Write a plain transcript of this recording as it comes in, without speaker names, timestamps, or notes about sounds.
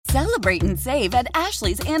Celebrate and save at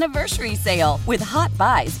Ashley's Anniversary Sale. With Hot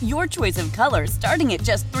Buys, your choice of colors starting at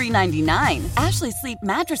just $3.99. Ashley Sleep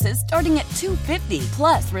mattresses starting at $2.50.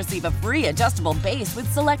 Plus, receive a free adjustable base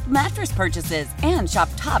with select mattress purchases. And shop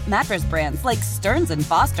top mattress brands like Stearns &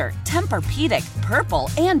 Foster, Tempur-Pedic, Purple,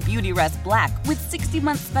 and Beautyrest Black with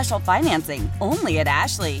 60-month special financing. Only at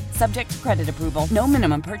Ashley. Subject to credit approval. No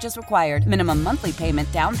minimum purchase required. Minimum monthly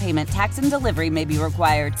payment, down payment, tax, and delivery may be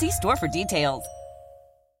required. See store for details.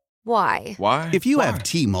 Why? If you have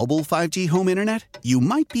T-Mobile 5G home internet, you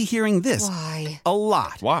might be hearing this a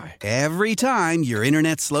lot. Why? Every time your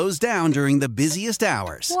internet slows down during the busiest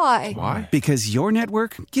hours. Why? Because your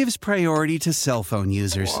network gives priority to cell phone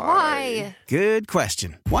users. Why? Good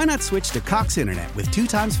question. Why not switch to Cox Internet with 2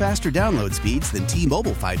 times faster download speeds than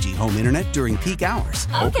T-Mobile 5G home internet during peak hours?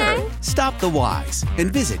 Okay. Stop the whys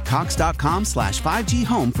and visit cox.com/5G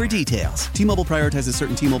home for details. T-Mobile prioritizes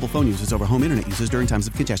certain T-Mobile phone users over home internet users during times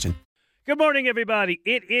of congestion. Good morning, everybody.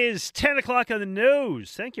 It is 10 o'clock on the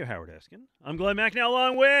news. Thank you, Howard Eskin. I'm Glenn Macnow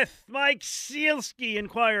along with Mike Sealski,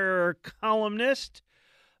 Inquirer columnist.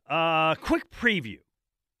 Quick preview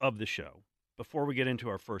of the show before we get into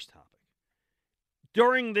our first topic.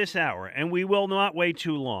 During this hour, and we will not wait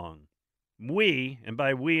too long, we, and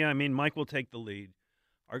by we I mean Mike will take the lead,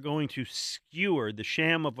 are going to skewer the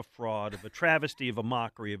sham of a fraud, of a travesty, of a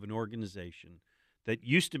mockery of an organization that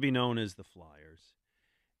used to be known as the Flyers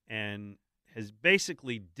and has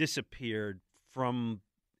basically disappeared from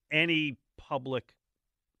any public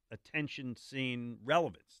attention, scene,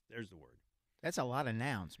 relevance. There's the word. That's a lot of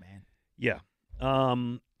nouns, man. Yeah.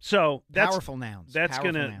 So that's powerful nouns. That's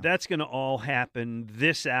gonna all happen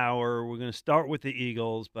this hour. We're gonna start with the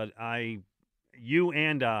Eagles, but you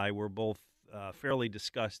and I were both fairly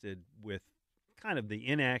disgusted with kind of the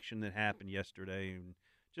inaction that happened yesterday, and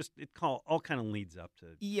just all kind of leads up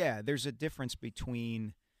to. Yeah, there's a difference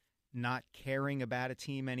between not caring about a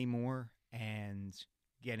team anymore and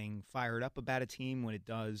getting fired up about a team when it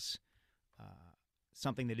does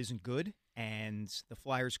something that isn't good. And the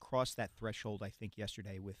Flyers crossed that threshold, I think,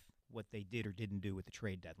 yesterday with what they did or didn't do with the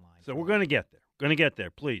trade deadline. So we're going to get there. We're going to get there.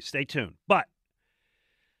 Please stay tuned. But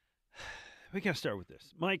we got to start with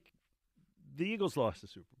this. Mike, the Eagles lost the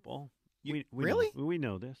Super Bowl. Really? We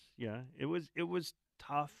know this. Yeah. It was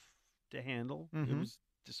tough to handle. Mm-hmm. It was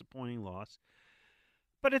a disappointing loss.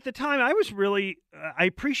 But at the time, I was really I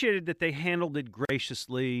appreciated that they handled it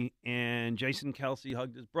graciously, and Jason Kelce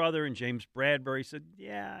hugged his brother, and James Bradbury said,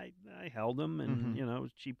 yeah, I held him, and, it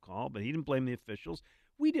was a cheap call, but he didn't blame the officials.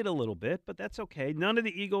 We did a little bit, but that's okay. None of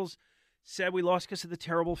the Eagles said we lost because of the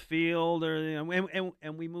terrible field, and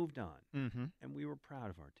we moved on, and we were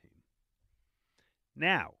proud of our team.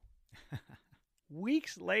 Now,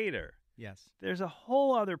 weeks later, yes, there's a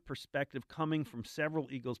whole other perspective coming from several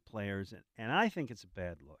Eagles players, and I think it's a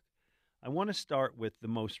bad look. I want to start with the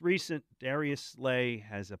most recent. Darius Slay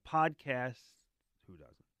has a podcast. Who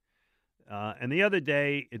doesn't? And the other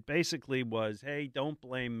day, it basically was, hey, don't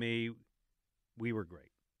blame me. We were great.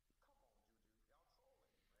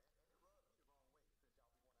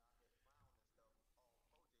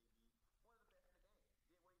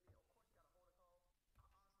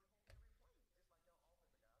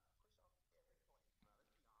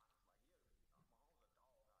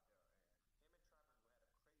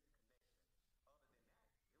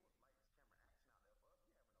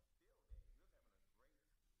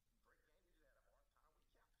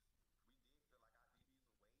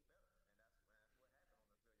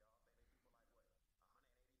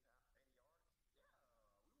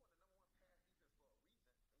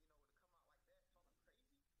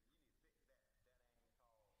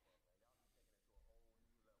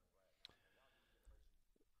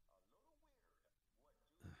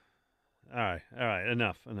 All right.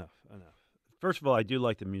 Enough. First of all, I do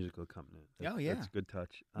like the musical accompaniment. Oh, yeah. That's a good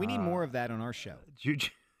touch. We need more of that on our show.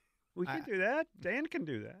 Juju. We can do that. Dan can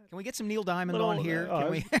do that. Can we get some Neil Diamond on here?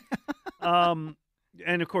 Can we?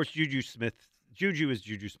 And, of course, Juju Smith. Juju is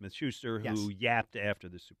Juju Smith-Schuster, who yapped after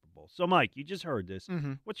the Super Bowl. So, Mike, you just heard this.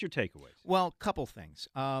 Mm-hmm. What's your takeaways? Well, a couple things.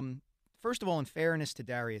 First of all, in fairness to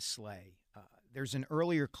Darius Slay, there's an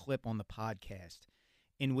earlier clip on the podcast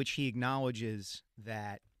in which he acknowledges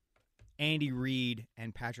that Andy Reid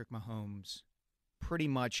and Patrick Mahomes pretty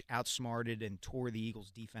much outsmarted and tore the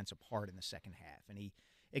Eagles' defense apart in the second half. And he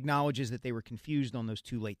acknowledges that they were confused on those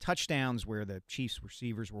 2 late touchdowns where the Chiefs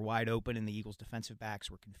receivers were wide open and the Eagles' defensive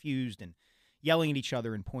backs were confused and yelling at each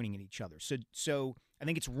other and pointing at each other. So I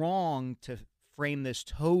think it's wrong to frame this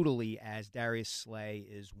totally as Darius Slay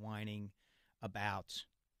is whining about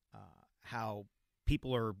how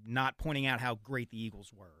people are not pointing out how great the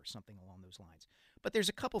Eagles were or something along those lines. But there's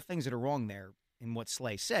a couple things that are wrong there. in what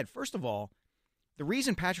Slay said. First of all, the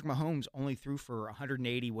reason Patrick Mahomes only threw for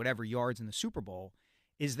 180 whatever yards in the Super Bowl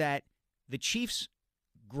is that the Chiefs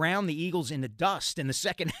ground the Eagles into dust in the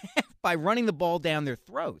second half by running the ball down their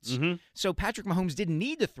throats. Mm-hmm. So Patrick Mahomes didn't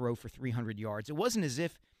need to throw for 300 yards. It wasn't as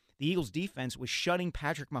if the Eagles' defense was shutting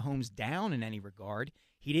Patrick Mahomes down in any regard.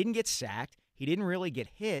 He didn't get sacked. He didn't really get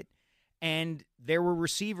hit. And there were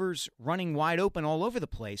receivers running wide open all over the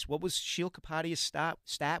place. What was Sheil Kapadia's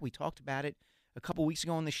stat? We talked about it a couple weeks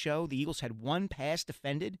ago on the show. The Eagles had one pass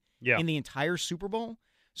defended in the entire Super Bowl.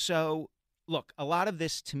 So, look, a lot of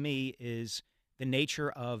this to me is the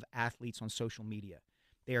nature of athletes on social media.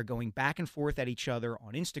 They are going back and forth at each other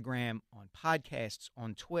on Instagram, on podcasts,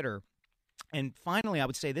 on Twitter. And finally, I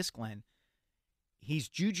would say this, Glenn. He's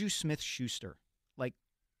Juju Smith-Schuster. Like,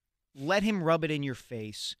 let him rub it in your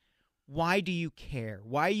face. Why do you care?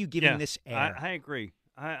 Why are you giving this air? I agree.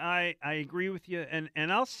 I agree with you.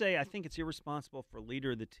 And I'll say I think it's irresponsible for a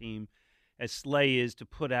leader of the team, as Slay is, to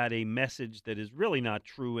put out a message that is really not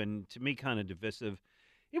true and, to me, kind of divisive.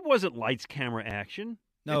 It wasn't lights, camera, action.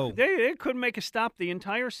 No. They couldn't make a stop the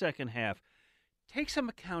entire second half. Take some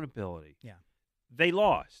accountability. Yeah. They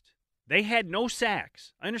lost. They had no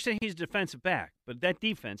sacks. I understand he's a defensive back, but that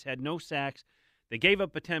defense had no sacks. They gave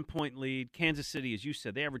up a 10-point lead. Kansas City, as you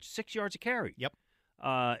said, they averaged 6 yards a carry. Yep.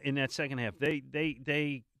 In that second half.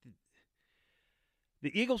 The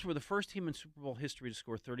Eagles were the first team in Super Bowl history to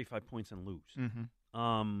score 35 points and lose.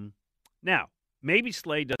 Mm-hmm. Now, maybe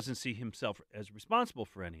Slay doesn't see himself as responsible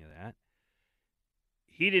for any of that.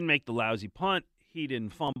 He didn't make the lousy punt. He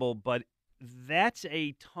didn't fumble. But that's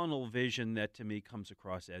a tunnel vision that, to me, comes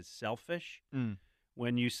across as selfish.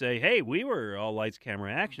 When you say, hey, we were all lights,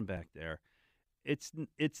 camera, action back there. It's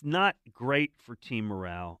not great for team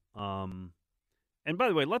morale. And by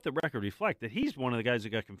the way, let the record reflect that he's one of the guys that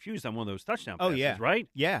got confused on one of those touchdown passes, right?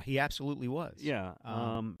 Yeah, he absolutely was. Yeah.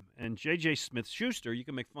 And J.J. Smith-Schuster, you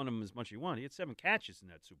can make fun of him as much as you want. He had 7 catches in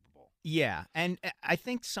that Super Bowl. Yeah, and I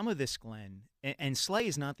think some of this, Glenn, and Slay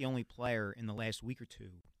is not the only player in the last week or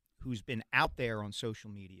two who's been out there on social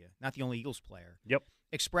media, not the only Eagles player,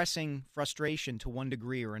 expressing frustration to one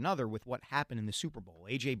degree or another with what happened in the Super Bowl.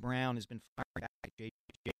 A.J. Brown has been fired back. J.J.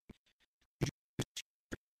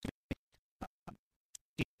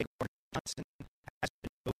 Johnson has been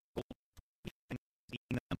vocal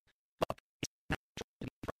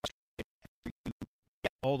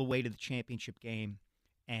all the way to the championship game,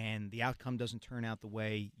 and the outcome doesn't turn out the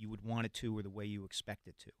way you would want it to or the way you expect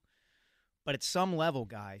it to. But at some level,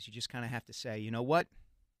 guys, you just kind of have to say, you know what?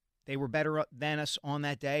 They were better than us on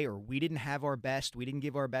that day, or we didn't have our best. We didn't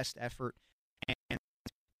give our best effort, and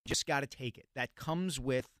just got to take it. That comes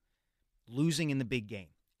with losing in the big game.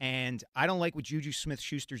 And I don't like what Juju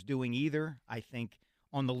Smith-Schuster's doing either. I think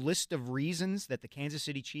on the list of reasons that the Kansas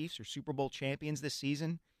City Chiefs are Super Bowl champions this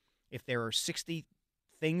season, if there are 60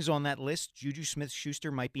 things on that list, Juju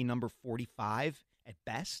Smith-Schuster might be number 45 at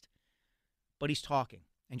best. But he's talking,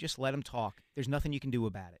 and just let him talk. There's nothing you can do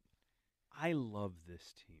about it. I love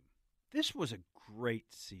this team. This was a great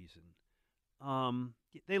season.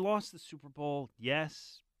 They lost the Super Bowl,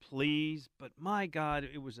 yes, please, but my God,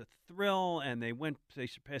 it was a thrill, and they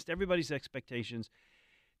surpassed everybody's expectations.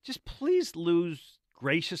 Just please lose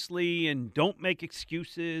graciously, and don't make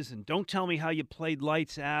excuses, and don't tell me how you played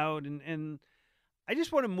lights out, and I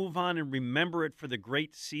just want to move on and remember it for the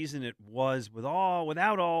great season it was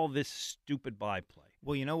without all this stupid byplay.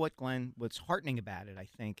 Well, you know what, Glenn? What's heartening about it, I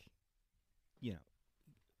think,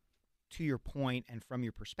 to your point and from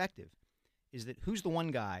your perspective, is that who's the one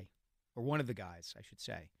guy, or one of the guys, I should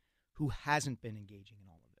say, who hasn't been engaging in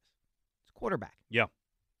all of this? It's quarterback. Yeah.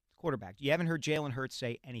 It's quarterback. You haven't heard Jalen Hurts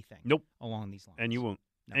say anything along these lines. And you won't.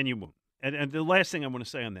 No. And you won't. And the last thing I want to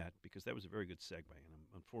say on that, because that was a very good segue, and I'm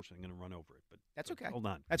unfortunately going to run over it. But that's okay. Hold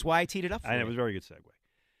on. That's why I teed it up for you. It was a very good segue.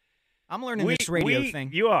 I'm learning this radio thing.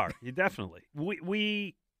 You are. You definitely.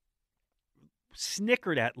 We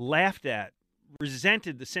snickered at, laughed at,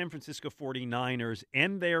 resented the San Francisco 49ers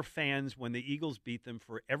and their fans when the Eagles beat them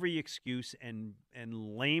for every excuse and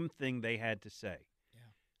lame thing they had to say. Yeah.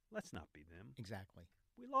 Let's not be them. Exactly.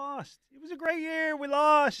 We lost. It was a great year. We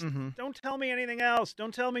lost. Mm-hmm. Don't tell me anything else.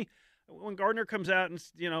 Don't tell me when Gardner comes out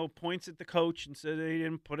and points at the coach and says they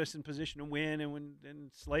didn't put us in position to win,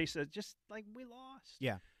 and Slay says just like we lost.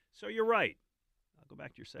 Yeah. So you're right. I'll go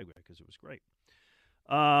back to your segue because it was great.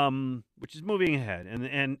 Which is moving ahead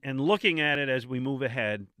and looking at it as we move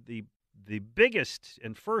ahead. The biggest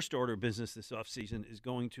and first order of business this offseason is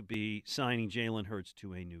going to be signing Jalen Hurts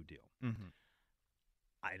to a new deal. Mm-hmm.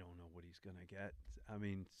 I don't know what he's going to get. I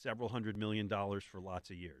mean, several $100 million for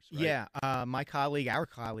lots of years, right? Yeah. Our colleague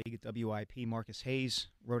at WIP, Marcus Hayes,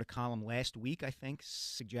 wrote a column last week, I think,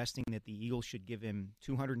 suggesting that the Eagles should give him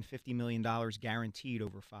 $250 million guaranteed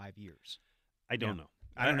over 5 years. I don't know.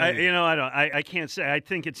 I don't know. I can't say. I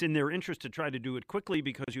think it's in their interest to try to do it quickly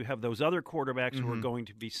because you have those other quarterbacks who are going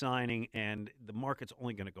to be signing, and the market's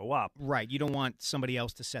only going to go up. Right. You don't want somebody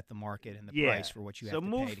else to set the market and the price for what you have to pay.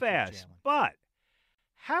 So move fast. But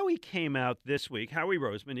Howie came out this week, Howie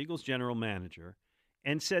Roseman, Eagles general manager,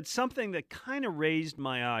 and said something that kind of raised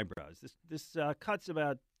my eyebrows. This cut's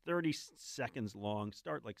about 30 seconds long.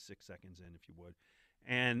 Start like 6 seconds in, if you would.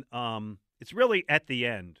 And it's really at the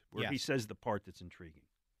end where he says the part that's intriguing.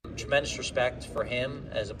 Tremendous respect for him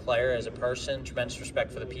as a player, as a person, tremendous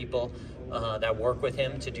respect for the people that work with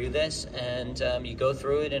him to do this. And you go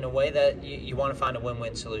through it in a way that you want to find a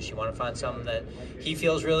win-win solution. You want to find something that he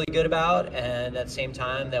feels really good about and at the same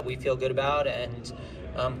time that we feel good about and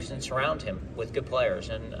surround him with good players.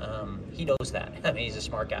 And he knows that. I mean, he's a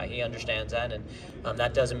smart guy. He understands that. And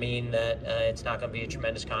that doesn't mean that it's not going to be a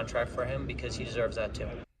tremendous contract for him because he deserves that too.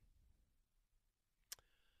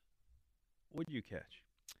 What did you catch?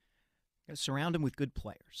 Surround him with good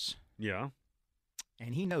players. Yeah.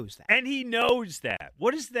 And he knows that. And he knows that.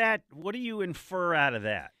 What is that? What do you infer out of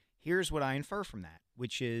that? Here's what I infer from that,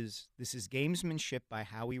 which is this is gamesmanship by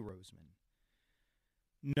Howie Roseman.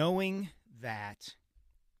 Knowing that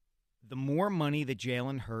the more money that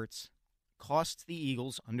Jalen Hurts costs the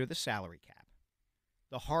Eagles under the salary cap,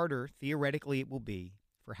 the harder, theoretically, it will be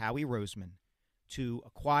for Howie Roseman to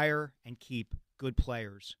acquire and keep good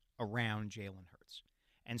players around Jalen Hurts.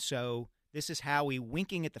 And so this is Howie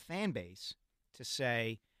winking at the fan base to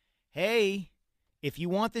say, hey, if you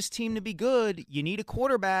want this team to be good, you need a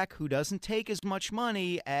quarterback who doesn't take as much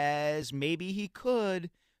money as maybe he could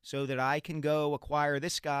so that I can go acquire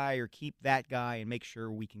this guy or keep that guy and make sure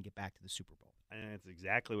we can get back to the Super Bowl. And that's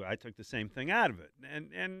exactly what I took the same thing out of it.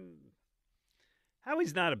 And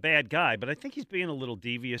Howie's not a bad guy, but I think he's being a little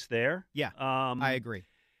devious there. Yeah, I agree.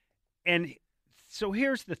 And so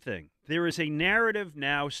here's the thing. There is a narrative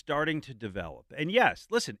now starting to develop. And yes,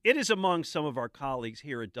 listen, it is among some of our colleagues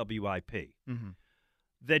here at WIP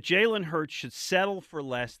that Jalen Hurts should settle for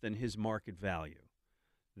less than his market value.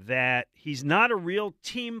 That he's not a real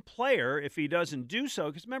team player if he doesn't do so.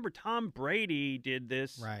 Because remember, Tom Brady did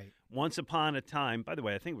this once upon a time. By the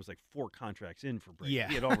way, I think it was like 4 contracts in for Brady. Yeah.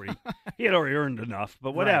 He had already earned enough,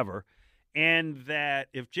 but whatever. Right. And that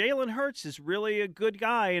if Jalen Hurts is really a good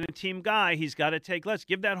guy and a team guy, he's got to take less.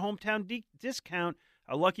 Give that hometown discount.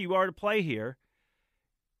 How lucky you are to play here.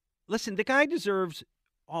 Listen, the guy deserves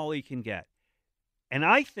all he can get. And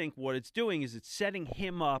I think what it's doing is it's setting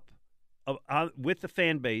him up with the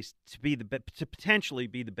fan base to potentially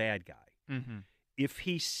be the bad guy. If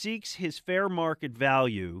he seeks his fair market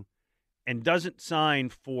value and doesn't sign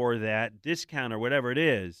for that discount or whatever it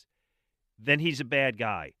is, then he's a bad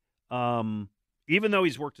guy. Even though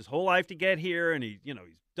he's worked his whole life to get here and he's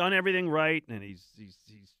done everything right and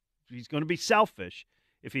he's going to be selfish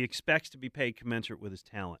if he expects to be paid commensurate with his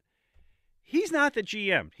talent. He's not the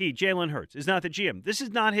GM. Jalen Hurts, is not the GM. This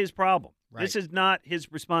is not his problem. Right. This is not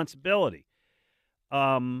his responsibility.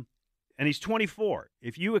 And he's 24.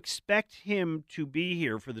 If you expect him to be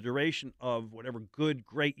here for the duration of whatever good,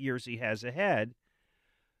 great years he has ahead,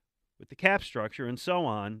 with the cap structure and so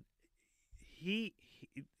on,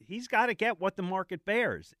 he's got to get what the market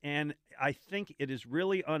bears. And I think it is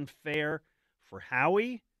really unfair for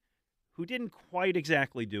Howie, who didn't quite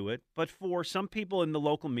exactly do it, but for some people in the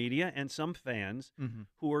local media and some fans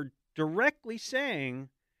who are directly saying,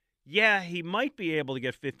 yeah, he might be able to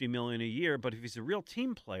get $50 million a year, but if he's a real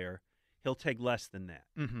team player, he'll take less than that.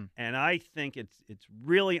 And I think it's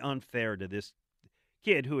really unfair to this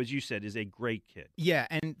kid who, as you said, is a great kid. Yeah,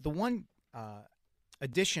 and the one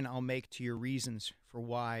addition I'll make to your reasons for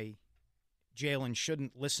why Jalen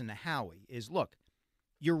shouldn't listen to Howie is, look,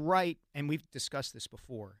 you're right, and we've discussed this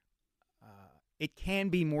before. It can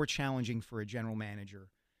be more challenging for a general manager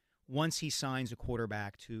once he signs a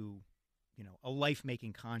quarterback to, a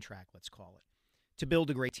life-making contract, let's call it, to build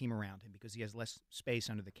a great team around him because he has less space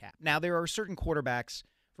under the cap. Now, there are certain quarterbacks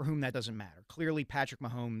for whom that doesn't matter. Clearly, Patrick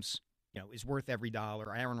Mahomes, is worth every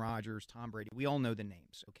dollar. Aaron Rodgers, Tom Brady, we all know the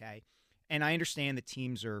names, okay? And I understand that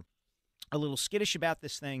teams are a little skittish about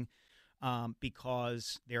this thing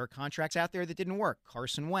because there are contracts out there that didn't work.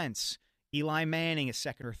 Carson Wentz, Eli Manning, a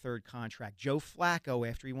second or third contract, Joe Flacco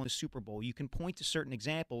after he won the Super Bowl. You can point to certain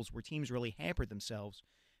examples where teams really hampered themselves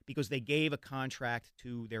because they gave a contract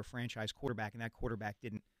to their franchise quarterback, and that quarterback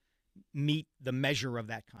didn't meet the measure of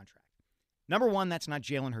that contract. Number one, that's not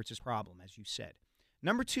Jalen Hurts' problem, as you said.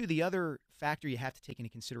 Number two, the other factor you have to take into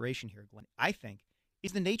consideration here, Glenn, I think,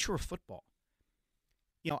 is the nature of football.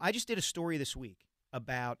 I just did a story this week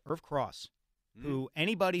about Irv Cross, who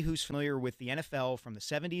anybody who's familiar with the NFL from the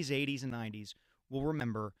 70s, 80s, and 90s will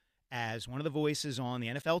remember as one of the voices on the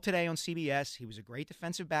NFL Today on CBS. He was a great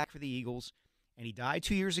defensive back for the Eagles, and he died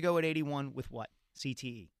 2 years ago at 81 with what?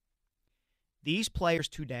 CTE. These players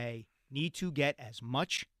today need to get as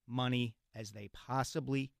much money as they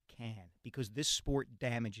possibly can because this sport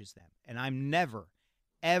damages them. And I'm never,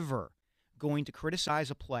 ever going to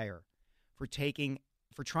criticize a player for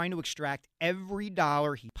trying to extract every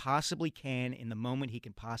dollar he possibly can in the moment he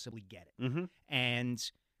can possibly get it. Mm-hmm.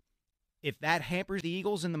 And if that hampers the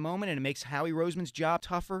Eagles in the moment and it makes Howie Roseman's job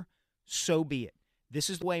tougher, so be it. This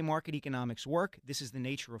is the way market economics work. This is the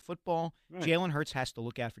nature of football. Right. Jalen Hurts has to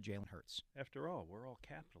look out for Jalen Hurts. After all, we're all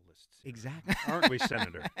capitalists. Exactly. Aren't we,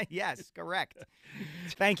 Senator? Yes, correct.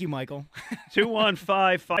 Thank you, Michael.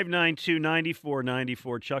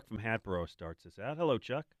 215-592-9494. Chuck from Hatboro starts us out. Hello,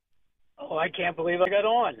 Chuck. Oh, I can't believe I got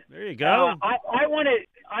on. There you go. I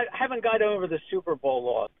haven't got over the Super Bowl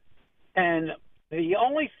loss. And the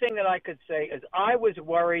only thing that I could say is I was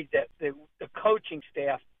worried that the coaching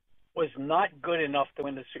staff was not good enough to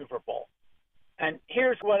win the Super Bowl. And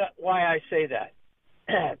here's why I say that.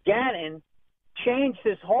 Gannon changed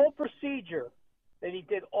his whole procedure that he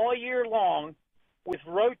did all year long with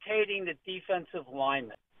rotating the defensive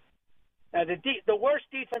linemen. Now, the worst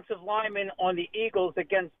defensive lineman on the Eagles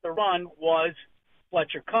against the run was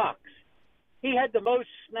Fletcher Cox. He had the most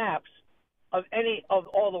snaps of any of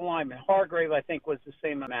all the linemen. Hargrave, I think, was the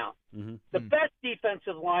same amount. Mm-hmm. The best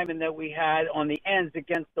defensive lineman that we had on the ends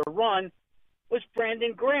against the run was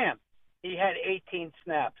Brandon Graham. He had 18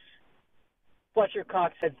 snaps. Fletcher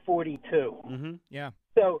Cox had 42. Mm-hmm. Yeah.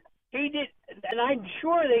 So he did, and I'm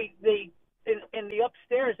sure they in the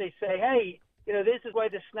upstairs they say, hey, this is where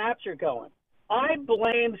the snaps are going. I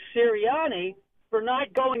blame Sirianni for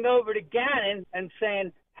not going over to Gannon and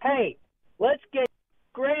saying, hey, let's get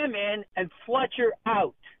Graham in and Fletcher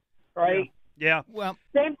out, right? Yeah. Well,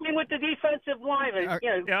 same thing with the defensive lineman. all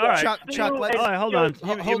right. Chuck, let's, all right, hold on.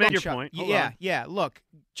 You made your Chuck. point. Yeah. Look,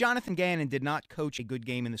 Jonathan Gannon did not coach a good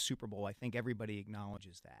game in the Super Bowl. I think everybody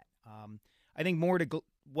acknowledges that. I think more to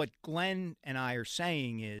what Glenn and I are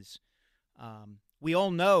saying is we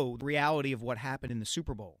all know the reality of what happened in the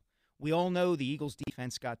Super Bowl. We all know the Eagles'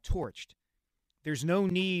 defense got torched. There's no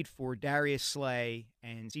need for Darius Slay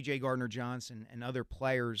and C.J. Gardner-Johnson and other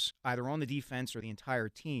players, either on the defense or the entire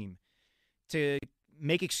team, to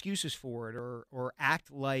make excuses for it or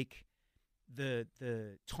act like the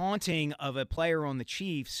taunting of a player on the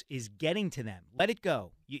Chiefs is getting to them. Let it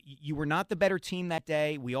go. You were not the better team that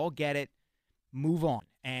day. We all get it. Move on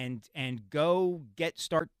and go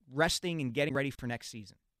start resting and getting ready for next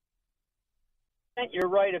season. You're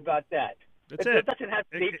right about that. That's it it. doesn't have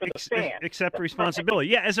to be for the fan. Accept responsibility.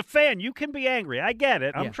 Yeah, as a fan, you can be angry. I get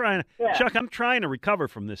it. Chuck, I'm trying to recover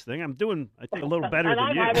from this thing. I'm doing, I think, a little better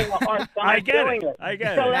than you. I'm having a hard time I get doing it. I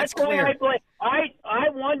get so it. That's clear. why I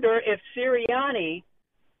wonder if Sirianni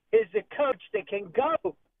is the coach that can go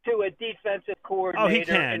to a defensive coordinator. Oh, he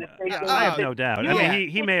can. I have no doubt. Yeah. I mean,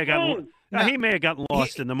 he may have gotten he may have gotten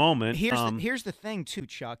lost in the moment. Here's the thing, too,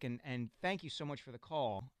 Chuck, and thank you so much for the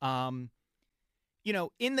call.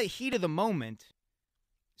 In the heat of the moment,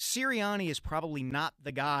 Sirianni is probably not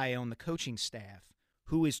the guy on the coaching staff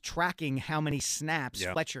who is tracking how many snaps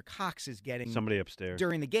Fletcher Cox is getting somebody upstairs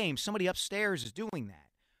during the game. Somebody upstairs is doing that.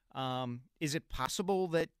 Is it possible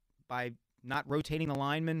that by not rotating the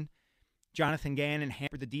linemen, Jonathan Gannon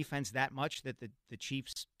hampered the defense that much that the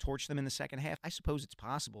Chiefs torched them in the second half? I suppose it's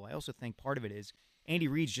possible. I also think part of it is Andy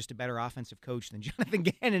Reid's just a better offensive coach than Jonathan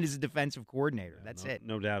Gannon is a defensive coordinator. That's it.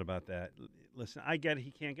 No doubt about that. Listen, I get it.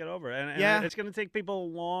 He can't get over it. And it's going to take people a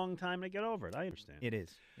long time to get over it. I understand. It is.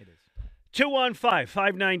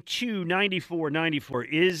 215-592-9494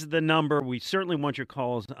 is the number. We certainly want your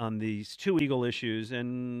calls on these two Eagle issues.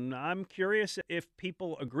 And I'm curious if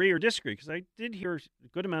people agree or disagree, because I did hear a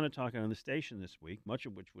good amount of talking on the station this week, much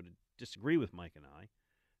of which would disagree with Mike and I.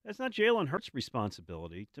 That's not Jalen Hurts'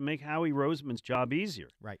 responsibility to make Howie Roseman's job easier.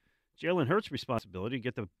 Right. Jalen Hurts' responsibility to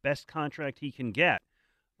get the best contract he can get.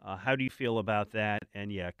 How do you feel about that?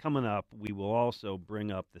 And, coming up, we will also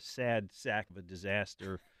bring up the sad sack of a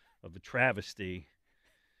disaster, of a travesty.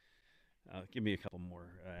 Give me a couple more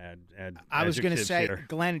I was going to say, here.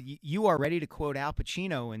 Glenn, you are ready to quote Al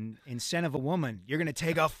Pacino in Scent of a Woman. You're going to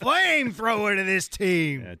take a flamethrower to this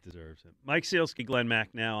team. That deserves it. Mike Sealski, Glenn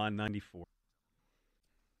Mack now on 94.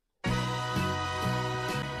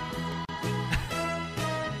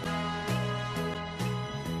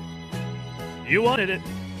 You wanted it.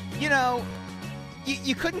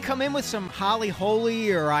 You couldn't come in with some Holly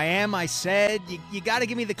Holy or I Am, I Said. You got to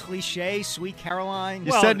give me the cliche, Sweet Caroline.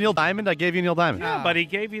 You said Neil Diamond. I gave you Neil Diamond. Yeah, but he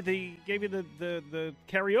gave you the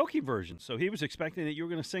karaoke version, so he was expecting that you were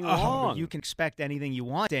going to sing along. You can expect anything you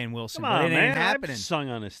want, Dan Wilson, Come but on, it man. ain't happening. I've sung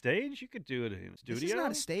on a stage. You could do it in a studio. This is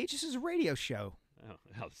not a stage. This is a radio show. Oh,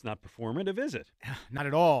 hell, it's not performative, is it? Not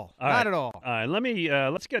at all. Not at all. All right,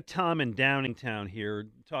 let's get Tom in Downingtown here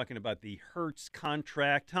talking about the Hurts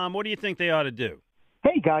contract. Tom, what do you think they ought to do?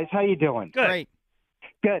 Hey, guys. How you doing? Good. Great.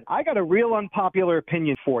 Good. I got a real unpopular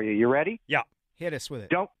opinion for you. You ready? Yeah. Hit us with it.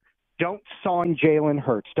 Don't sign Jalen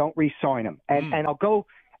Hurts. Don't re-sign him. And I'll go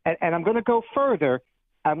and I'm going to go further.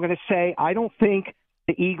 I'm going to say I don't think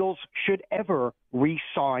the Eagles should ever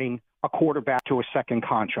re-sign a quarterback to a second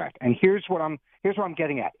contract. And here's what I'm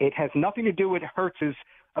getting at. It has nothing to do with Hurts'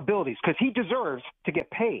 abilities because he deserves to get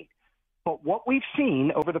paid. But what we've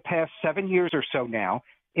seen over the past 7 years or so now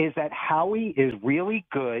is that Howie is really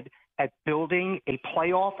good at building a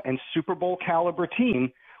playoff and Super Bowl caliber team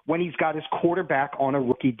when he's got his quarterback on a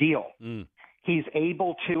rookie deal. He's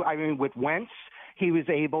able to, with Wentz, he was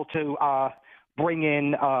able to bring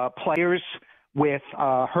in players. With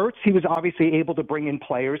Hurts, he was obviously able to bring in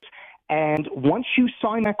players. And once you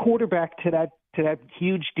sign that quarterback to that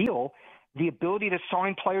huge deal, the ability to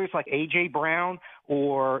sign players like A.J. Brown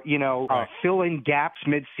or, fill in gaps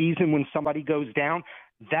midseason when somebody goes down,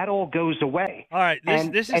 that all goes away. All right,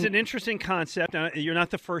 this is an interesting concept. You're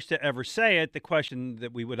not the first to ever say it. The question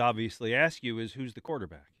that we would obviously ask you is, who's the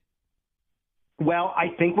quarterback? Well, I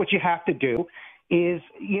think what you have to do is,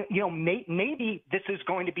 maybe this is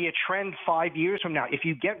going to be a trend 5 years from now. If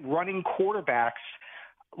you get running quarterbacks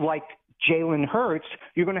like Jalen Hurts,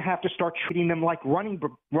 you're going to have to start treating them like running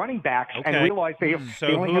backs and realize they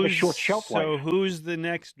only have a short shelf life. So who's the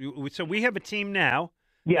next? So we have a team now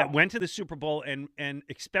that went to the Super Bowl and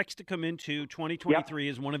expects to come into 2023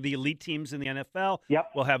 as one of the elite teams in the NFL.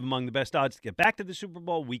 We'll have among the best odds to get back to the Super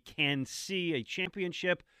Bowl. We can see a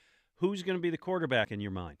championship. Who's going to be the quarterback in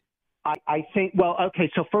your mind? I think,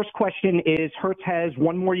 so first question is Hurts has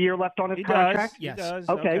one more year left on his contract? Yes. He does.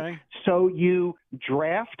 Okay. So you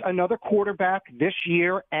draft another quarterback this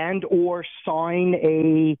year and or sign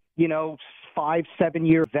a, 5-7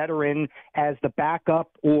 year veteran as the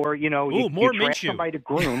backup or, you draft somebody to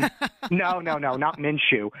groom. No, not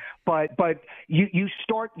Minshew. But you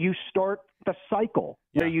start the cycle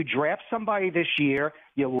where you draft somebody this year,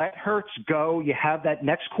 you let Hurts go, you have that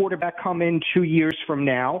next quarterback come in 2 years from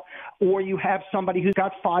now, or you have somebody who's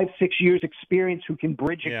got 5-6 years experience who can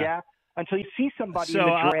bridge a gap until you see somebody in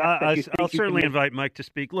the draft. I'll certainly invite Mike to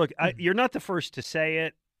speak. Look, you're not the first to say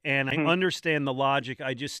it, and I understand the logic.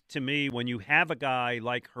 To me, when you have a guy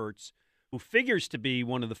like Hurts who figures to be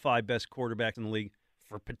one of the 5 best quarterbacks in the league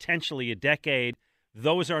for potentially a decade,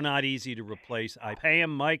 those are not easy to replace. I pay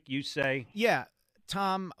him. Mike, you say? Yeah,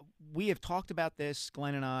 Tom, we have talked about this,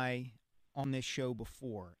 Glenn and I, on this show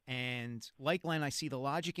before. And like Glenn, I see the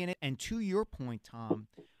logic in it. And to your point, Tom,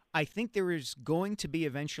 I think there is going to be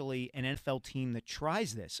eventually an NFL team that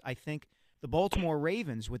tries this. I think the Baltimore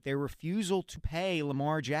Ravens, with their refusal to pay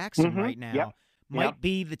Lamar Jackson right now, might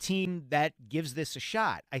be the team that gives this a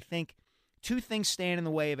shot. I think two things stand in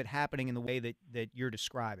the way of it happening in the way that you're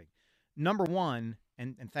describing. Number one,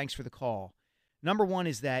 and thanks for the call, number one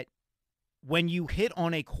is that when you hit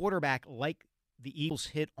on a quarterback like the Eagles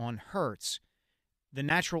hit on Hurts, the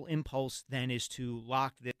natural impulse then is to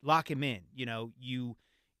lock him in.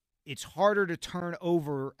 It's harder to turn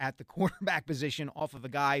over at the quarterback position off of a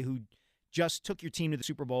guy who just took your team to the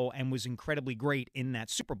Super Bowl and was incredibly great in that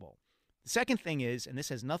Super Bowl. The second thing is, and this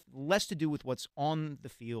has less to do with what's on the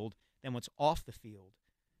field than what's off the field,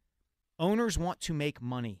 owners want to make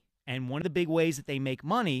money. And one of the big ways that they make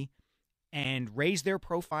money and raise their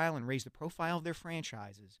profile and raise the profile of their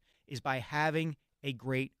franchises is by having a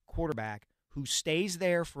great quarterback who stays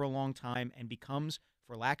there for a long time and becomes,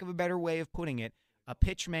 for lack of a better way of putting it, a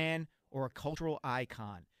pitchman or a cultural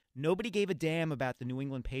icon. Nobody gave a damn about the New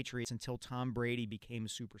England Patriots until Tom Brady became a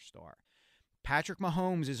superstar. Patrick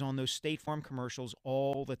Mahomes is on those State Farm commercials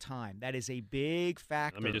all the time. That is a big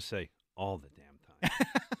factor. Let me just say, all the damn time.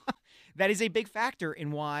 That is a big factor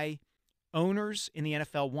in why owners in the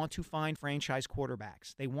NFL want to find franchise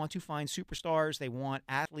quarterbacks. They want to find superstars. They want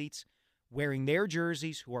athletes wearing their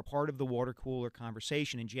jerseys who are part of the water cooler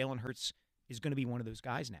conversation, and Jalen Hurts is going to be one of those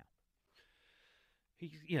guys now.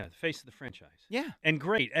 The face of the franchise. Yeah. And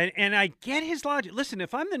great. And I get his logic. Listen,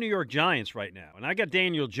 if I'm the New York Giants right now and I got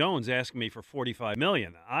Daniel Jones asking me for $45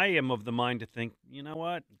 million, I am of the mind to think, you know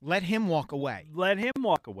what? Let him walk away. Let him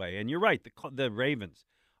walk away. And you're right. The Ravens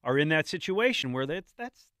are in that situation where that's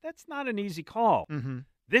not an easy call. Mm-hmm.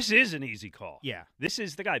 This is an easy call. Yeah. This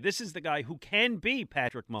is the guy. This is the guy who can be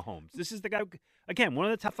Patrick Mahomes. This is the guy, who, again, one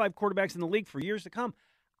of the top 5 quarterbacks in the league for years to come.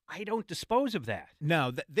 I don't dispose of that.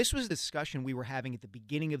 No, this was the discussion we were having at the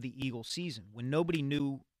beginning of the Eagles season when nobody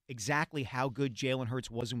knew exactly how good Jalen Hurts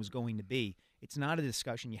was and was going to be. It's not a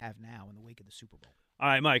discussion you have now in the wake of the Super Bowl. All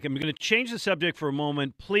right, Mike, I'm going to change the subject for a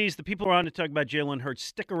moment. Please, the people who are on to talk about Jalen Hurts,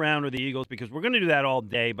 stick around with the Eagles because we're going to do that all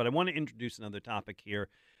day, but I want to introduce another topic here.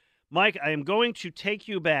 Mike, I am going to take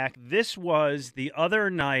you back. This was the other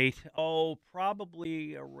night,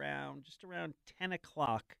 probably just around 10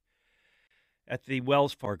 o'clock at the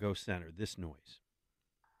Wells Fargo Center, this noise.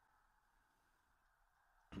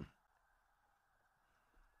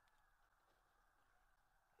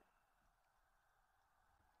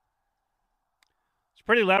 It's a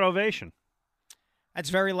pretty loud ovation. That's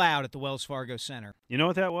very loud at the Wells Fargo Center. You know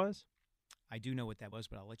what that was? I do know what that was,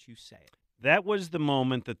 but I'll let you say it. That was the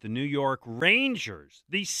moment that the New York Rangers,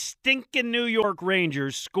 the stinking New York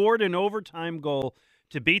Rangers, scored an overtime goal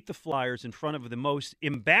to beat the Flyers in front of the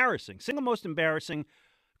single most embarrassing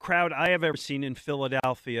crowd I have ever seen in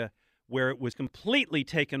Philadelphia, where it was completely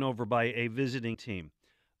taken over by a visiting team.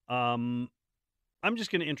 I'm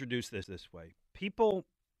just going to introduce this way. People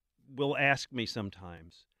will ask me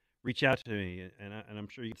sometimes, reach out to me, and I'm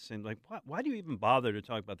sure you're saying, like, why do you even bother to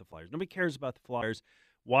talk about the Flyers? Nobody cares about the Flyers.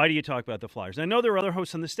 Why do you talk about the Flyers? I know there are other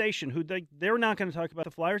hosts on the station who they're not going to talk about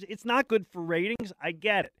the Flyers. It's not good for ratings. I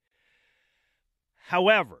get it.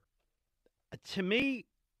 However, to me,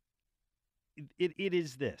 it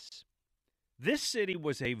is this. This city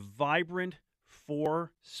was a vibrant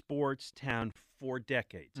four-sports town for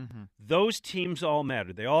decades. Mm-hmm. Those teams all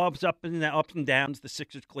mattered. They all have ups and downs. The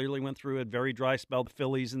Sixers clearly went through a very dry spell. The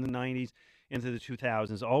Phillies in the 90s into the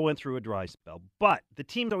 2000s all went through a dry spell. But the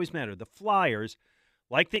teams always mattered. The Flyers,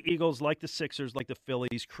 like the Eagles, like the Sixers, like the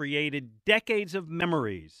Phillies, created decades of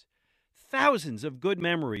memories, thousands of good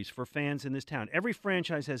memories for fans in this town. Every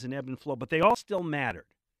franchise has an ebb and flow, but they all still mattered.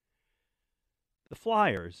 The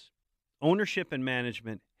Flyers, ownership and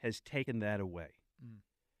management has taken that away.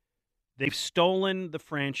 They've stolen the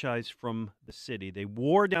franchise from the city. They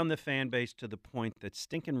wore down the fan base to the point that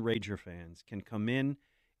stinking Ranger fans can come in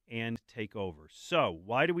and take over. So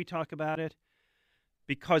why do we talk about it?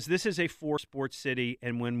 Because this is a four-sport city,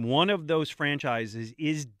 and when one of those franchises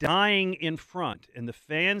is dying in front and the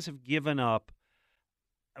fans have given up,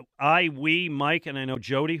 we, Mike, and I know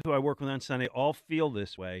Jody, who I work with on Sunday, all feel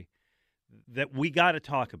this way, that we got to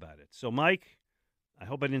talk about it. So, Mike, I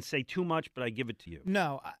hope I didn't say too much, but I give it to you.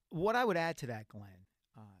 No, what I would add to that, Glenn,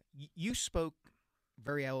 you spoke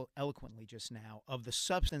very eloquently just now of the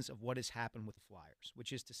substance of what has happened with the Flyers,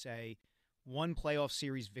 which is to say one playoff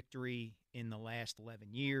series victory in the last 11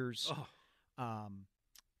 years,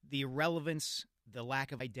 the irrelevance, the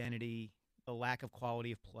lack of identity, the lack of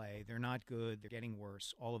quality of play. They're not good. They're getting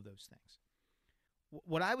worse, all of those things.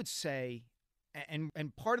 What I would say, and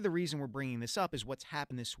part of the reason we're bringing this up is what's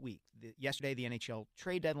happened this week. Yesterday, the NHL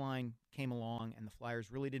trade deadline came along, and the Flyers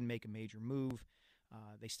really didn't make a major move.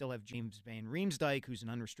 They still have James Van Riemsdyk, who's an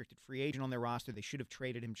unrestricted free agent on their roster. They should have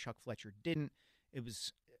traded him. Chuck Fletcher didn't. It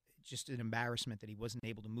was just an embarrassment that he wasn't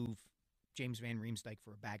able to move James Van Riemsdyk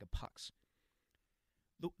for a bag of pucks.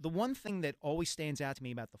 The one thing that always stands out to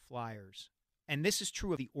me about the Flyers, and this is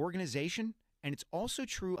true of the organization, and it's also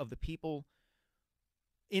true of the people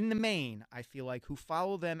in the main, I feel like, who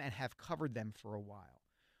follow them and have covered them for a while,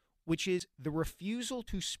 which is the refusal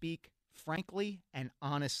to speak frankly and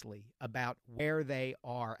honestly about where they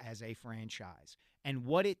are as a franchise and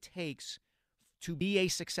what it takes to be a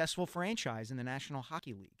successful franchise in the National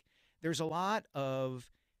Hockey League. There's a lot of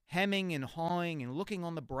hemming and hawing and looking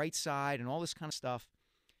on the bright side and all this kind of stuff,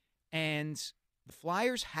 and the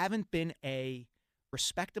Flyers haven't been a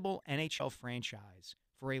respectable NHL franchise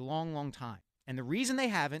for a long, long time. And the reason they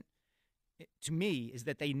haven't, to me, is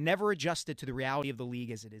that they never adjusted to the reality of the league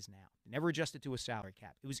as it is now. They never adjusted to a salary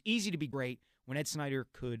cap. It was easy to be great when Ed Snyder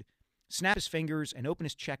could snap his fingers and open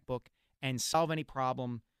his checkbook and solve any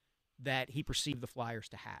problem that he perceived the Flyers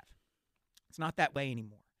to have. It's not that way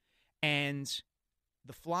anymore. And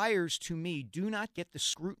the Flyers, to me, do not get the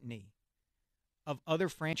scrutiny of other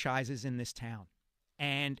franchises in this town.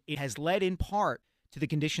 And it has led in part to the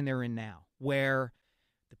condition they're in now, where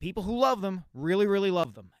the people who love them really, really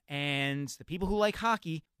love them. And the people who like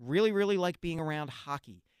hockey really, really like being around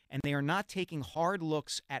hockey. And they are not taking hard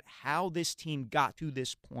looks at how this team got to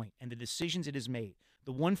this point and the decisions it has made.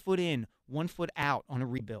 The 1 foot in, 1 foot out on a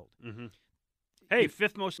rebuild. Mm-hmm. Hey,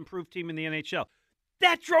 fifth most improved team in the NHL.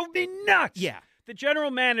 That drove me nuts. Yeah. The general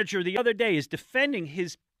manager the other day is defending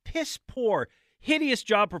his piss-poor, hideous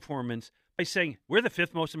job performance by saying, we're the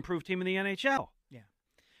fifth most improved team in the NHL. Yeah.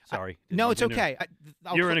 Sorry. No, it's okay.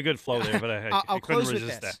 You're in a good flow there, but I I'll couldn't close with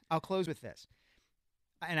resist this. that. I'll close with this.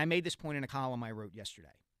 And I made this point in a column I wrote yesterday.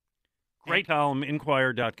 Great column,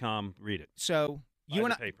 Inquirer.com. Read it. So you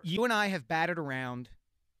paper. and I have batted around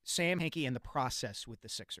Sam Hinkie and the process with the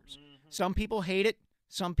Sixers. Mm-hmm. Some people hate it.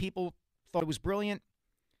 Some people thought it was brilliant.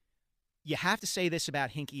 You have to say this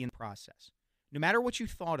about Hinkie and the process. No matter what you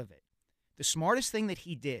thought of it, the smartest thing that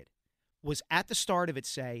he did was at the start of it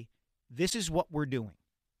say, this is what we're doing.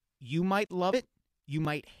 You might love it. You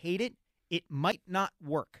might hate it. It might not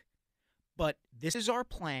work. But this is our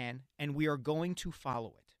plan, and we are going to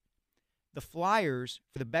follow it. The Flyers,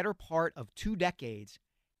 for the better part of 2 decades,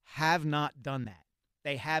 have not done that.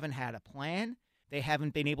 They haven't had a plan. They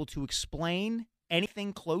haven't been able to explain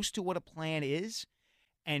anything close to what a plan is.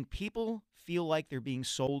 And people feel like they're being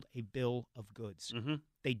sold a bill of goods. Mm-hmm.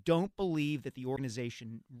 They don't believe that the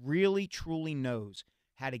organization really, truly knows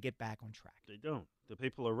how to get back on track. They don't. The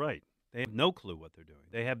people are right. They have no clue what they're doing.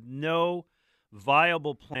 They have no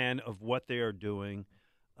viable plan of what they are doing.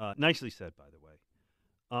 Nicely said, by the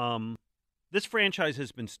way. This franchise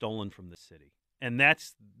has been stolen from the city, and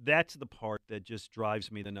that's the part that just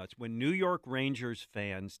drives me the nuts. When New York Rangers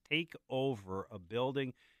fans take over a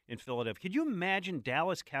building in Philadelphia, could you imagine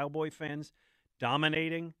Dallas Cowboy fans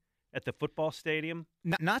dominating at the football stadium?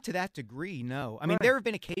 Not to that degree, no. I mean, there have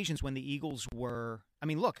been occasions when the Eagles were – I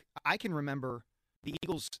mean, look, I can remember the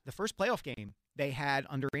Eagles, the first playoff game they had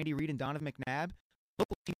under Andy Reid and Donovan McNabb.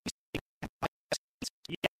 Local teams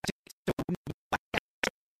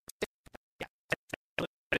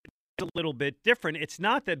a little bit different. It's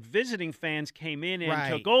not that visiting fans came in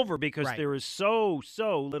and took over because there is so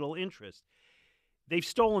little interest. They've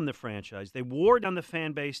stolen the franchise. They wore down the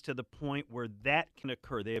fan base to the point where that can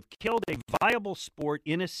occur. They have killed a viable sport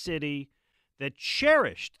in a city that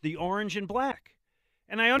cherished the orange and black.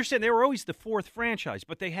 And I understand they were always the fourth franchise,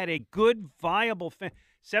 but they had a good, viable fan.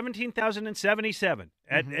 17,077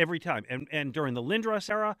 at every time. And during the Lindros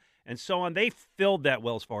era and so on, they filled that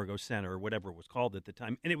Wells Fargo Center or whatever it was called at the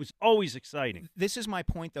time, and it was always exciting. This is my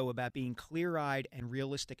point, though, about being clear-eyed and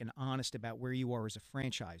realistic and honest about where you are as a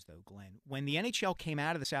franchise, though, Glenn. When the NHL came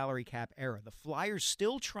out of the salary cap era, the Flyers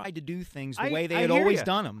still tried to do things the way they had always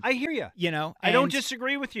done them. I hear you. You know, I don't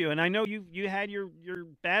disagree with you, and I know you had your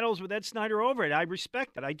battles with Ed Snyder over it. I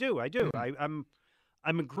respect it. I do. Mm-hmm.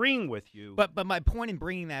 I'm agreeing with you. But my point in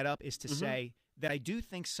bringing that up is to say that I do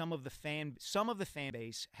think some of the fan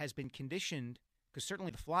base has been conditioned, because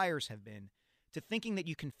certainly the Flyers have been, to thinking that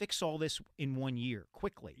you can fix all this in 1 year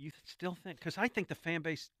quickly. You still think? Because I think the fan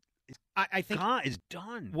base is is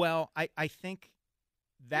done. Well, I think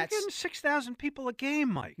that's... You're getting 6,000 people a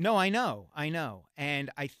game, Mike. No, I know. And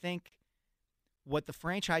I think what the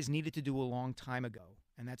franchise needed to do a long time ago,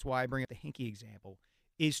 and that's why I bring up the Hinkie example,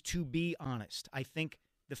 is to be honest. I think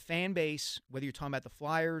the fan base, whether you're talking about the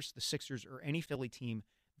Flyers, the Sixers, or any Philly team,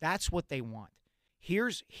 that's what they want.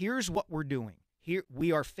 Here's what we're doing. Here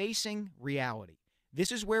we are facing reality.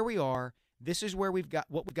 This is where we are. This is where we've got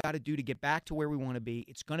to do to get back to where we want to be.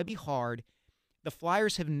 It's going to be hard. The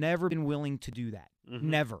Flyers have never been willing to do that.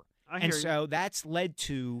 Never. So that's led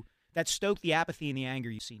to that stoked the apathy and the anger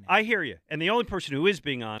you see now. I hear you. And the only person who is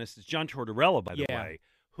being honest is John Tortorella, by the way,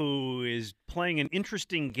 who is playing an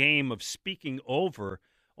interesting game of speaking over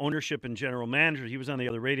ownership and general manager. He was on the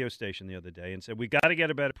other radio station the other day and said, we got to get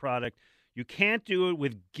a better product. You can't do it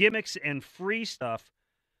with gimmicks and free stuff.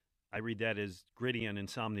 I read that as gritty and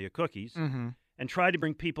insomnia cookies. And try to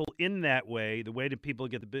bring people in that way. The way that people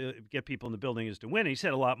get people in the building is to win. And he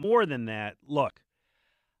said a lot more than that. Look,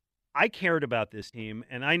 I cared about this team,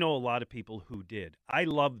 and I know a lot of people who did. I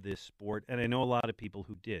love this sport, and I know a lot of people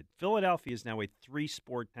who did. Philadelphia is now a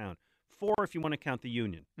 3-sport town. 4 if you want to count the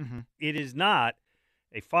Union. It is not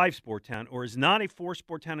a 5-sport town, or is not a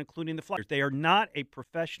 4-sport town, including the Flyers. They are not a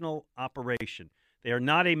professional operation. They are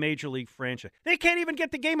not a major league franchise. They can't even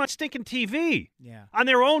get the game on stinking TV on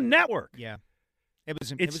their own network. Yeah. It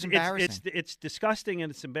was embarrassing. It's disgusting,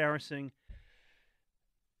 and it's embarrassing.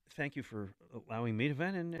 Thank you for allowing me to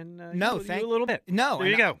vent and thank you a little bit. No, there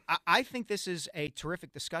you go. I think this is a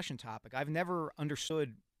terrific discussion topic. I've never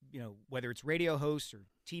understood, whether it's radio hosts or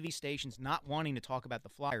TV stations not wanting to talk about the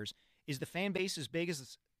Flyers. Is the fan base as big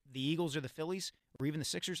as the Eagles or the Phillies or even the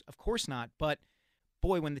Sixers? Of course not. But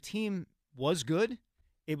boy, when the team was good,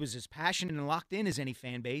 it was as passionate and locked in as any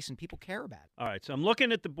fan base, and people care about it. All right, so I'm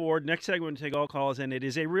looking at the board. Next segment, we're going to take all calls, and it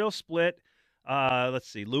is a real split. Let's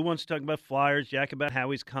see. Lou wants to talk about Flyers. Jack about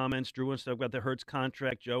Howie's comments. Drew wants to talk about the Hurts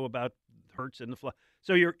contract. Joe about Hurts and the Flyers.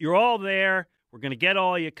 So you're all there. We're going to get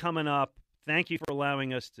all you coming up. Thank you for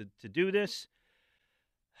allowing us to do this.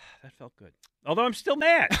 That felt good. Although I'm still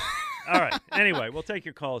mad. All right. Anyway, we'll take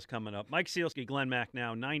your calls coming up. Mike Sealski, Glenn Mack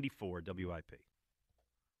now, 94 WIP.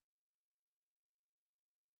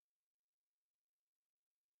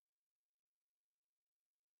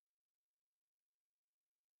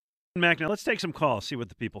 Mac, now let's take some calls, see what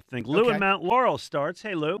the people think. Lou in Mount Laurel starts.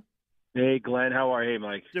 Hey, Lou. Hey, Glenn. How are you? Hey,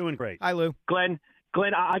 Mike. Doing great. Hi, Lou. Glenn,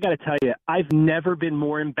 I got to tell you, I've never been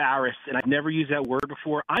more embarrassed, and I've never used that word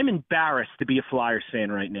before. I'm embarrassed to be a Flyers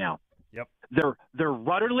fan right now. Yep. They're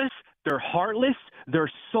rudderless, they're heartless,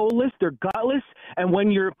 they're soulless, they're gutless, and when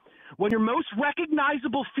your most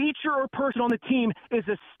recognizable feature or person on the team is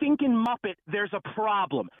a stinking Muppet, there's a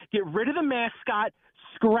problem. Get rid of the mascot,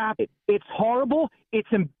 scrap it. It's horrible. It's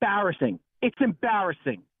embarrassing. It's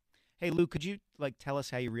embarrassing. Hey, Lou, could you tell us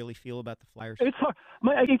how you really feel about the Flyers? It's hard.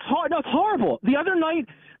 It's hard. No, it's horrible. The other night,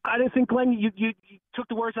 I didn't think, Glenn, you took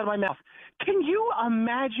the words out of my mouth. Can you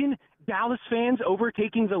imagine Dallas fans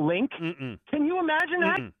overtaking the Link? Mm-mm. Can you imagine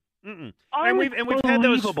that? Mm-mm. And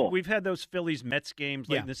we've had those Phillies Mets games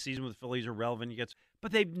late in the season where the Phillies are relevant.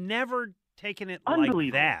 But they've never taken it like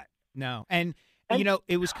that. No, and you know,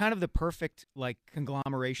 it was kind of the perfect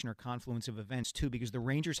conglomeration or confluence of events too, because the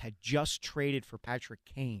Rangers had just traded for Patrick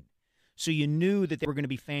Kane. So you knew that there were going to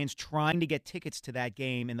be fans trying to get tickets to that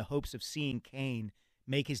game in the hopes of seeing Kane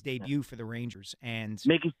make his debut for the Rangers. And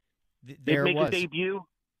make his debut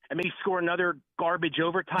and maybe score another garbage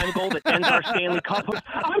overtime goal that ends our Stanley Cup.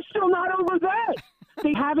 I'm still not over that.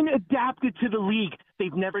 They haven't adapted to the league.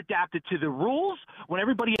 They've never adapted to the rules. When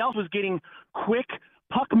everybody else was getting quick,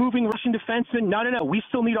 puck-moving Russian defensemen, no. We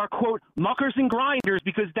still need our, quote, muckers and grinders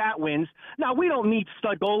because that wins. Now, we don't need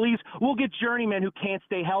stud goalies. We'll get journeymen who can't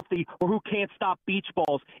stay healthy or who can't stop beach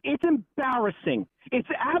balls. It's embarrassing. It's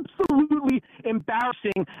absolutely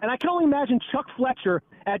embarrassing. And I can only imagine Chuck Fletcher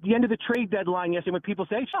at the end of the trade deadline yesterday when people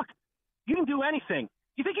say, hey, Chuck, you didn't do anything.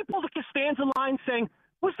 You think he pulled a Costanza line saying,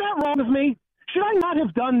 was that wrong of me? Should I not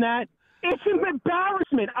have done that? It's an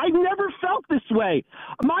embarrassment. I've never felt this way.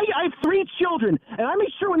 I have 3 children, and I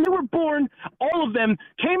made sure when they were born, all of them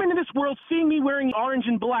came into this world seeing me wearing orange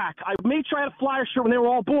and black. I made sure I had a Flyer shirt when they were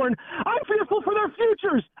all born. I'm fearful for their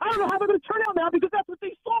futures. I don't know how they're going to turn out now because that's what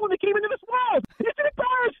they saw when they came into this world. It's an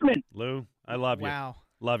embarrassment. Lou, I love you. Wow.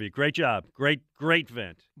 Love you. Great job. Great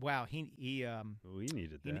vent. Wow. He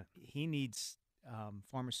needed that. He needs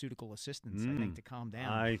pharmaceutical assistance, I think, to calm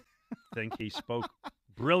down. I think he spoke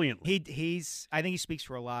brilliantly. I think he speaks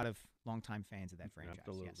for a lot of longtime fans of that franchise.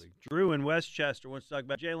 Absolutely. Yes. Drew in Westchester wants to talk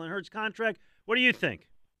about Jalen Hurts' contract. What do you think?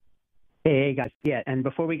 Hey guys, yeah. And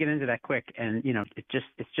before we get into that, quick, and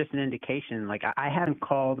it's just an indication. I haven't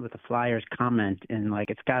called with the Flyers comment in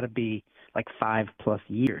it's got to be 5+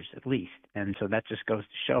 years at least, and so that just goes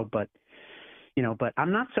to show. But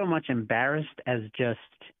I'm not so much embarrassed as just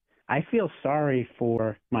I feel sorry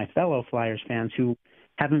for my fellow Flyers fans who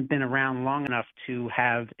haven't been around long enough to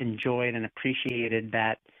have enjoyed and appreciated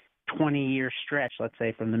that 20-year stretch, let's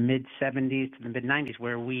say from the mid-'70s to the mid-'90s,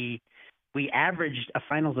 where we averaged a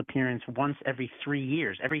finals appearance once every 3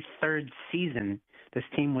 years. Every third season, this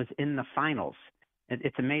team was in the finals.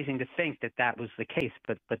 It's amazing to think that was the case,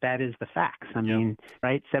 but that is the facts. I mean,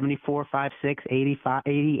 right? 74, 5, 6, 85,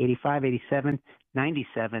 80, 85, 87,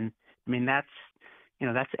 97. I mean, that's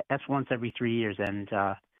once every 3 years, and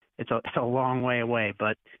it's a long way away.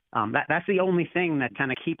 But that's the only thing that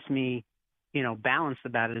kind of keeps me, balanced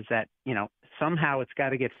about it is that, somehow it's got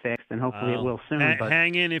to get fixed, and hopefully it will soon.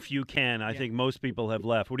 Hang in if you can. I think most people have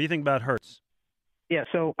left. What do you think about Hurts? Yeah,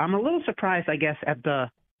 so I'm a little surprised, I guess,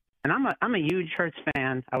 and I'm a huge Hurts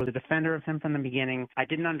fan. I was a defender of him from the beginning. I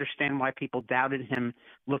didn't understand why people doubted him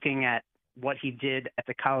looking at what he did at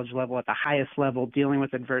the college level, at the highest level, dealing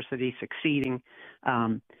with adversity, succeeding.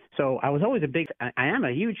 So I was always I am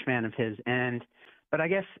a huge fan of his. But I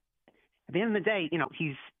guess at the end of the day,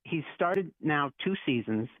 he's started now 2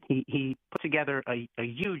 seasons. He put together a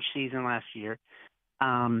huge season last year.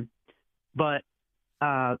 But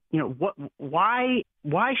why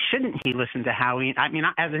shouldn't he listen to Howie? I mean,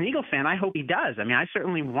 as an Eagle fan, I hope he does. I mean, I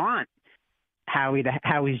certainly want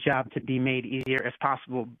Howie's job to be made easier as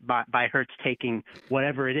possible by Hurts taking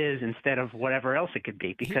whatever it is instead of whatever else it could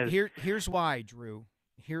be. Because here's why, Drew.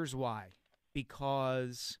 Here's why.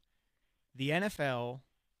 Because the NFL,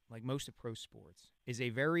 like most of pro sports, is a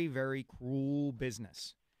very, very cruel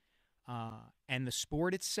business. And the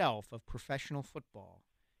sport itself of professional football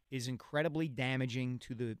is incredibly damaging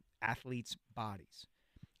to the athletes' bodies.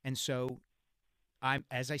 And so,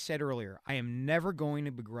 as I said earlier, I am never going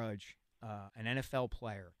to begrudge an NFL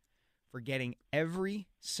player for getting every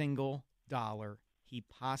single dollar he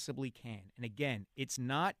possibly can. And again, it's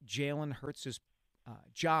not Jalen Hurts'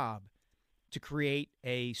 job to create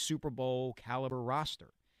a Super Bowl caliber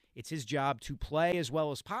roster. It's his job to play as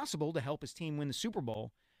well as possible to help his team win the Super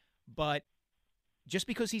Bowl. But just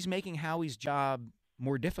because he's making Howie's job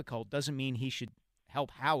more difficult doesn't mean he should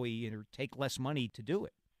help Howie or take less money to do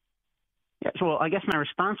it. Yeah, so I guess my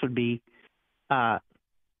response would be, aren't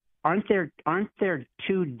there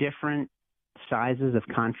two different sizes of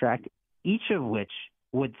contract, each of which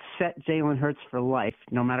would set Jalen Hurts for life,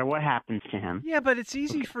 no matter what happens to him? Yeah, but it's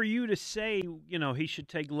easy for you to say, he should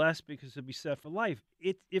take less because he'll be set for life.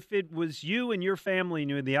 If it was you and your family and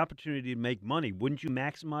you had the opportunity to make money, wouldn't you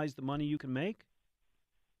maximize the money you can make?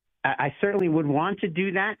 I certainly would want to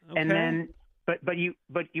do that, Okay. and then, but you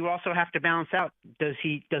also have to balance out. Does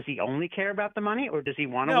he only care about the money, or does he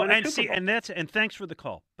want to win a Super Bowl? And thanks for the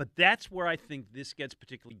call. But that's where I think this gets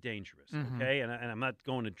particularly dangerous. Mhm. Okay, and I'm not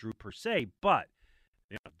going to Drew per se, but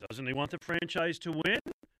doesn't he want the franchise to win?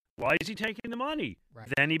 Why is he taking the money? Right.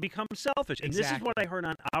 Then he becomes selfish. And this is Exactly. what I heard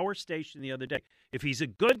on our station the other day. If he's a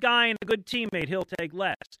good guy and a good teammate, he'll take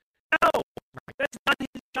less. No, that's not his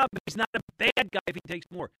job. He's not a bad guy if he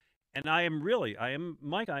takes more. And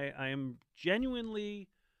Mike, I am genuinely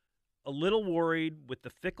a little worried with the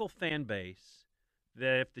fickle fan base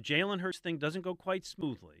that if the Jalen Hurts thing doesn't go quite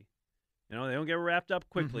smoothly, they don't get wrapped up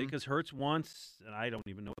quickly because Hurts wants, and I don't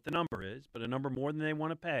even know what the number is, but a number more than they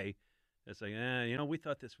want to pay. It's like, we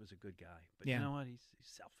thought this was a good guy. But you know what? He's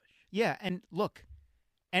selfish. Yeah, and look,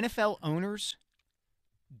 NFL owners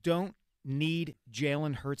don't need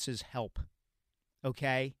Jalen Hurts' help,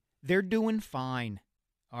 okay? They're doing fine,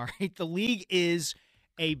 all right? The league is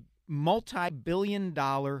a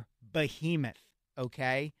multi-billion-dollar behemoth,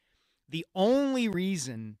 okay? The only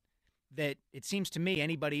reason that it seems to me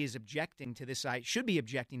anybody is objecting to this, should be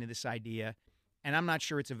objecting to this idea, and I'm not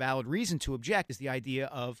sure it's a valid reason to object, is the idea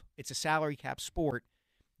of it's a salary cap sport.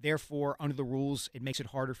 Therefore, under the rules, it makes it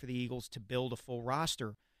harder for the Eagles to build a full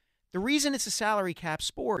roster. The reason it's a salary cap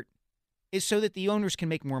sport is so that the owners can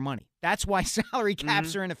make more money. That's why salary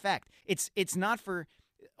caps are in effect. It's not for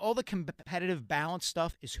all the competitive balance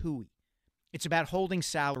stuff is hooey. It's about holding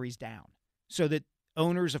salaries down so that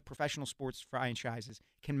owners of professional sports franchises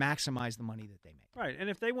can maximize the money that they make. Right, and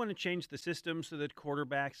if they want to change the system so that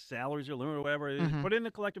quarterbacks' salaries are limited or whatever, put in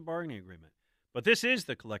the collective bargaining agreement. But this is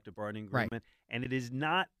the collective bargaining agreement, and it is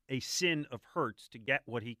not a sin of Hurts to get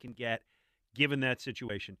what he can get given that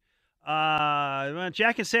situation.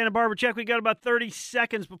 Jack in Santa Barbara. Jack, we got about 30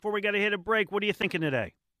 seconds before we got to hit a break. What are you thinking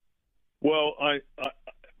today? Well, I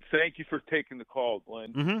thank you for taking the call,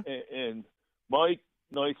 Glenn. And Mike,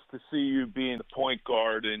 nice to see you being the point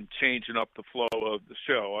guard and changing up the flow of the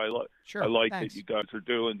show. I like that you guys are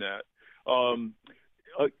doing that.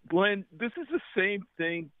 Glenn, this is the same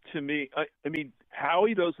thing to me. I mean,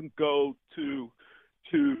 Howie doesn't go to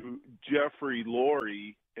Jeffrey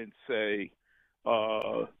Lurie and say,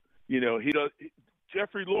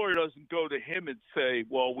 Jeffrey Lurie doesn't go to him and say,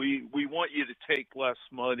 well, we want you to take less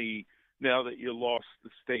money now that you lost the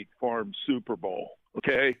State Farm Super Bowl.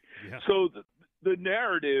 Okay? Yeah. So the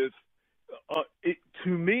narrative, to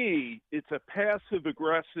me, it's a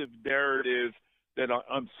passive-aggressive narrative that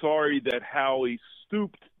I'm sorry that Howie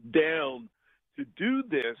stooped down to do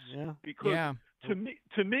this because to me,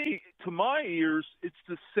 to my ears, it's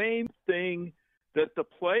the same thing that the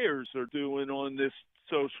players are doing on this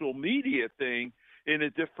social media thing in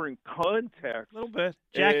a different context. A little bit.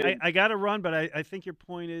 Jack, I got to run, but I think your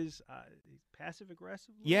point is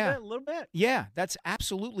passive-aggressive? A little bit. Yeah, that's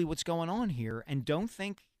absolutely what's going on here. And I don't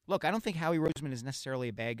think Howie Roseman is necessarily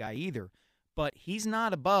a bad guy either, but he's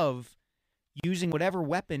not above using whatever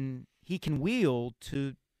weapon he can wield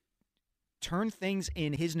to turn things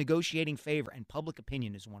in his negotiating favor, and public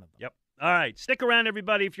opinion is one of them. Yep. All right. Stick around,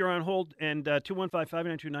 everybody, if you're on hold, and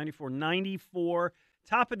 215-592-9494.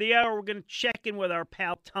 Top of the hour, we're going to check in with our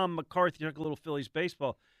pal Tom McCarthy, talk a little Phillies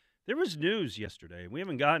baseball. There was news yesterday, and we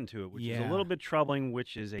haven't gotten to it, which is a little bit troubling,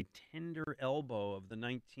 which is a tender elbow of the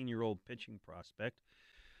 19-year-old pitching prospect.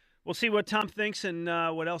 We'll see what Tom thinks and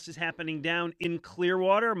what else is happening down in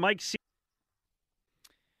Clearwater. Mike C.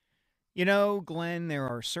 Glenn, there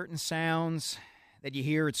are certain sounds that you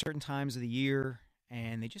hear at certain times of the year,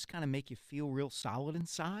 and they just kind of make you feel real solid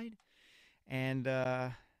inside. And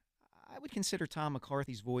I would consider Tom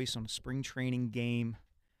McCarthy's voice on a spring training game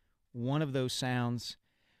one of those sounds.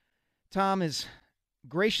 Tom is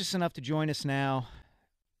gracious enough to join us now.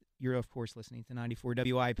 You're, of course, listening to 94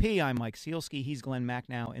 WIP. I'm Mike Sealski. He's Glenn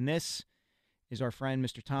Macnow. And this is our friend,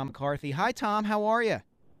 Mr. Tom McCarthy. Hi, Tom. How are you?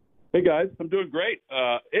 Hey, guys. I'm doing great.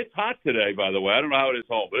 It's hot today, by the way. I don't know how it is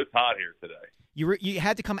home, but it's hot here today. You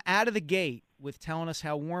had to come out of the gate with telling us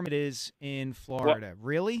how warm it is in Florida. Well,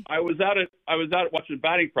 really? I was out watching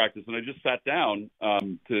batting practice, and I just sat down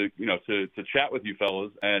to chat with you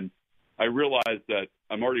fellas, and I realized that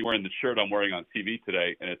I'm already wearing the shirt I'm wearing on TV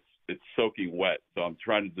today, and it's soaking wet. So I'm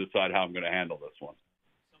trying to decide how I'm going to handle this one.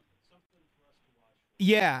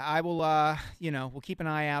 Yeah, I will. We'll keep an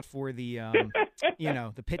eye out for the,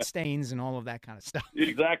 the pit stains and all of that kind of stuff.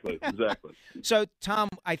 Exactly. So, Tom,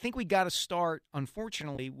 I think we got to start,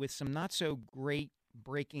 unfortunately, with some not so great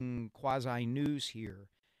breaking quasi news here.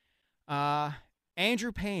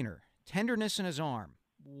 Andrew Painter, tenderness in his arm.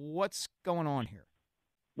 What's going on here?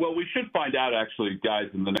 Well, we should find out, actually, guys,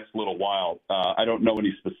 in the next little while. I don't know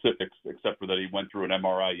any specifics except for that he went through an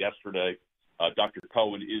MRI yesterday. Dr.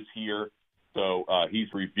 Cohen is here. So he's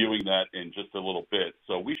reviewing that in just a little bit.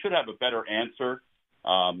 So we should have a better answer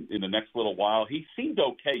in the next little while. He seemed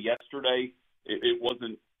okay yesterday. It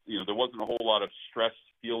wasn't, there wasn't a whole lot of stress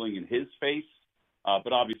feeling in his face.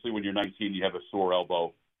 But obviously when you're 19, you have a sore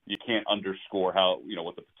elbow. You can't underscore how,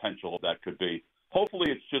 what the potential of that could be.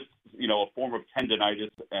 Hopefully it's just, a form of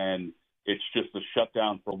tendonitis and it's just a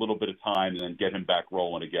shutdown for a little bit of time and then get him back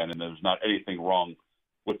rolling again. And there's not anything wrong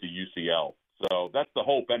with the UCL. So that's the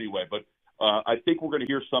hope anyway. But I think we're going to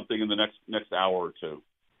hear something in the next hour or two.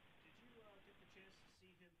 Did you get the chance to see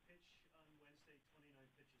him pitch on Wednesday, 29 pitches in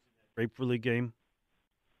that Grapefruit League game?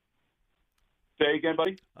 Say again,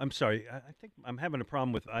 buddy? I'm sorry. I think I'm having a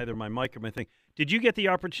problem with either my mic or my thing. Did you get the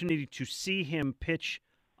opportunity to see him pitch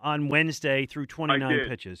on Wednesday through 29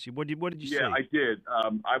 pitches? What did you see? Yeah, I did.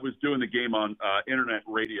 I was doing the game on internet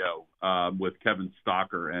radio with Kevin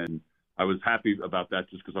Stocker, and I was happy about that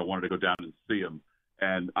just because I wanted to go down and see him.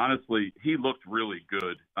 And honestly, he looked really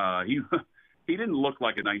good. He didn't look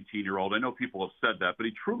like a 19-year-old. I know people have said that, but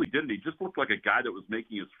he truly didn't. He just looked like a guy that was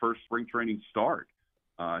making his first spring training start.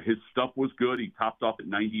 His stuff was good. He topped off at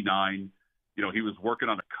 99. He was working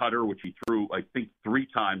on a cutter, which he threw, I think, 3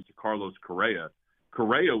 times to Carlos Correa.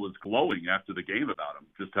 Correa was glowing after the game about him,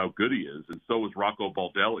 just how good he is, and so was Rocco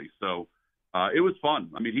Baldelli. So it was fun.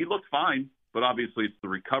 I mean, he looked fine, but obviously it's the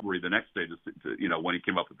recovery the next day, when he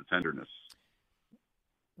came up with the tenderness.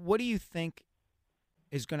 What do you think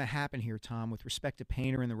is going to happen here, Tom, with respect to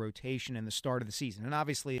Painter in the rotation and the start of the season? And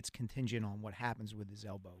obviously it's contingent on what happens with his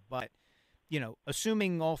elbow. But,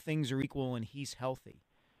 assuming all things are equal and he's healthy,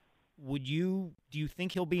 do you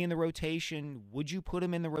think he'll be in the rotation? Would you put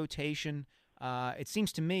him in the rotation? It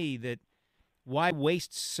seems to me that why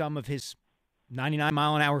waste some of his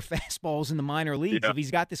 99-mile-an-hour fastballs in the minor leagues? If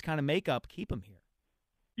he's got this kind of makeup, keep him here.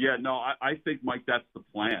 Yeah, no, I think, Mike, that's the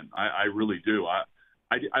plan. I really do.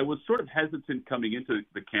 I was sort of hesitant coming into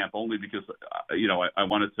the camp only because, I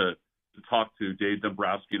wanted to talk to Dave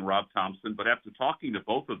Dombrowski and Rob Thompson. But after talking to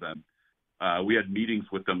both of them, we had meetings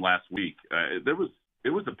with them last week.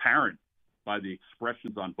 It was apparent by the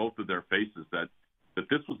expressions on both of their faces that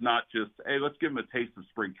this was not just, hey, let's give them a taste of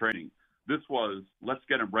spring training. This was, let's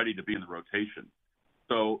get them ready to be in the rotation.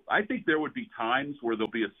 So I think there would be times where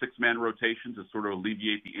there'll be a 6-man rotation to sort of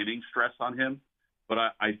alleviate the inning stress on him. But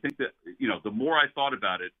I think that, the more I thought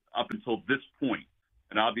about it up until this point,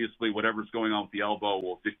 and obviously whatever's going on with the elbow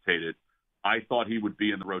will dictate it, I thought he would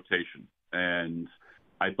be in the rotation. And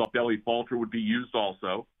I thought Belly Falter would be used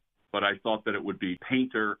also, but I thought that it would be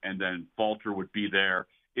Painter and then Falter would be there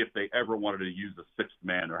if they ever wanted to use a 6th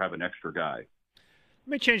man or have an extra guy.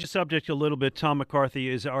 Let me change the subject a little bit. Tom McCarthy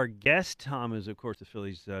is our guest. Tom is, of course, the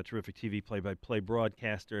Phillies' terrific TV play-by-play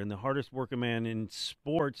broadcaster and the hardest working man in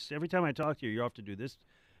sports. Every time I talk to you, you're off to do this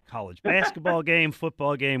college basketball game,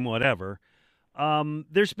 football game, whatever.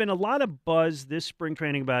 There's been a lot of buzz this spring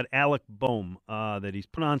training about Alec Bohm, that he's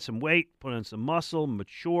put on some weight, put on some muscle,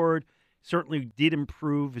 matured, certainly did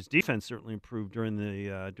improve. His defense certainly improved during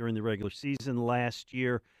the regular season last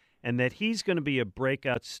year, and that he's going to be a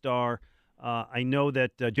breakout star. I know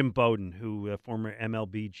that Jim Bowden, who former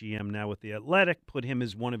MLB GM now with the Athletic, put him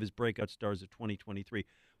as one of his breakout stars of 2023.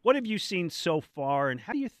 What have you seen so far, and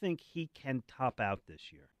how do you think he can top out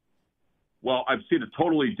this year? Well, I've seen a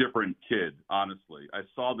totally different kid, honestly. I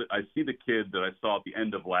see the kid that I saw at the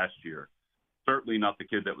end of last year. Certainly not the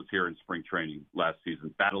kid that was here in spring training last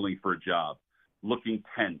season, battling for a job, looking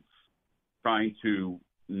tense, trying to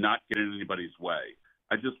not get in anybody's way.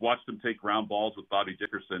 I just watched him take ground balls with Bobby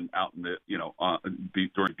Dickerson out in the,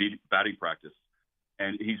 during batting practice,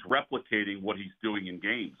 and he's replicating what he's doing in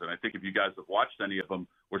games. And I think if you guys have watched any of them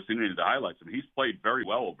or seen any of the highlights, he's played very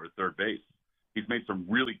well over at third base. He's made some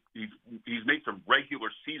he's made some regular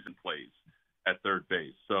season plays at third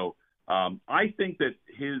base. So I think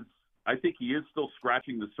he is still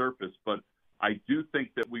scratching the surface, but I do think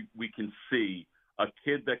that we can see a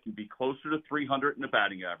kid that can be closer to 300 in the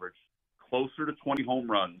batting average, closer to 20 home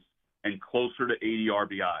runs and closer to 80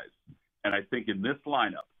 RBIs. And I think in this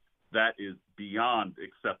lineup, that is beyond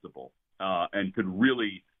acceptable and could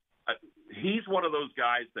really he's one of those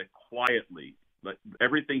guys that quietly, like,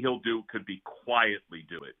 everything he'll do could be quietly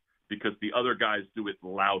do it because the other guys do it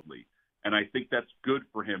loudly. And I think that's good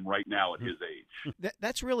for him right now at his age.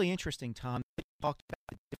 That's really interesting, Tom. You talked about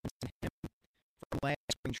the difference in him from last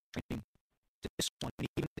spring training to this one, and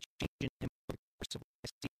even the change in him over the course of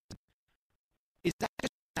last season. Is that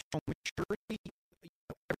just natural maturity?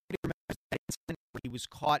 Everybody remembers that incident where he was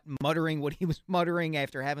caught muttering what he was muttering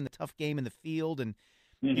after having the tough game in the field. And,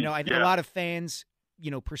 I know a lot of fans,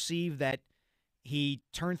 perceive that he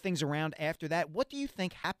turned things around after that. What do you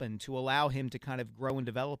think happened to allow him to kind of grow and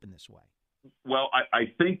develop in this way? Well,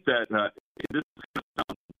 I think that this is going to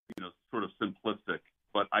sound, sort of simplistic,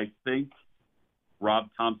 but I think Rob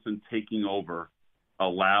Thomson taking over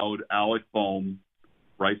allowed Alec Bohm,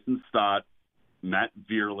 Bryson Stott, Matt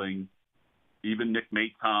Vierling, even Nick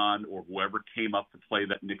Maton or whoever came up to play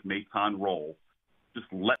that Nick Maton role, just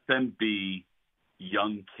let them be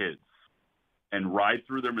young kids and ride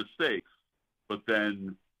through their mistakes, but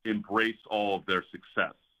then embrace all of their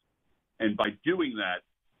success. And by doing that,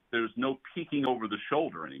 there's no peeking over the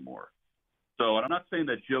shoulder anymore. So I'm not saying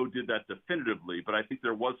that Joe did that definitively, but I think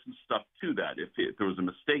there was some stuff to that. If there was a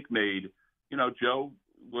mistake made, Joe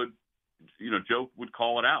would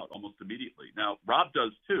call it out almost immediately. Now, Rob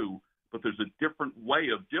does too, but there's a different way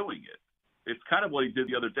of doing it. It's kind of what he did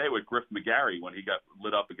the other day with Griff McGarry when he got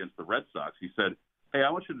lit up against the Red Sox. He said, hey,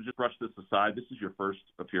 I want you to just brush this aside. This is your first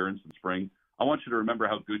appearance in spring. I want you to remember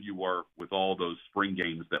how good you were with all those spring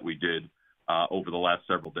games that we did over the last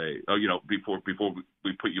several days, before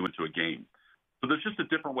we put you into a game. So there's just a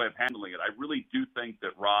different way of handling it. I really do think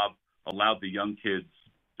that Rob allowed the young kids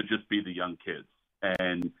to just be the young kids.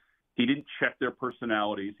 And he didn't check their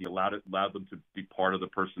personalities. He allowed them to be part of the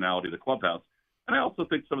personality of the clubhouse. And I also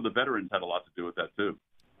think some of the veterans had a lot to do with that, too.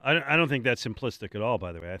 I don't think that's simplistic at all,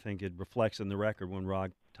 by the way. I think it reflects in the record when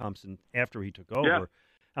Rob Thomson, after he took over,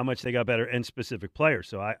 how much they got better and specific players.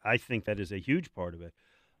 So I think that is a huge part of it.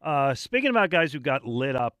 Speaking about guys who got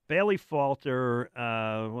lit up, Bailey Falter,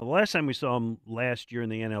 the last time we saw him last year in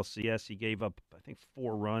the NLCS, he gave up, I think,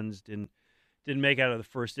 4 runs, didn't make out of the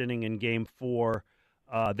first inning in Game 4.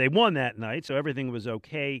 They won that night, so everything was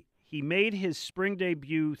okay. He made his spring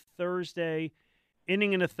debut Thursday,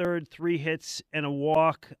 inning and a third, 3 hits and a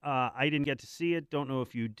walk. I didn't get to see it. Don't know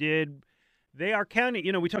if you did. They are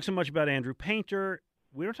counting. We talk so much about Andrew Painter.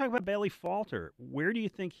 We don't talk about Bailey Falter. Where do you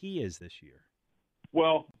think he is this year?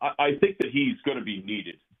 Well, I think that he's going to be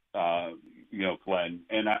needed, Glenn.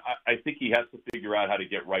 And I think he has to figure out how to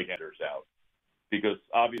get right-handers out because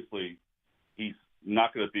obviously he's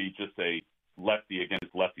not going to be just a lefty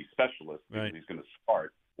against lefty specialist because he's going to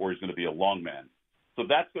start or he's going to be a long man. So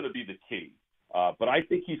that's going to be the key. But I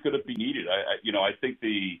think he's going to be needed. I think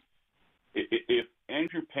if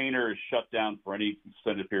Andrew Painter is shut down for any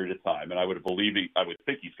extended period of time, and I would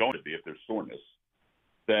think he's going to be if there's soreness,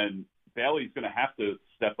 then Bailey's going to have to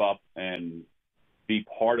step up and be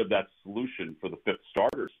part of that solution for the 5th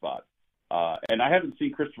starter spot. And I haven't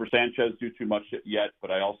seen Christopher Sanchez do too much yet,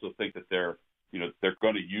 but I also think that they're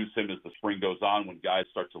going to use him as the spring goes on when guys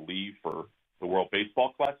start to leave for the World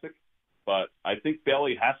Baseball Classic. But I think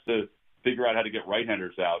Bailey has to figure out how to get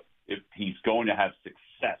right-handers out if he's going to have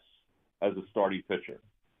success as a starting pitcher.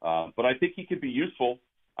 But I think he could be useful.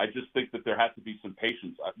 I just think that there has to be some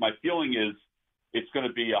patience. My feeling is it's going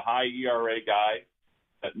to be a high ERA guy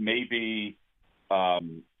that may be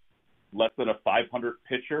less than a 500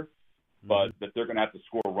 pitcher, but that they're going to have to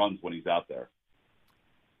score runs when he's out there.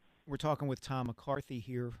 We're talking with Tom McCarthy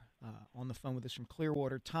here on the phone with us from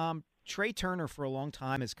Clearwater. Tom, Trey Turner for a long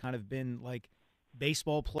time has kind of been like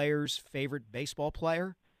baseball players' favorite baseball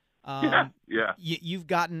player. You've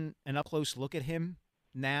gotten an up-close look at him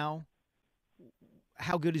now.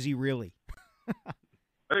 How good is he really?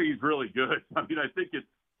 I think he's really good. I mean, I think it's,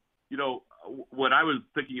 when I was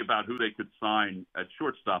thinking about who they could sign at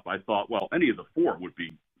shortstop, I thought, well, any of the 4 would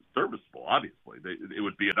be serviceable, obviously. It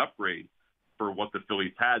would be an upgrade for what the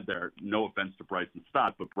Phillies had there. No offense to Bryson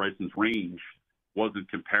Stott, but Bryson's range wasn't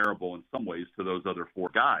comparable in some ways to those other 4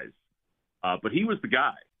 guys. But he was the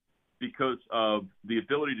guy because of the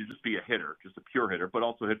ability to just be a hitter, just a pure hitter, but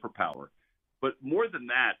also hit for power. But more than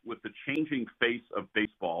that, with the changing face of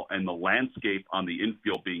baseball and the landscape on the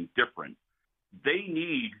infield being different, they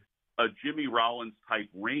need a Jimmy Rollins-type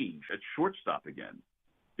range at shortstop again.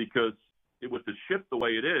 Because with the shift the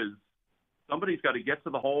way it is, somebody's got to get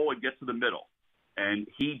to the hole and get to the middle. And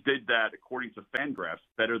he did that, according to Fangraphs,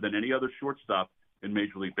 better than any other shortstop in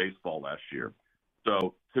Major League Baseball last year.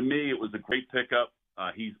 So to me, it was a great pickup.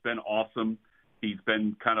 He's been awesome. He's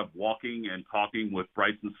been kind of walking and talking with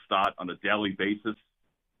Bryson Stott on a daily basis.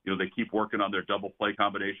 You know, they keep working on their double play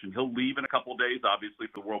combination. He'll leave in a couple of days, obviously,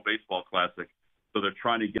 for the World Baseball Classic. So they're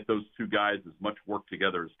trying to get those two guys as much work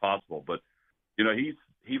together as possible. But, you know,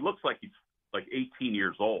 he looks like he's like 18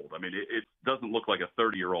 years old. I mean, it doesn't look like a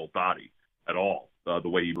 30-year-old body at all, the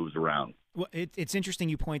way he moves around. Well, it's interesting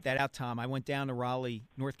you point that out, Tom. I went down to Raleigh,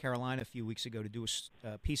 North Carolina a few weeks ago to do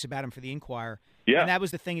a piece about him for the Inquirer. Yeah. And that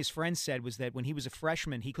was the thing his friend said, was that when he was a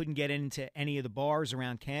freshman, he couldn't get into any of the bars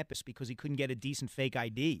around campus because he couldn't get a decent fake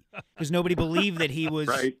ID because nobody believed that he was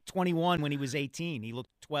 21 when he was 18. He looked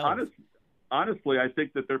 12. Honestly, I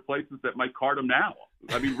think that there are places that might card him now.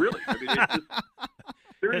 I mean, really. I mean, it's just,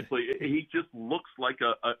 seriously, he just looks like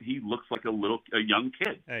a young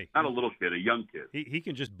kid. Hey, not a little kid, a young kid. He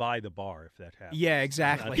can just buy the bar if that happens. Yeah,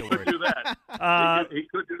 exactly. He could do that. He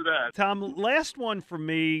could do that. Tom, last one for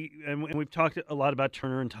me, and we've talked a lot about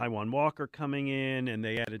Turner and Taijuan Walker coming in, and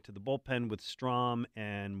they added to the bullpen with Strom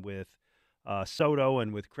and with Soto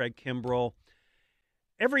and with Craig Kimbrell.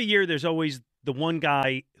 Every year there's always the one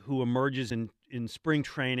guy who emerges in spring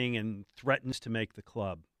training and threatens to make the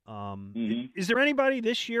club. Is there anybody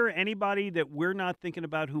this year, anybody that we're not thinking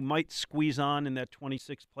about who might squeeze on in that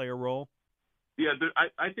 26-player role? Yeah,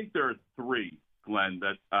 I think there are three, Glenn,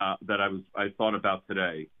 that I thought about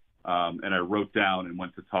today, and I wrote down and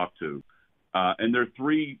went to talk to. And they're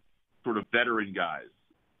three sort of veteran guys.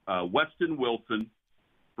 Weston Wilson,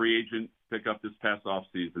 free agent, pick up this past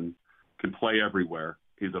offseason, can play everywhere.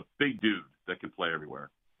 He's a big dude that can play everywhere.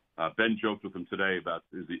 Ben joked with him today about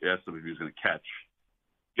he asked him if he was going to catch.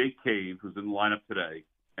 Jake Cave, who's in the lineup today,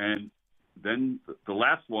 and then the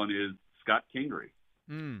last one is Scott Kingery.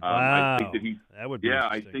 Wow, I think that that would be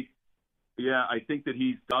interesting. I think that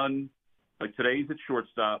he's done. Like today, he's at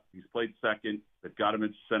shortstop. He's played second. They've got him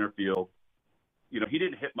into center field. You know, he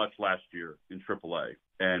didn't hit much last year in AAA,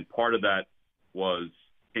 and part of that was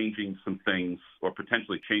changing some things or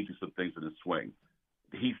potentially changing some things in his swing.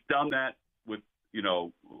 He's done that with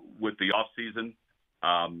the offseason.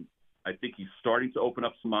 I think he's starting to open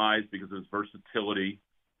up some eyes because of his versatility.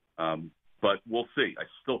 But we'll see. I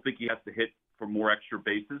still think he has to hit for more extra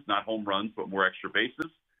bases, not home runs, but more extra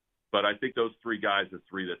bases. But I think those three guys are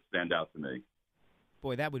three that stand out to me.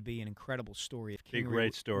 Boy, that would be an incredible story if Be a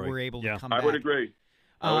great story. were able to come back. I would agree.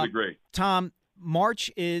 Tom, March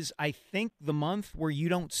is, I think, the month where you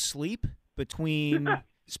don't sleep between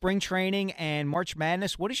spring training and March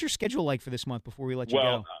Madness. What is your schedule like for this month before we let you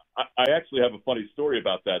go? I actually have a funny story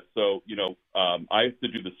about that. So, I have to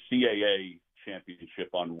do the CAA championship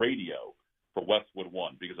on radio for Westwood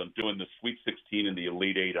One because I'm doing the Sweet 16 and the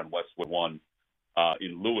Elite Eight on Westwood One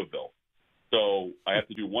in Louisville. So I have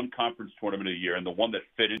to do one conference tournament a year, and the one that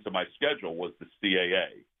fit into my schedule was the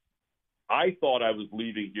CAA. I thought I was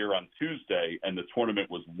leaving here on Tuesday, and the tournament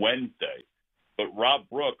was Wednesday. But Rob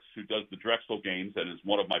Brooks, who does the Drexel games and is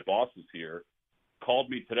one of my bosses here, called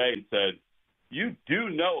me today and said, "You do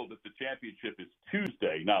know that the championship is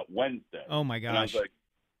Tuesday, not Wednesday." Oh, my gosh. And I was like,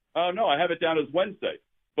 "Oh, no, I have it down as Wednesday."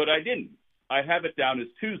 But I didn't. I have it down as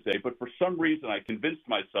Tuesday, but for some reason I convinced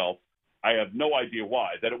myself, I have no idea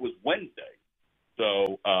why, that it was Wednesday.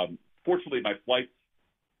 So fortunately, my flight's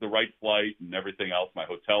the right flight and everything else. My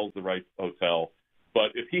hotel's the right hotel.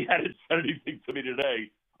 But if he hadn't said anything to me today,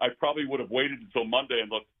 I probably would have waited until Monday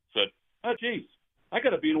and said, "Oh, geez, I got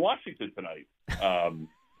to be in Washington tonight."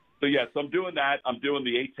 So I'm doing that. I'm doing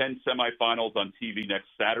the A-10 semifinals on TV next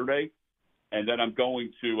Saturday, and then I'm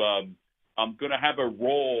going to have a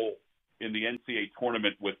role in the NCAA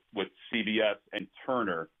tournament with CBS and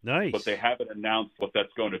Turner. Nice. But they haven't announced what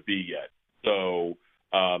that's going to be yet. So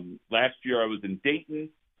last year I was in Dayton,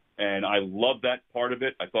 and I loved that part of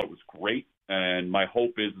it. I thought it was great, and my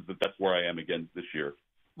hope is that that's where I am again this year.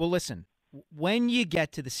 Well, listen, when you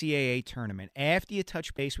get to the CAA tournament, after you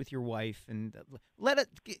touch base with your wife, and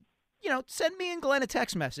send me and Glenn a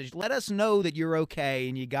text message. Let us know that you're okay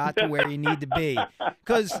and you got to where you need to be.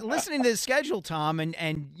 Because listening to the schedule, Tom,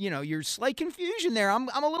 and your slight confusion there, I'm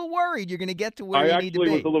a little worried you're going to get to where you need to be.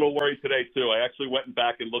 I actually was a little worried today, too. I actually went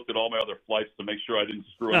back and looked at all my other flights to make sure I didn't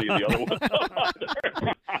screw any of the other ones up.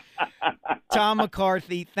 Tom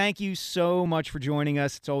McCarthy, thank you so much for joining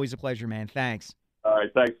us. It's always a pleasure, man. Thanks. All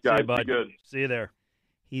right, thanks, guys. See you, bud. Be good. See you there.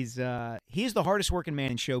 He's the hardest working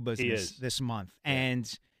man in show business this month.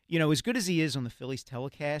 And, as good as he is on the Phillies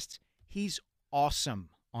telecasts, he's awesome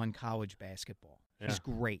on college basketball. Yeah. He's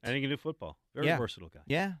great. And he can do football. Very versatile guy.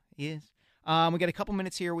 Yeah, he is. We got a couple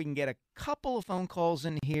minutes here. We can get a couple of phone calls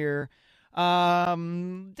in here.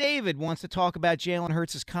 David wants to talk about Jalen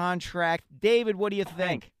Hurts' contract. David, what do you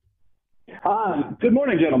think? Good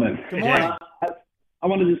morning, gentlemen. Good morning. I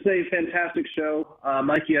wanted to say fantastic show.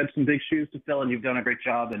 Mike, you had some big shoes to fill, and you've done a great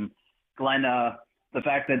job. And Glenn, the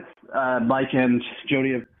fact that Mike and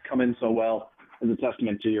Jody have come in so well is a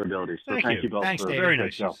testament to your abilities. So thank you both. Thanks, for David. Very a great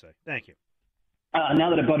nice show. to say. Thank you. Now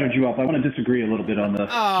that I buttered you up, I want to disagree a little bit on the.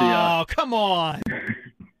 Oh, come on.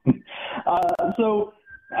 So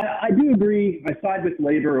I do agree. I side with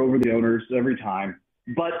labor over the owners every time.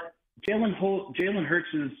 But Jalen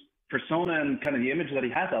Hurts' persona and kind of the image that he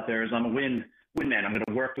has out there is I'm a win man. I'm going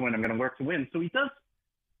to work to win. I'm going to work to win. So he does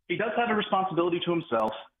have a responsibility to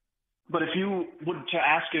himself. But if you would to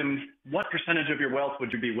ask him what percentage of your wealth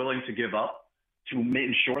would you be willing to give up to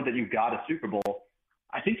ensure that you got a Super Bowl,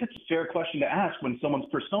 I think that's a fair question to ask when someone's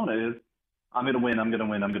persona is I'm going to win, I'm going to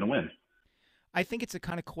win, I'm going to win. I think it's the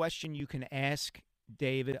kind of question you can ask,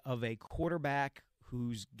 David, of a quarterback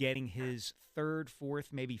who's getting his third, fourth,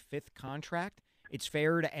 maybe fifth contract. It's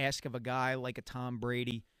fair to ask of a guy like a Tom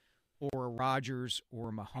Brady or a Rodgers or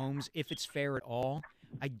a Mahomes, if it's fair at all.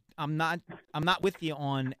 I'm not with you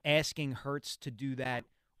on asking Hurts to do that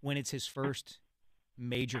when it's his first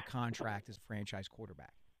major contract as a franchise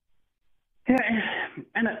quarterback. Yeah,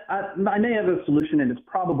 and I may have a solution, and it's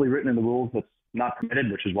probably written in the rules that's not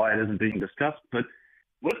permitted, which is why it isn't being discussed. But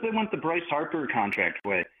what if they went the Bryce Harper contract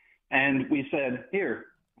way, and we said, here,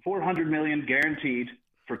 $400 million guaranteed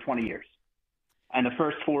for 20 years, and the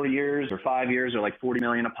first 4 years or 5 years are like $40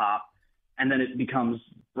 million a pop, and then it becomes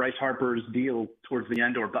Bryce Harper's deal towards the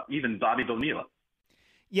end, or even Bobby Bonilla.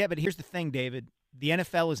 Yeah, but here's the thing, David: the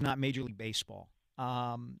NFL is not Major League Baseball.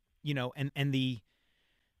 And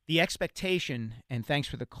the expectation, and thanks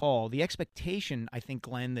for the call, the expectation, I think,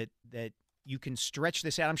 Glenn, that you can stretch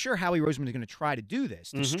this out. I'm sure Howie Roseman is going to try to do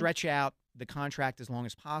this, to stretch out the contract as long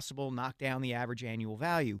as possible, knock down the average annual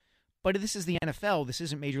value. But this is the NFL. This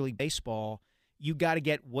isn't Major League Baseball. You got to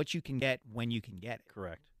get what you can get when you can get it.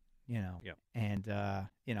 Correct. Yep. And I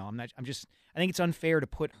think it's unfair to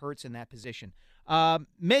put Hurts in that position.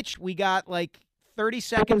 Mitch, we got like 30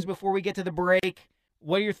 seconds before we get to the break.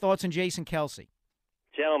 What are your thoughts on Jason Kelce?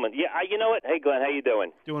 Gentlemen, you know what? Hey, Glenn, how you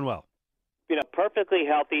doing? Doing well. Perfectly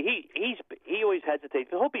healthy. He always hesitates.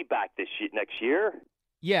 He'll be back next year.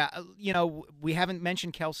 Yeah, we haven't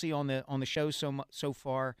mentioned Kelce on the show so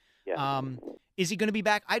far. Yeah. Is he going to be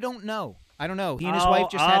back? I don't know. He and his wife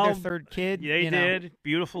just had their third kid. Yeah, they did.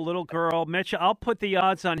 Beautiful little girl. Mitch, I'll put the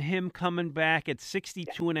odds on him coming back at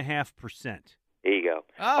 62.5%. There you go.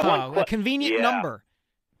 Oh, a convenient number.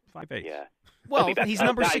 5'8". Yeah. Well, he's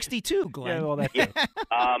number 62, Glenn. Yeah, well, that's it.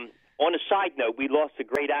 On a side note, we lost a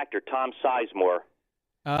great actor, Tom Sizemore.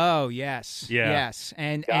 Oh, yes. Yeah. Yes.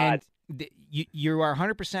 And you are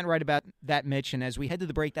 100% right about that, Mitch. And as we head to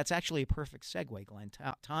the break, that's actually a perfect segue, Glenn.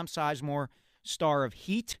 Tom Sizemore, star of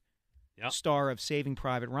Heat, star of Saving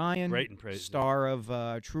Private Ryan, great and praise, star of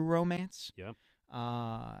True Romance. Yep.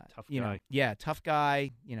 Tough guy. Tough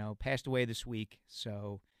guy. Passed away this week.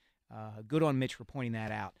 So good on Mitch for pointing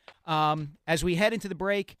that out. As we head into the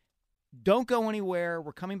break, don't go anywhere.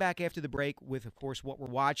 We're coming back after the break with, of course, what we're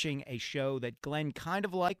watching, a show that Glenn kind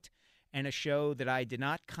of liked and a show that I did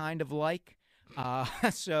not kind of like.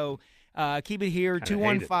 So keep it here,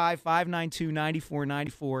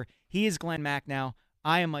 215-592-9494. He is Glenn Macnow.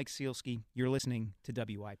 I am Mike Sealski. You're listening to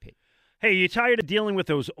WIP. Hey, you tired of dealing with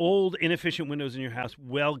those old, inefficient windows in your house?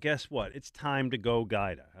 Well, guess what? It's time to go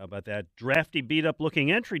Guida. How about that drafty,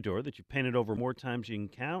 beat-up-looking entry door that you painted over more times you can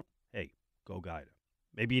count? Hey, go Guida.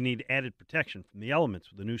 Maybe you need added protection from the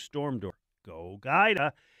elements with a new storm door. Go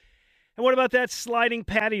Guida. And what about that sliding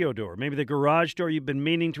patio door? Maybe the garage door you've been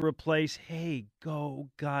meaning to replace? Hey, go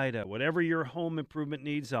Guida. Whatever your home improvement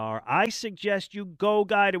needs are, I suggest you go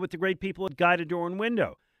Guida with the great people at Guida Door and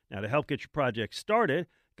Window. Now, to help get your project started,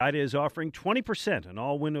 Guida is offering 20% on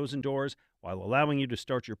all windows and doors while allowing you to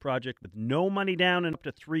start your project with no money down and up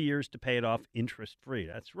to 3 years to pay it off interest-free.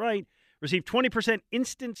 That's right. Receive 20%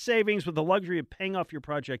 instant savings with the luxury of paying off your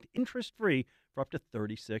project interest-free for up to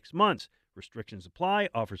 36 months. Restrictions apply.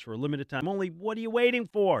 Offers for a limited time only. What are you waiting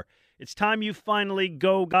for? It's time you finally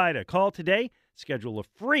go Guida. Call today. Schedule a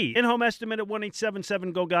free in-home estimate at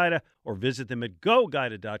 1-877-GO-GUIDA or visit them at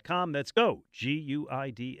GoGuida.com. That's go,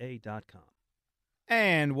 GUIDA.com.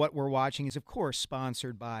 And what we're watching is, of course,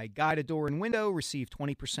 sponsored by Guida Door and Window. Receive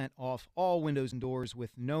 20% off all windows and doors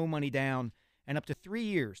with no money down and up to 3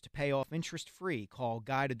 years to pay off interest-free. Call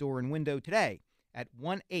Guida Door and Window today at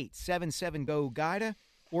 1-877-GO-GUIDA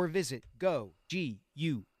or visit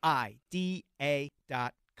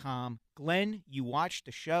GoGuida.com. Glenn, you watched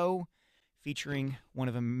the show featuring one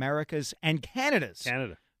of America's and Canada's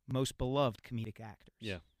most beloved comedic actors.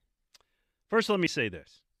 Yeah. First, let me say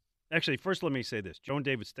this. Actually, first let me say this. Joe and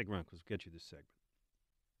David, stick around because we'll get you this segment.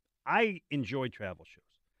 I enjoy travel shows.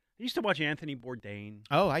 I used to watch Anthony Bourdain.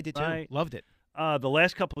 Oh, I did too. Right? Loved it. The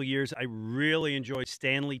last couple of years, I really enjoyed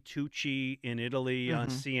Stanley Tucci in Italy on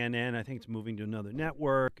CNN. I think it's moving to another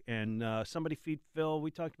network. And Somebody Feed Phil.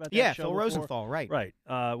 We talked about that show Phil before. Rosenthal, right. Right.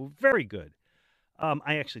 Very good.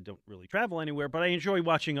 I actually don't really travel anywhere, but I enjoy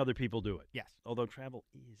watching other people do it. Yes. Although travel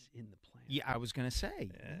is in the plan. Yeah, I was going to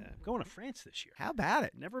say. I'm going to France this year. How about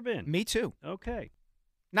it? Never been. Me too. Okay.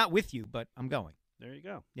 Not with you, but I'm going. There you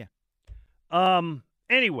go. Yeah.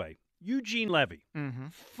 Anyway, Eugene Levy. Mm-hmm.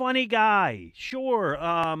 Funny guy. Sure.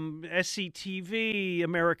 SCTV,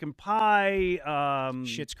 American Pie.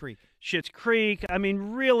 Schitt's Creek. Schitt's Creek. I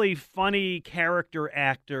mean, really funny character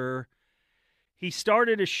actor. He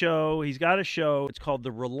started a show. He's got a show. It's called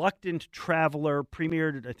The Reluctant Traveler.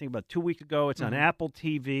 Premiered, I think, about 2 weeks ago. It's on Apple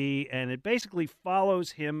TV, and it basically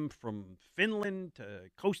follows him from Finland to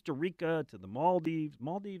Costa Rica to the Maldives.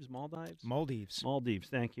 Maldives.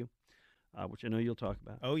 Thank you. Which I know you'll talk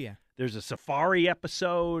about. Oh yeah. There's a safari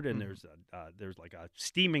episode, and there's like a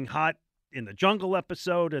steaming hot in the jungle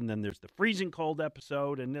episode, and then there's the freezing cold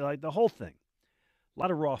episode, and like the whole thing. A lot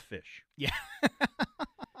of raw fish. Yeah.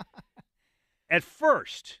 At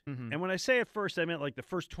first, and when I say at first, I meant like the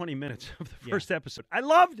first 20 minutes of the first episode. I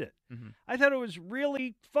loved it. I thought it was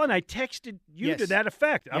really fun. I texted you to that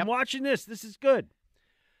effect. I'm watching this. This is good.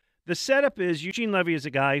 The setup is Eugene Levy is a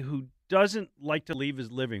guy who doesn't like to leave his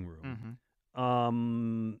living room.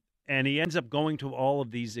 And he ends up going to all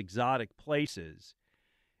of these exotic places,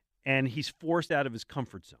 and he's forced out of his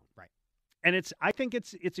comfort zone. Right. And I think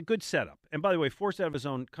it's a good setup. And by the way, forced out of his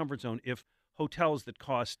own comfort zone if hotels that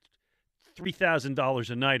cost $3,000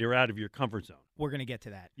 a night are out of your comfort zone. We're going to get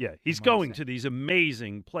to that. Yeah, he's going to these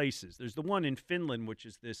amazing places. There's the one in Finland, which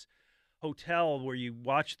is this hotel where you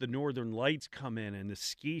watch the northern lights come in and the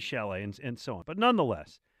ski chalet and so on. But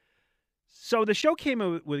nonetheless, so the show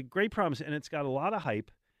came with great promise, and it's got a lot of hype.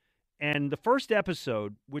 And the first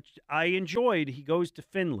episode, which I enjoyed, he goes to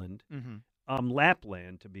Finland,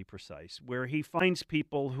 Lapland to be precise, where he finds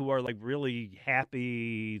people who are like really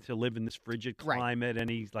happy to live in this frigid climate, and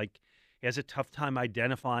he's like, he has a tough time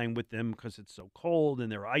identifying with them because it's so cold,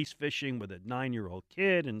 and they're ice fishing with a 9-year-old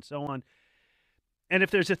kid, and so on. And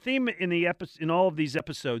if there's a theme in all of these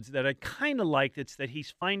episodes that I kind of liked, it's that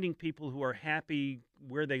he's finding people who are happy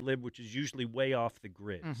where they live, which is usually way off the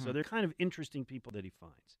grid. So they're kind of interesting people that he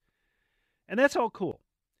finds, and that's all cool.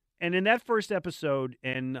 And in that first episode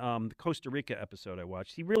and the Costa Rica episode I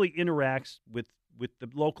watched, he really interacts with the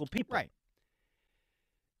local people. Right.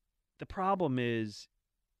 The problem is,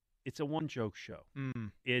 it's a one-joke show.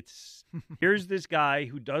 It's here's this guy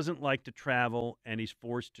who doesn't like to travel, and he's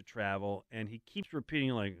forced to travel, and he keeps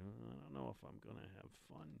repeating, like, I don't know if I'm going to have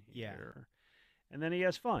fun here. Yeah. And then he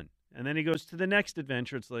has fun. And then he goes to the next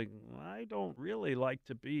adventure. It's like, I don't really like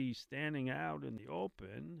to be standing out in the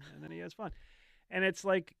open. And then he has fun. And it's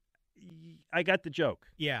like, I got the joke.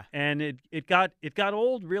 Yeah. And it got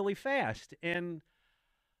old really fast. And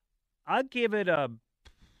I'd give it a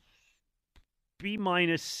B-,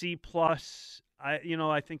 C+.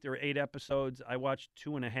 I think there are 8 episodes. I watched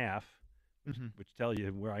 2.5, which tell you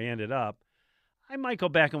where I ended up. I might go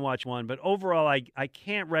back and watch one, but overall, I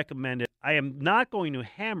can't recommend it. I am not going to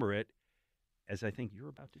hammer it, as I think you're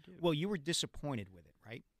about to do. Well, you were disappointed with it,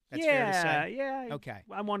 right? That's fair to say? Yeah. Okay.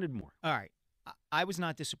 I wanted more. All right. I was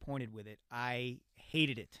not disappointed with it. I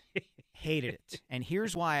hated it. Hated it. And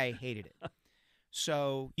here's why I hated it.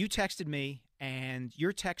 So you texted me, and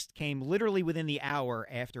your text came literally within the hour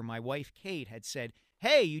after my wife, Kate, had said,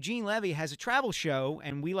 hey, Eugene Levy has a travel show,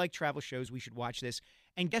 and we like travel shows. We should watch this.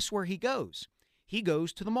 And guess where he goes? He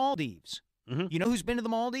goes to the Maldives. You know who's been to the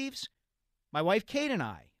Maldives? My wife, Kate, and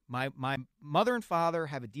I. My mother and father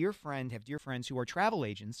have dear friends who are travel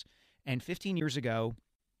agents, and 15 years ago,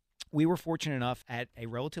 we were fortunate enough at a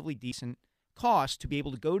relatively decent cost to be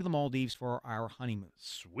able to go to the Maldives for our honeymoon.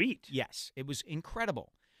 Sweet. Yes, it was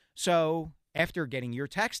incredible. So after getting your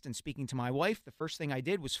text and speaking to my wife, the first thing I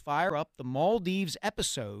did was fire up the Maldives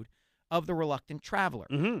episode of The Reluctant Traveler.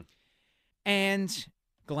 And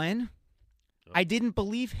Glenn, I didn't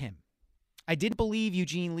believe him. I didn't believe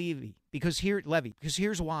Eugene Levy because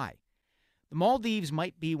here's why. The Maldives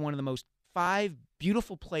might be one of the most 5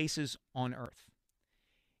 beautiful places on earth.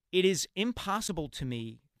 It is impossible to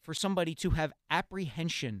me for somebody to have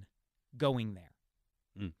apprehension going there.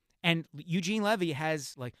 And Eugene Levy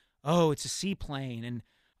has like, oh, it's a seaplane, and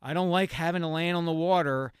I don't like having to land on the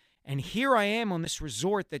water. And here I am on this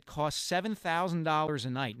resort that costs $7,000 a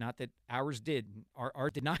night. Not that ours did.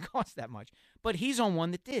 Ours did not cost that much. But he's on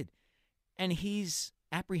one that did. And he's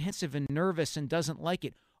apprehensive and nervous and doesn't like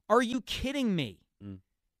it. Are you kidding me?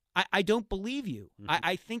 I don't believe you.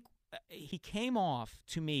 I think he came off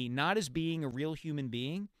to me not as being a real human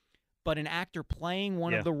being, but an actor playing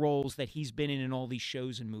one of the roles that he's been in all these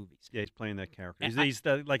shows and movies. Yeah, he's playing that character. He's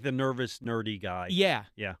the nervous, nerdy guy. Yeah.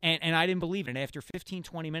 Yeah. And I didn't believe it. And after 15,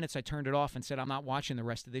 20 minutes, I turned it off and said, I'm not watching the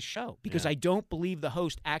rest of this show because I don't believe the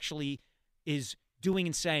host actually is doing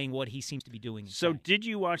and saying what he seems to be doing. So did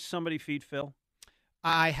you watch Somebody Feed Phil?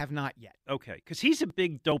 I have not yet. Okay, because he's a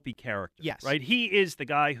big dopey character. Yes. Right? He is the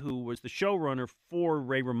guy who was the showrunner for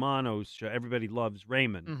Ray Romano's show, Everybody Loves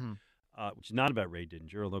Raymond, which is not about Ray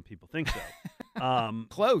Didinger, although people think so.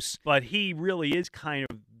 Close. But he really is kind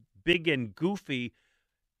of big and goofy,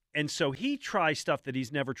 and so he tries stuff that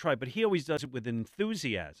he's never tried, but he always does it with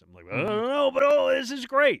enthusiasm. Like, I don't know, but this is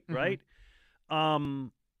great, right?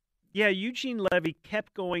 Yeah, Eugene Levy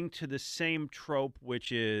kept going to the same trope,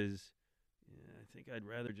 which is, I think I'd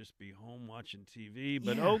rather just be home watching TV,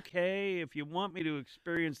 but okay, if you want me to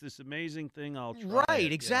experience this amazing thing, I'll try Right,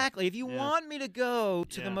 it. exactly. If you want me to go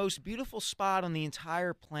to the most beautiful spot on the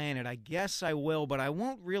entire planet, I guess I will, but I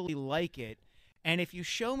won't really like it. And if you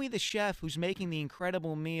show me the chef who's making the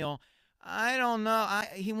incredible meal, I don't know.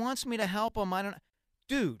 He wants me to help him. I don't.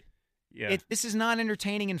 Dude, this is not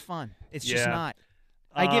entertaining and fun. It's just not.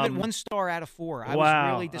 I give it 1 star out of 4. I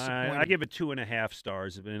was really disappointed. I give it 2.5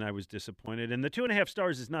 stars, and I was disappointed. And the 2.5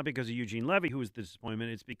 stars is not because of Eugene Levy, who was the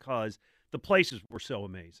disappointment. It's because the places were so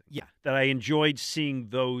amazing. Yeah. That I enjoyed seeing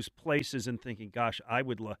those places and thinking, gosh,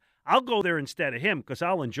 I'll go there instead of him because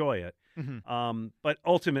I'll enjoy it. But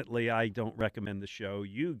ultimately, I don't recommend the show.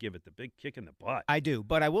 You give it the big kick in the butt. I do.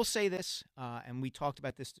 But I will say this, and we talked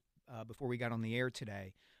about this before we got on the air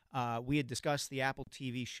today. We had discussed the Apple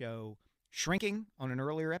TV show Shrinking on an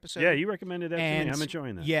earlier episode. Yeah, you recommended that to me. I'm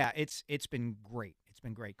enjoying that. Yeah, it's been great. It's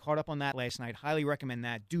been great. Caught up on that last night. Highly recommend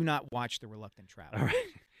that. Do not watch The Reluctant Traveler. All right.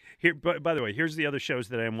 Here, by the way, here's the other shows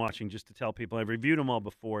that I'm watching just to tell people. I've reviewed them all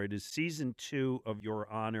before. It is season 2 of Your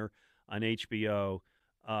Honor on HBO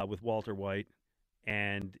with Walter White,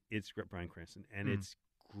 and it's Bryan Cranston, and it's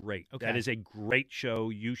great. Okay. That is a great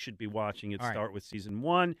show. You should be watching it. Start with season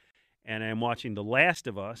 1. And I'm watching The Last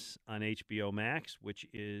of Us on HBO Max, which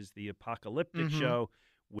is the apocalyptic show,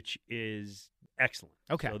 which is excellent.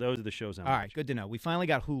 Okay. So those are the shows I'm watching. All right, watching. good to know. We finally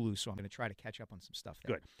got Hulu, so I'm going to try to catch up on some stuff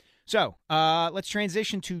there. Good. So let's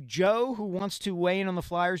transition to Joe, who wants to weigh in on the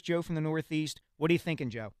Flyers. Joe from the Northeast. What are you thinking,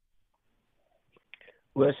 Joe?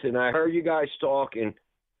 Listen, I heard you guys talking.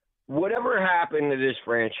 Whatever happened to this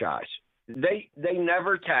franchise, they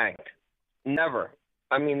never tanked. Never.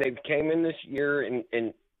 I mean, they came in this year in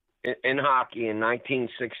hockey in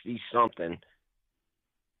 1960-something.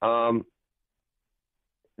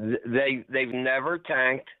 They've never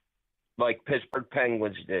tanked like Pittsburgh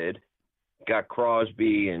Penguins did. Got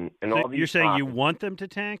Crosby and all these. You're saying pockets. you want them to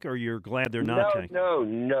tank, or you're glad they're not tanking? No,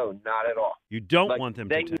 not at all. You don't want them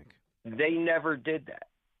to tank. They never did that.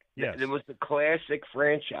 Yes. It was the classic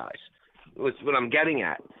franchise. That's what I'm getting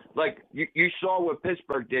at. Like, you saw what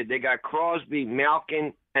Pittsburgh did. They got Crosby,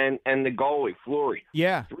 Malkin, and the goalie, Fleury.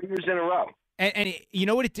 Yeah. 3 years in a row. And you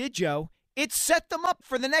know what it did, Joe? It set them up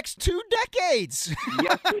for the next 2 decades.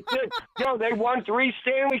 Yes, it did. Joe, they won 3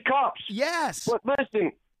 Stanley Cups. Yes. But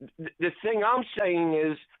listen, the thing I'm saying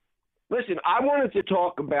is, listen, I wanted to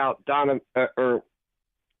talk about Donovan or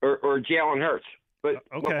Jalen Hurts. But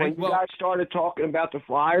when you guys started talking about the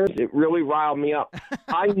Flyers, it really riled me up.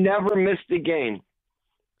 I never missed a game.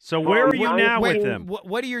 So where are you now with them?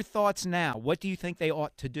 What are your thoughts now? What do you think they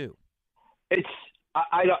ought to do?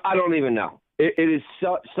 I don't even know. It is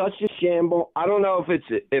such a shamble. I don't know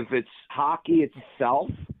if it's hockey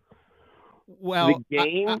itself. Well, the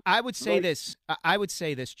game. I would say this. I would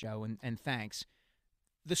say this, Joe, and thanks.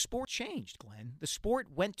 The sport changed, Glenn. The sport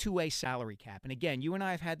went to a salary cap. And again, you and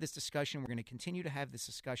I have had this discussion. We're going to continue to have this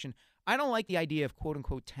discussion. I don't like the idea of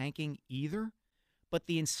quote-unquote tanking either, but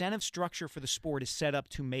the incentive structure for the sport is set up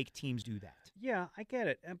to make teams do that. Yeah, I get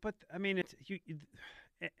it. But, I mean,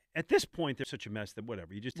 at this point, there's such a mess that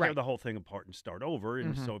whatever. You just tear the whole thing apart and start over.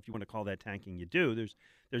 And so if you want to call that tanking, you do.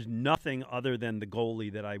 There's nothing other than the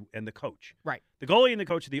goalie and the coach. Right. The goalie and the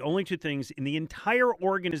coach are the only 2 things in the entire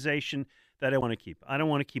organization that I want to keep. I don't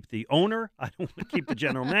want to keep the owner. I don't want to keep the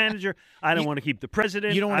general manager. I don't want to keep the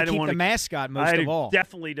president. You don't want to keep the mascot most of all. I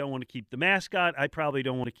definitely don't want to keep the mascot. I probably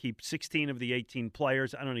don't want to keep 16 of the 18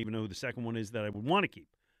 players. I don't even know who the second one is that I would want to keep.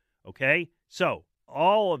 Okay? So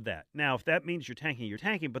all of that. Now, if that means you're tanking, you're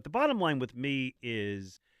tanking. But the bottom line with me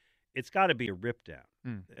is it's got to be a rip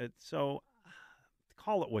down. So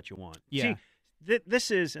call it what you want. Yeah. See, this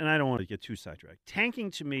is, and I don't want to get too sidetracked, tanking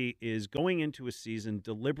to me is going into a season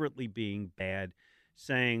deliberately being bad,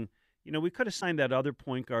 saying, we could have signed that other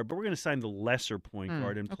point guard, but we're going to sign the lesser point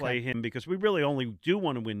guard and play him because we really only do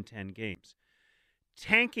want to win 10 games.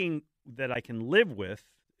 Tanking that I can live with,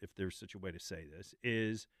 if there's such a way to say this,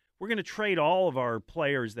 is we're going to trade all of our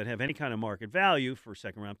players that have any kind of market value for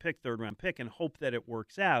second-round pick, third-round pick, and hope that it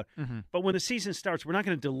works out. Mm-hmm. But when the season starts, we're not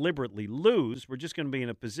going to deliberately lose. We're just going to be in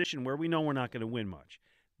a position where we know we're not going to win much.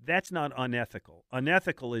 That's not unethical.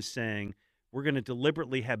 Unethical is saying we're going to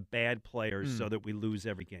deliberately have bad players so that we lose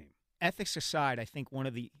every game. Ethics aside, I think one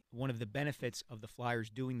of the benefits of the Flyers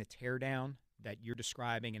doing the teardown that you're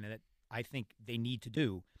describing and that I think they need to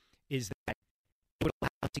do is that it would allow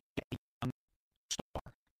them to get a young star,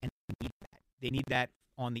 and they need that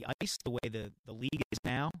on the ice, the way the league is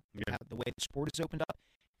now, the way the sport is opened up,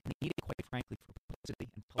 and they need it, quite frankly, for publicity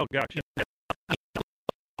and gotcha.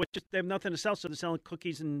 They have nothing to sell, so they're selling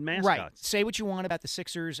cookies and mascots. Right. Say what you want about the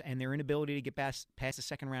Sixers and their inability to get past the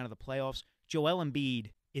second round of the playoffs. Joel Embiid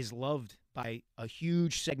is loved by a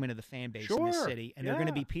huge segment of the fan base in this city, and there are going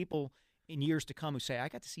to be people in years to come who say, I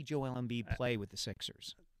got to see Joel Embiid play with the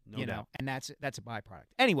Sixers. No doubt. And that's a byproduct.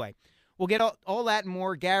 Anyway, we'll get all that and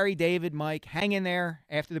more. Gary, David, Mike, hang in there.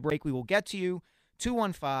 After the break, we will get to you.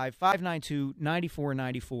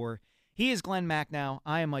 215-592-9494. He is Glenn Macnow.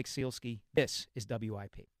 I am Mike Sealski. This is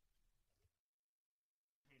WIP.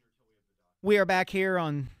 We are back here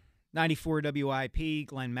on 94 WIP.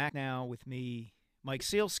 Glenn Macnow with me, Mike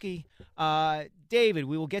Sealski. David,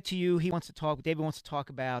 we will get to you. David wants to talk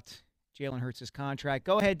about Jalen Hurts' contract.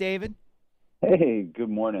 Go ahead, David. Hey, good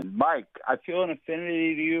morning. Mike, I feel an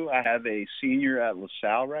affinity to you. I have a senior at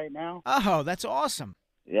LaSalle right now. Oh, that's awesome.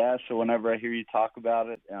 Yeah, so whenever I hear you talk about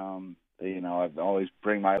it, I always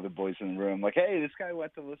bring my other boys in the room, like, hey, this guy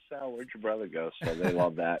went to LaSalle. Where'd your brother go? So they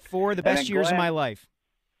love that. 4 of the best years of my life.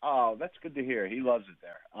 Oh, that's good to hear. He loves it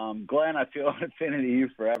there. Glenn, I feel an affinity to you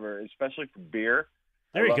forever, especially for beer.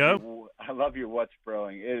 There you go. I love your What's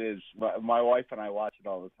Brewing. It is. My wife and I watch it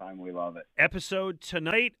all the time. We love it. Episode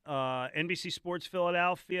tonight, NBC Sports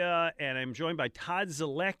Philadelphia, and I'm joined by Todd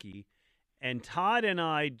Zalecki. And Todd and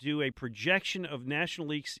I do a projection of National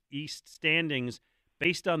League East standings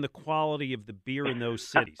based on the quality of the beer in those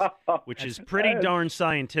cities, which is pretty darn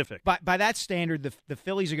scientific. By that standard, the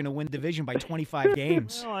Phillies are going to win the division by 25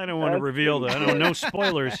 games. Well, I don't want to reveal that. I don't know, no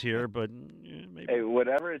spoilers here, but maybe. Hey,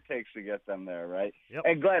 whatever it takes to get them there, right? Yep.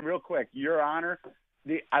 Hey, Glenn, real quick, Your Honor,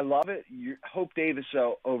 I love it. Hope Davis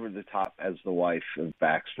over the top as the wife of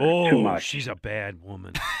Baxter. Too much. She's a bad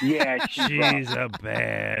woman. Yeah, she's a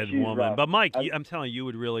bad woman. rough. But Mike, I'm telling you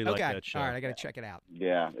would really like that show. All right, I got to check it out.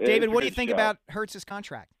 Yeah. David, what do you think about Hurts'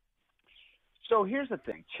 contract? So here's the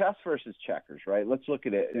thing, chess versus checkers, right? Let's look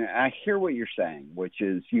at it. And I hear what you're saying, which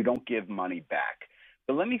is you don't give money back.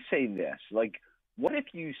 But let me say this, like, what if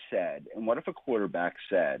you said, and what if a quarterback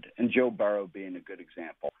said, and Joe Burrow being a good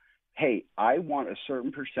example, hey, I want a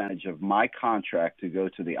certain percentage of my contract to go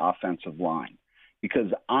to the offensive line because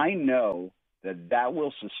I know that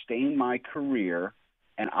will sustain my career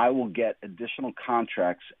and I will get additional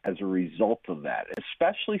contracts as a result of that,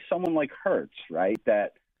 especially someone like Hurts, right,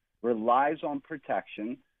 that relies on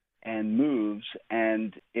protection and moves.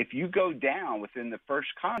 And if you go down within the first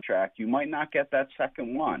contract, you might not get that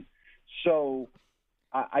second one. So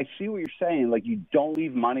I see what you're saying. Like, you don't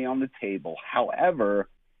leave money on the table. However,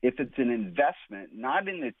 if it's an investment, not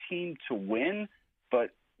in the team to win, but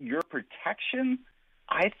your protection,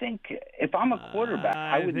 I think if I'm a quarterback,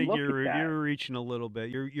 I would look at that. You're reaching a little bit.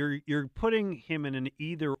 You're putting him in an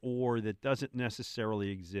either or that doesn't necessarily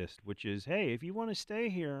exist, which is, hey, if you want to stay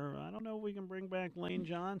here, I don't know if we can bring back Lane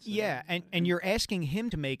Johnson. Yeah, and you're asking him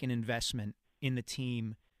to make an investment in the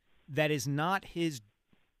team that is not his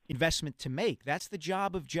investment to make. That's the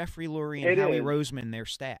job of Jeffrey Lurie and Howie Roseman, their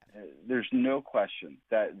staff. There's no question.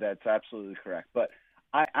 That's absolutely correct. But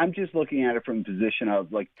I'm just looking at it from a position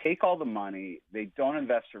of, like, take all the money. They don't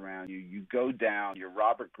invest around you. You go down. You're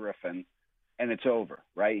Robert Griffin, and it's over,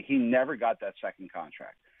 right? He never got that second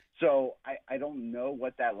contract. So I don't know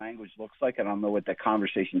what that language looks like. I don't know what that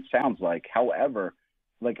conversation sounds like. However,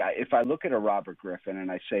 like, if I look at a Robert Griffin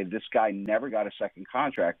and I say this guy never got a second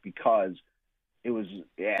contract because it was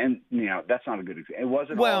 – and, you know, that's not a good example. It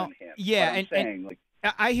wasn't all in him. Yeah, I'm saying, like,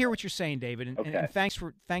 I hear what you're saying, David, and thanks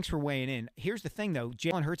for weighing in. Here's the thing, though: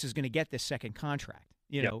 Jalen Hurts is going to get this second contract.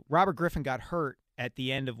 You know, Robert Griffin got hurt at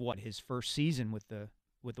the end of his first season with the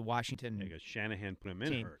Washington. I guess Shanahan put him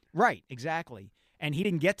in hurt. Right, exactly, and he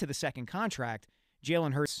didn't get to the second contract.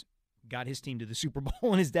 Jalen Hurts got his team to the Super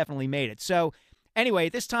Bowl and has definitely made it. So, anyway,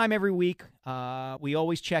 at this time every week, we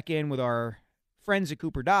always check in with our friends at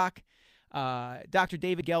Cooper Doc. Dr.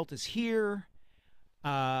 David Gelt is here.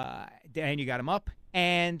 Dan, you got him up.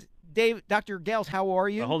 And Dr. Gelt, how are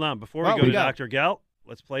you? Hold on. Before we go to Dr. Gelt,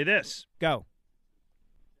 let's play this. Go.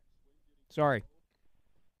 Sorry.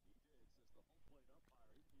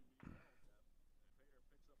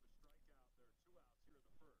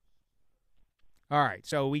 All right,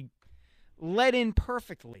 so we led in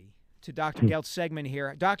perfectly to Dr. Gelt's segment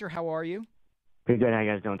here. Doctor, how are you? Pretty good. How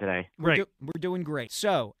you guys doing today? We're doing great.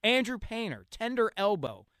 So, Andrew Painter, tender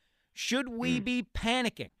elbow. Should we be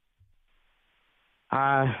panicking?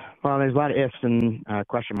 Well, there's a lot of ifs and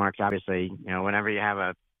question marks, obviously. Whenever you have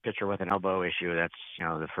a pitcher with an elbow issue, that's,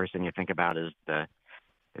 the first thing you think about is the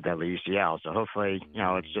deadly UCL. So hopefully,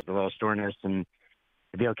 it's just a little soreness and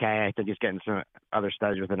it'll be okay. I think he's getting some other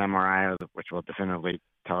studies with an MRI, which will definitively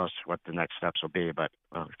tell us what the next steps will be. But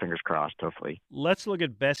fingers crossed, hopefully. Let's look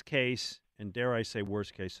at best case and, dare I say,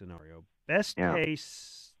 worst case scenario. Best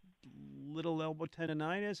case, little elbow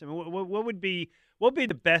tendonitis. I mean, what would be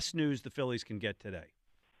the best news the Phillies can get today?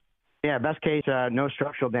 Yeah, best case, no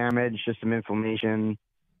structural damage, just some inflammation,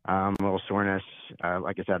 a little soreness.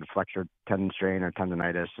 Like I said, a flexor tendon strain or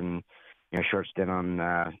tendonitis, and short stint on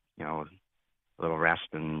a little rest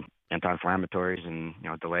and anti-inflammatories, and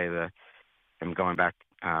delay him going back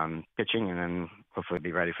pitching, and then hopefully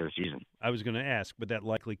be ready for the season. I was going to ask, would that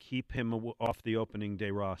likely keep him off the opening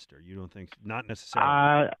day roster? You don't think? Not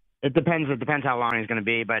necessarily. It depends. It depends how long he's going to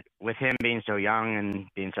be, but with him being so young and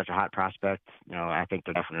being such a hot prospect, I think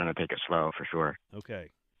they're definitely going to take it slow for sure.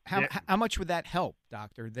 Okay. How much would that help,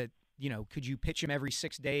 Doctor? That could you pitch him every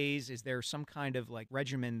 6 days? Is there some kind of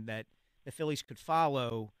regimen that the Phillies could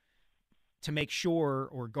follow to make sure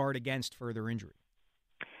or guard against further injury?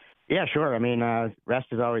 Yeah, sure. I mean, rest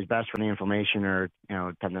is always best for the inflammation or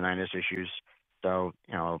tendonitis issues. So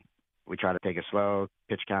we try to take it slow,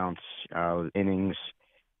 pitch counts, innings.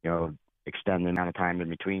 Extend the amount of time in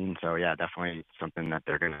between. So, yeah, definitely something that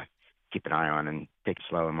they're going to keep an eye on and take it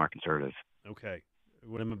slow and more conservative. Okay.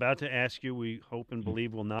 What I'm about to ask you, we hope and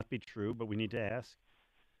believe will not be true, but we need to ask.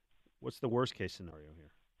 What's the worst-case scenario here?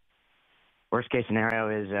 Worst-case scenario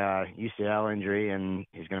is UCL injury, and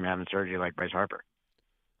he's going to be having surgery like Bryce Harper.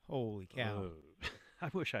 Holy cow. I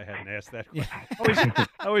wish I hadn't asked that question.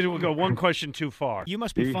 I always will go one question too far. You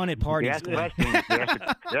must be fun at parties. You asked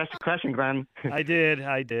the question, Glenn. I did,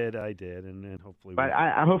 and then hopefully. But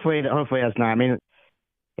hopefully that's not. I mean,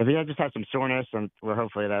 if he just has some soreness, well,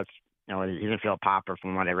 hopefully that's he didn't feel a popper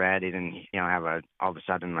from what I read. He didn't have all of a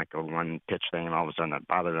sudden a one pitch thing, and all of a sudden that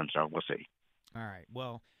bothered him. So we'll see. All right.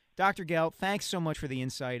 Well, Dr. Gelt, thanks so much for the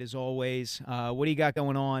insight as always. What do you got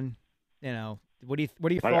going on? What are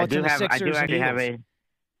your thoughts on the Sixers and Eagles?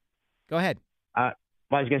 Go ahead. Well,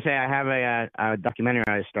 I was going to say I have a documentary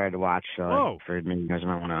I started to watch. So for me, you guys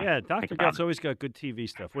might want to. Yeah, Dr. Gelt's always got good TV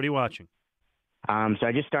stuff. What are you watching? So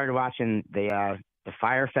I just started watching the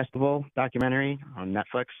Fire Festival documentary on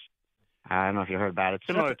Netflix. I don't know if you heard about it. It's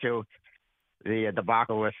similar to the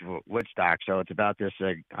debacle with Woodstock. So it's about this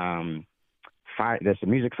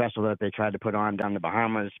music festival that they tried to put on down in the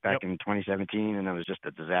Bahamas back in 2017, and it was just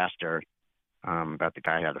a disaster. About the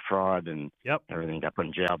guy who had a fraud and everything, got put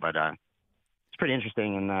in jail. But it's pretty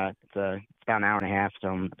interesting, and it's about an hour and a half, so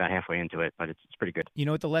I'm about halfway into it, but it's pretty good. You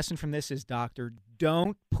know what the lesson from this is, Doctor?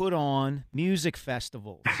 Don't put on music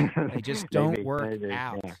festivals. They just don't work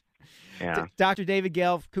out. Yeah. Dr. David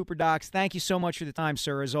Gelf, Cooper Docs, thank you so much for the time,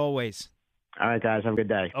 sir, as always. All right, guys. Have a good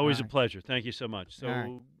day. Always a pleasure. Thank you so much.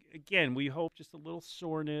 So, again, we hope just a little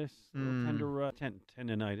soreness, tendonitis,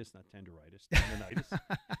 not tenderitis, tendonitis.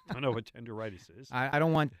 I don't know what tenderitis is. I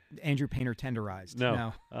don't want Andrew Painter tenderized.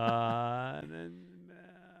 No.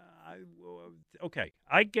 Okay.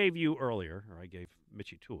 I gave you earlier, or I gave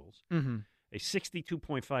Mitchie Tools, a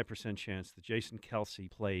 62.5% chance that Jason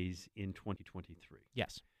Kelce plays in 2023.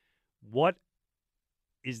 Yes. What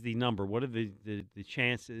is the number? What are the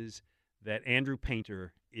chances that Andrew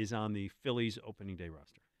Painter is on the Phillies opening day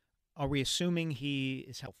roster? Are we assuming he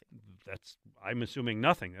is healthy? I'm assuming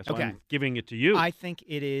nothing. That's why I'm giving it to you. I think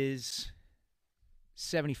it is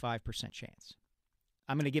 75% chance.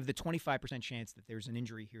 I'm going to give the 25% chance that there's an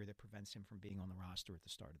injury here that prevents him from being on the roster at the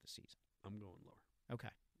start of the season. I'm going lower. Okay.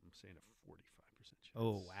 I'm saying a 45% chance.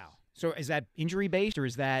 Oh, wow. So is that injury-based or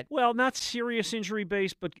is that? Well, not serious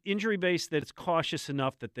injury-based, but injury-based that it's cautious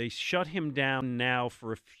enough that they shut him down now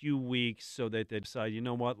for a few weeks so that they decide, you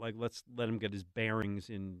know what, let's let him get his bearings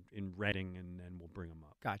in Reading and then we'll bring him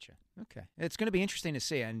up. Gotcha. Okay. It's going to be interesting to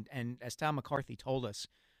see. And as Tom McCarthy told us,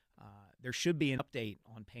 there should be an update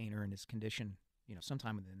on Painter and his condition,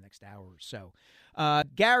 sometime in the next hour or so.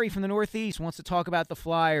 Gary from the Northeast wants to talk about the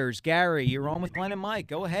Flyers. Gary, you're on with Glenn and Mike.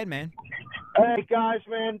 Go ahead, man. Hey, guys,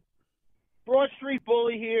 man. Broad Street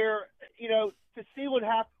Bully here. To see what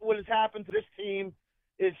has happened to this team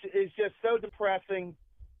is just so depressing.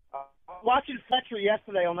 Watching Fletcher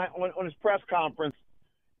yesterday on his press conference,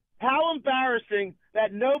 how embarrassing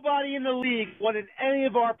that nobody in the league wanted any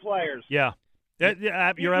of our players. Yeah,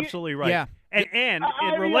 you're absolutely right. Yeah. And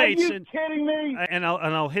it relates. Are you kidding me? And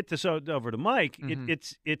I'll hit this over to Mike. Mm-hmm.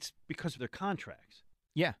 It's because of their contracts.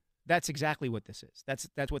 Yeah, that's exactly what this is.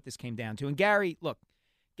 That's what this came down to. And Gary, look,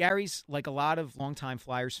 Gary's like a lot of longtime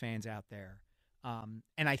Flyers fans out there,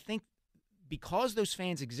 and I think because those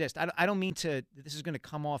fans exist, I don't mean to. This is going to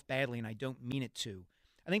come off badly, and I don't mean it to.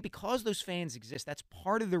 I think because those fans exist, that's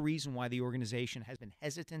part of the reason why the organization has been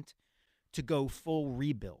hesitant to go full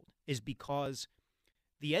rebuild, is because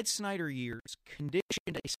the Ed Snyder years conditioned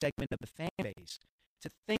a segment of the fan base to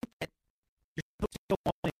think that you're supposed to go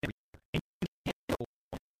all in every year, and you can't go all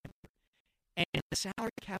in every year. And in the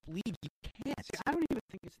salary cap league, you can't. See, I don't even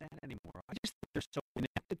think it's that anymore. I just think they're so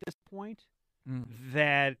inept at this point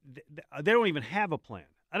that they don't even have a plan.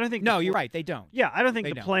 I don't think. No, you're right. They don't. Yeah, I don't think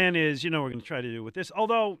They the don't. plan is, we're going to try to do with this.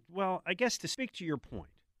 Although, well, I guess to speak to your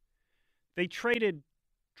point, they traded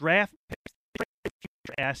draft picks, they traded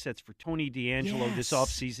future assets for Tony DeAngelo this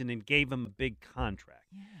offseason and gave him a big contract.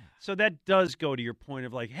 Yeah. So that does go to your point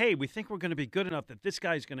of like, hey, we think we're going to be good enough that this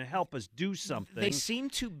guy's going to help us do something. They seem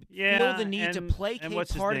to feel the need to placate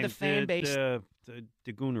part of the fan base. The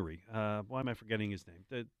Goonery. Why am I forgetting his name?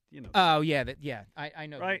 Oh yeah, I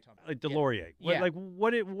know. Right, like Delorier. Yeah.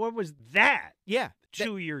 What was that? Yeah,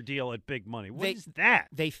 2-year deal at big money. What is that?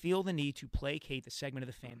 They feel the need to placate the segment of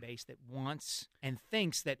the fan base that wants and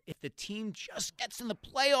thinks that if the team just gets in the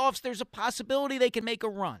playoffs, there's a possibility they can make a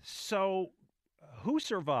run. So, who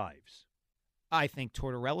survives? I think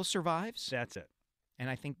Tortorella survives. That's it. And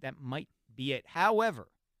I think that might be it. However,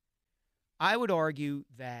 I would argue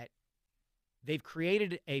that they've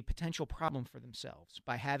created a potential problem for themselves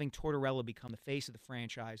by having Tortorella become the face of the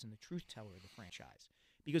franchise and the truth teller of the franchise.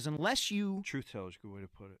 Because unless you... Truth teller is a good way to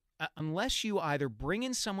put it. Unless you either bring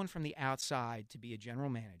in someone from the outside to be a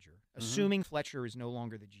general manager, assuming Fletcher is no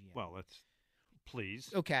longer the GM. Well, let's...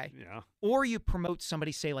 Please. Okay. Yeah. Or you promote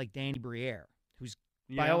somebody, say, like Danny Briere, who's,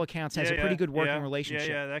 by all accounts, has a pretty good working relationship.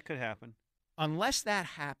 Yeah, that could happen. Unless that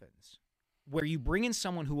happens, where you bring in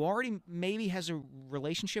someone who already maybe has a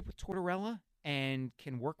relationship with Tortorella and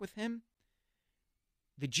can work with him,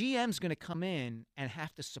 the GM's going to come in and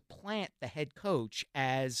have to supplant the head coach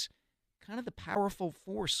as kind of the powerful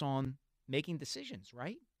force on making decisions,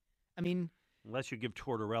 right? I mean... Unless you give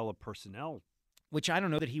Tortorella personnel. Which I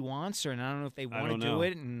don't know that he wants, or and I don't know if they want to do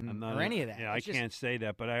it or any of that. Yeah, I can't say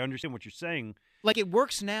that, but I understand what you're saying. Like, it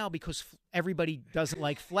works now because everybody doesn't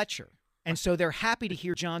like Fletcher. And so they're happy to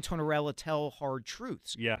hear John Tortorella tell hard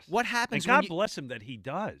truths. Yes. What happens and God bless him that he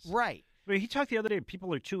does. Right. I mean, he talked the other day,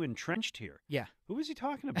 people are too entrenched here. Yeah. Who was he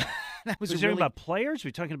talking about? Was he talking about players? Was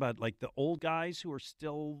he talking about, like, the old guys who are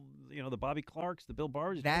still, the Bobby Clarks, the Bill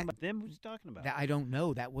Bars? Was he talking about them? Who was he talking about? I don't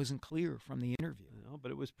know. That wasn't clear from the interview. No,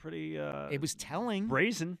 but it was pretty... it was telling.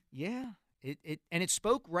 Brazen. Yeah. And it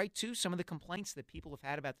spoke right to some of the complaints that people have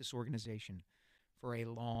had about this organization for a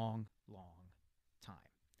long, long time.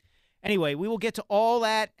 Anyway, we will get to all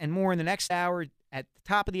that and more in the next hour. At the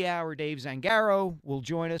top of the hour, Dave Zangaro will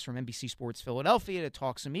join us from NBC Sports Philadelphia to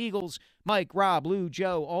talk some Eagles. Mike, Rob, Lou,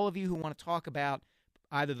 Joe, all of you who want to talk about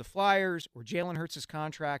either the Flyers or Jalen Hurts'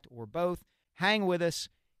 contract or both, hang with us.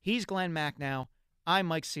 He's Glenn Macnow. I'm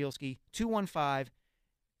Mike Sealski.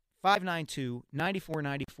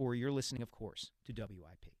 215-592-9494. You're listening, of course, to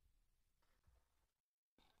WIP.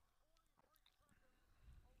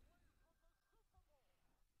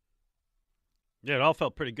 Yeah, it all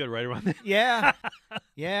felt pretty good right around there. Yeah.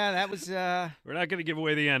 Yeah, that was... We're not going to give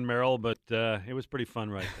away the end, Merrill, but it was pretty fun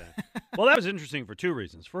right there. Well, that was interesting for two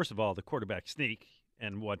reasons. First of all, the quarterback sneak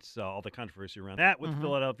and what's all the controversy around that with the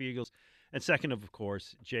Philadelphia Eagles. And second, of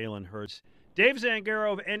course, Jalen Hurts. Dave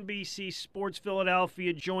Zangaro of NBC Sports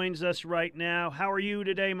Philadelphia joins us right now. How are you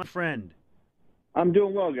today, my friend? I'm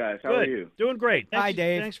doing well, guys. How are you? Doing great. Hi,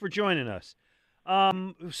 Dave. Thanks for joining us.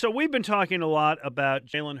 So we've been talking a lot about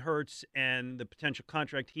Jalen Hurts and the potential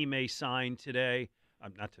contract he may sign today.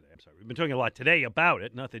 Not today, I'm sorry. We've been talking a lot today about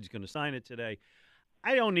it. Not that he's going to sign it today.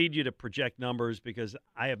 I don't need you to project numbers because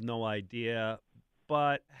I have no idea.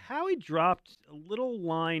 But Howie dropped a little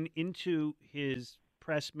line into his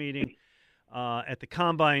press meeting at the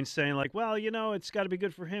Combine saying, like, well, it's got to be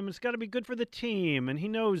good for him. It's got to be good for the team, and he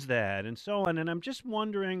knows that, and so on. And I'm just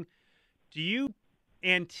wondering, do you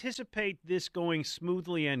anticipate this going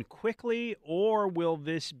smoothly and quickly, or will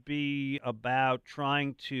this be about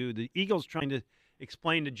the Eagles trying to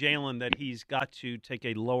explain to Jalen that he's got to take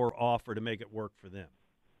a lower offer to make it work for them?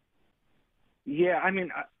 Yeah, I mean,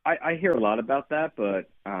 I hear a lot about that, but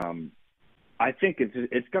I think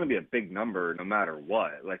it's going to be a big number no matter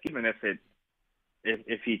what. Like even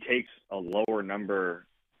if he takes a lower number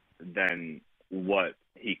than what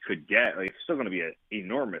he could get, like, it's still going to be an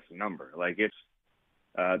enormous number. Like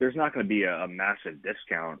there's not going to be a massive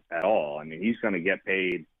discount at all. I mean, he's going to get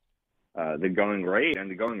paid the going rate,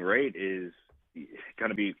 and the going rate is going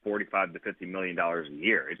to be $45 to $50 million a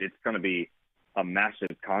year. It's going to be a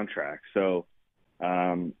massive contract. So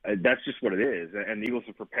that's just what it is. And the Eagles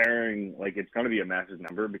are preparing like it's going to be a massive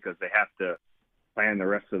number because they have to plan the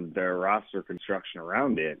rest of their roster construction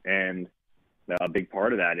around it. And a big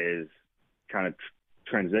part of that is kind of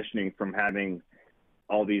transitioning from having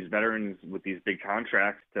all these veterans with these big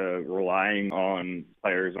contracts to relying on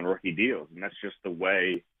players on rookie deals. And that's just the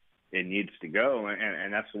way it needs to go.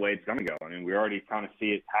 And that's the way it's going to go. I mean, we already kind of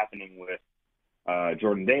see it happening with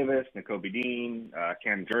Jordan Davis, Nakobe Dean,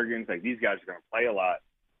 Cam Jurgens. Like these guys are going to play a lot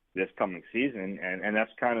this coming season. And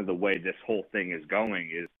that's kind of the way this whole thing is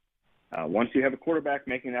going is once you have a quarterback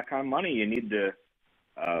making that kind of money, you need to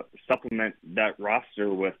supplement that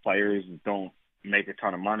roster with players who don't make a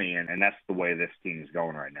ton of money, and that's the way this team is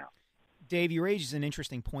going right now. Dave, you raised an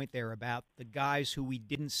interesting point there about the guys who we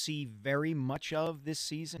didn't see very much of this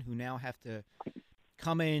season who now have to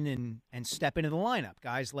come in and step into the lineup.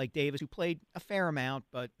 Guys like Davis who played a fair amount,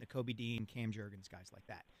 but Nakobe Dean, Cam Jurgens, guys like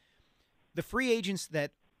that. The free agents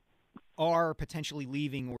that are potentially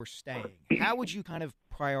leaving or staying, how would you kind of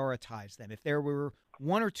prioritize them? If there were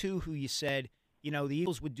one or two who you said, the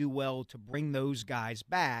Eagles would do well to bring those guys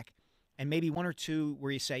back, and maybe one or two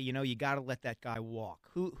where you say, you got to let that guy walk.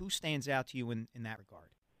 Who stands out to you in that regard?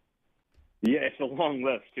 Yeah, it's a long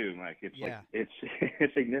list too, Mike.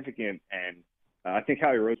 It's significant, and I think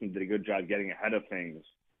Howie Roseman did a good job getting ahead of things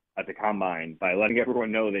at the Combine by letting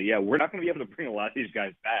everyone know that, we're not going to be able to bring a lot of these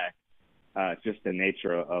guys back. It's just the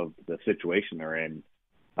nature of the situation they're in.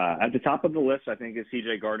 At the top of the list, I think, is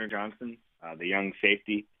C.J. Gardner-Johnson, the young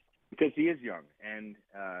safety, because he is young, and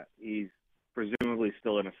he's presumably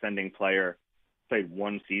still an ascending player, played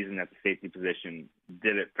one season at the safety position,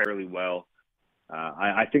 did it fairly well.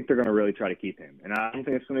 I think they're going to really try to keep him. And I don't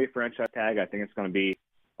think it's going to be a franchise tag. I think it's going to be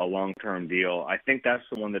a long-term deal. I think that's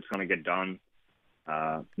the one that's going to get done.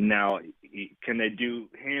 Now, can they do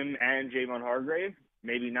him and Javon Hargrave?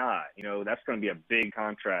 Maybe not. That's going to be a big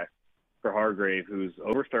contract for Hargrave, who's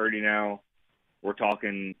over 30 now. We're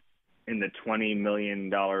talking in the $20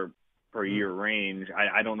 million per year range.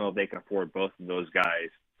 I don't know if they can afford both of those guys.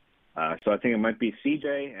 So I think it might be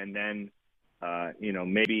CJ and then,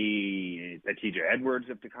 maybe a TJ Edwards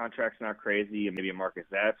if the contract's not crazy, and maybe a Marcus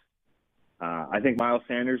Epps. I think Miles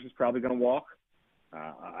Sanders is probably going to walk.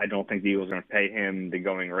 I don't think the Eagles are going to pay him the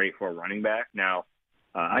going rate for a running back. Now,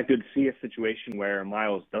 I could see a situation where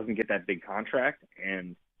Miles doesn't get that big contract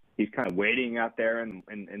and he's kind of waiting out there in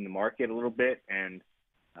the market a little bit, and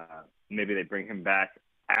maybe they bring him back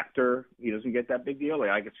after he doesn't get that big deal. Like,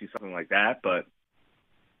 I could see something like that, but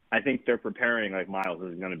I think they're preparing like Miles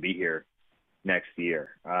is going to be here next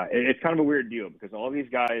year. It's kind of a weird deal because all these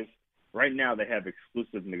guys right now, they have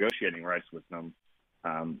exclusive negotiating rights with them.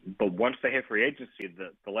 But once they hit free agency,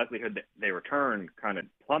 the likelihood that they return kind of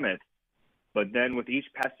plummets. But then with each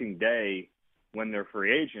passing day when they're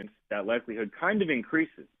free agents, that likelihood kind of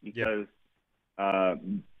increases because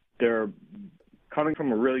they're coming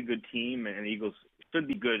from a really good team, and the Eagles should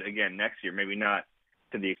be good again next year. Maybe not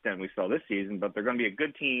to the extent we saw this season, but they're going to be a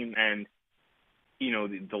good team, and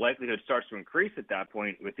the likelihood starts to increase at that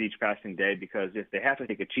point with each passing day, because if they have to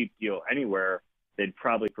take a cheap deal anywhere, they'd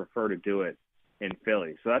probably prefer to do it in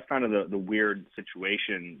Philly. So that's kind of the weird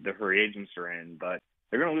situation the free agents are in, but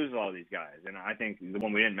they're going to lose all these guys. And I think the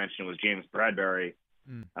one we didn't mention was James Bradbury.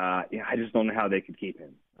 I just don't know how they could keep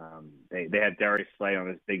him. They had Darius Slay on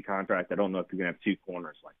this big contract. I don't know if you're going to have two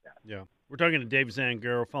corners like that. Yeah. We're talking to Dave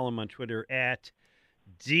Zangaro. Follow him on Twitter at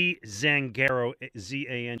DZangaro,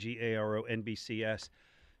 Zangaro, NBCS.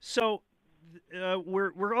 So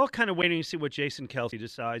we're all kind of waiting to see what Jason Kelce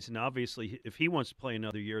decides, and obviously if he wants to play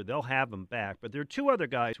another year, they'll have him back. But there are two other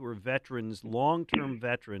guys who are veterans, long-term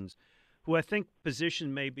veterans, who I think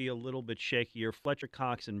position may be a little bit shakier. Fletcher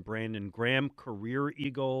Cox and Brandon Graham, career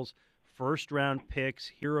Eagles, first-round picks,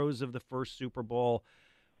 heroes of the first Super Bowl.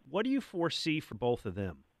 What do you foresee for both of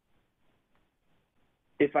them?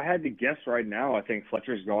 If I had to guess right now, I think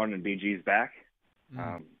Fletcher's gone and BG's back.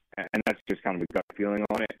 And that's just kind of a gut feeling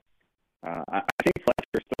on it. I think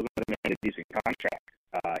Fletcher's still going to demand a decent contract.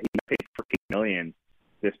 He paid $14 million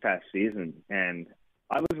this past season, and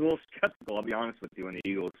I was a little skeptical, I'll be honest with you, when the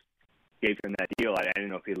Eagles gave him that deal. I didn't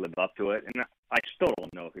know if he'd lived up to it, and I still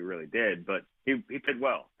don't know if he really did, but he did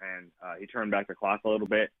well, and he turned back the clock a little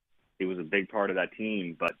bit. He was a big part of that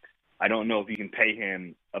team, but I don't know if you can pay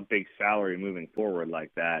him a big salary moving forward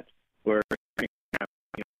like that. Where he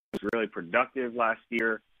was really productive last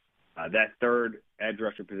year. That third edge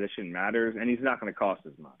rusher position matters, and he's not going to cost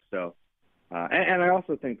as much. So, and I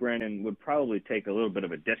also think Brandon would probably take a little bit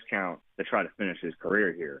of a discount to try to finish his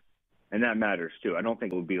career here, and that matters too. I don't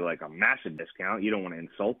think it would be like a massive discount. You don't want to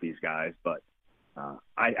insult these guys, but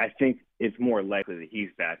I think it's more likely that he's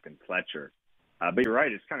back than Fletcher. But you're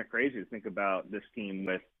right; it's kind of crazy to think about this team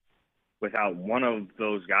without one of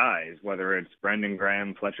those guys, whether it's Brendan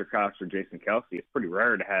Graham, Fletcher Cox, or Jason Kelce. It's pretty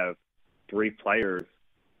rare to have three players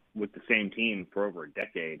with the same team for over a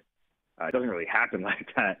decade. It doesn't really happen like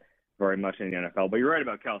that very much in the NFL. But you're right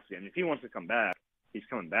about Kelce. I mean, if he wants to come back, he's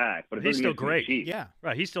coming back. But he's still great. Yeah,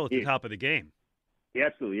 right. He's still at the top of the game. He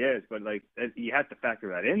absolutely is. But like, you have to factor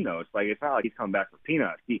that in, though. It's like it's not like he's coming back for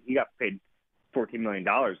peanuts. He got paid $14 million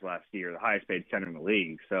last year, the highest paid center in the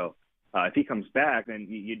league. So if he comes back, then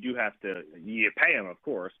you do have to pay him, of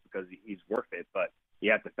course, because he's worth it. But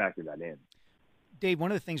you have to factor that in. Dave,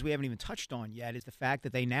 one of the things we haven't even touched on yet is the fact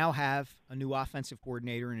that they now have a new offensive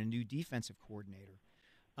coordinator and a new defensive coordinator.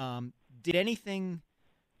 Did anything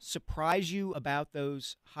surprise you about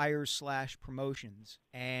those hires/promotions?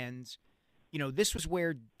 And, this was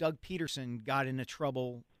where Doug Peterson got into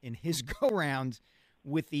trouble in his go-round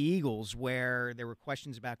with the Eagles, where there were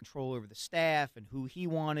questions about control over the staff and who he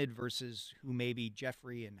wanted versus who maybe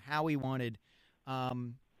Jeffrey and Howie wanted.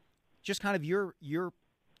 Just kind of your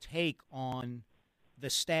take on the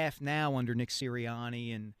staff now under Nick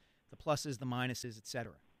Sirianni and the pluses, the minuses, et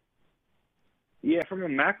cetera. Yeah, from a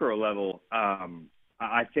macro level,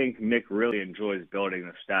 I think Nick really enjoys building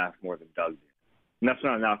the staff more than Doug did. And that's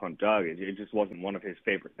not a knock on Doug. It just wasn't one of his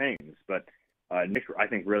favorite things. But Nick, I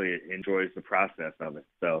think, really enjoys the process of it.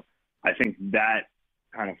 So I think that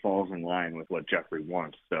kind of falls in line with what Jeffrey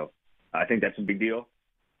wants. So I think that's a big deal.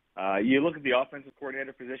 You look at the offensive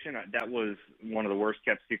coordinator position, that was one of the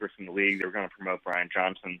worst-kept secrets in the league. They were going to promote Brian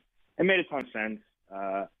Johnson. It made a ton of sense.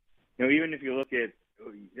 Even if you look at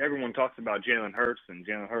everyone talks about Jalen Hurts,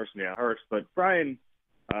 but Brian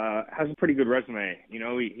has a pretty good resume.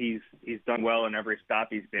 He's done well in every stop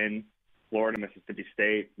he's been, Florida, Mississippi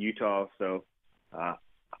State, Utah. So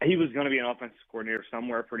he was going to be an offensive coordinator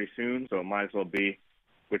somewhere pretty soon, so it might as well be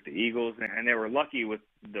with the Eagles. And they were lucky with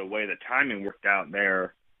the way the timing worked out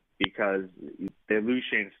there, because they lose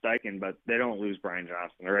Shane Steichen, but they don't lose Brian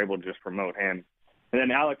Johnson. They're able to just promote him. And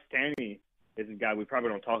then Alex Tanney is a guy we probably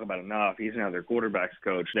don't talk about enough. He's now their quarterbacks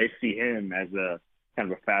coach. They see him as a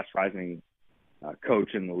kind of a fast-rising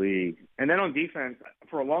coach in the league. And then on defense,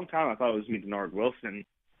 for a long time I thought it was Denard Wilson,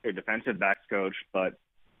 their defensive backs coach. But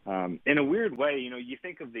in a weird way, you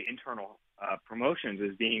think of the internal promotions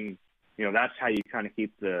as being, that's how you kind of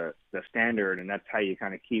keep the standard, and that's how you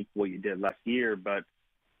kind of keep what you did last year. But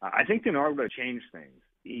I think Denard would have changed things.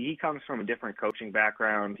 He comes from a different coaching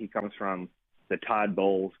background. He comes from the Todd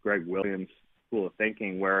Bowles, Greg Williams school of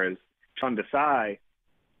thinking, whereas Sean Desai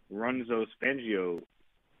runs those Fangio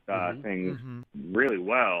things really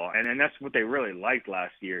well. And that's what they really liked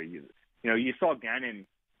last year. You saw Gannon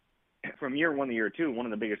from year one to year two. One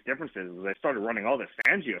of the biggest differences was they started running all this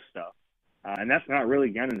Fangio stuff. And that's not really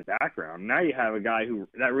Gannon's background. Now you have a guy who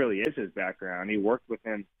that really is his background. He worked with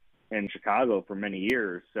him in Chicago for many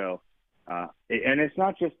years. So, and it's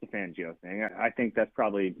not just the Fangio thing. I think that's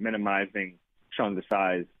probably minimizing Sean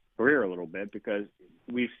Desai's career a little bit, because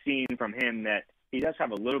we've seen from him that he does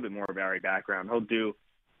have a little bit more varied background. He'll do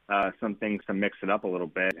some things to mix it up a little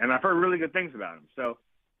bit. And I've heard really good things about him. So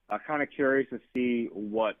I'm kind of curious to see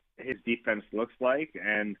what his defense looks like,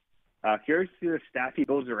 and curious to see the staff he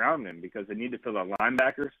builds around him, because they need to fill the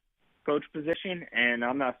linebackers coach position. And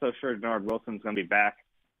I'm not so sure Denard Wilson's going to be back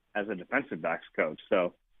as a defensive backs coach.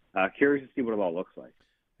 So curious to see what it all looks like.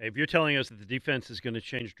 If you're telling us that the defense is going to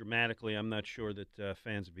change dramatically, I'm not sure that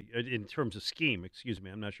fans would be, in terms of scheme,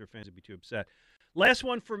 I'm not sure fans would be too upset. Last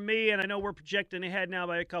one for me, and I know we're projecting ahead now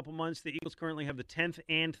by a couple months. The Eagles currently have the 10th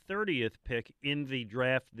and 30th pick in the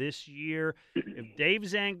draft this year. If Dave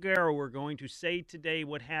Zangaro were going to say today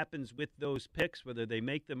what happens with those picks, whether they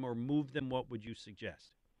make them or move them, what would you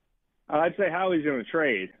suggest? I'd say Howie's going to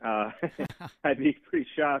trade. I'd be pretty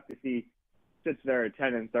shocked if he sits there at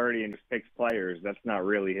 10 and 30 and just picks players. That's not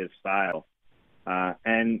really his style.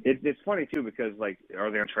 And it's funny, too, because,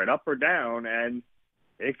 are they going to trade up or down? And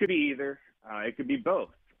it could be either. It could be both.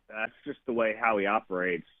 That's just the way Howie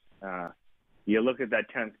operates. You look at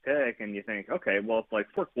that 10th pick and you think, okay, well, if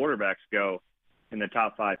 4 quarterbacks go in the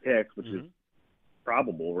top 5 picks, which is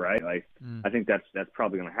probable, right? I think that's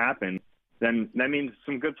probably going to happen. Then that means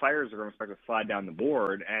some good players are going to start to slide down the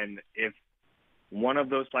board. And if one of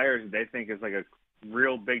those players they think is a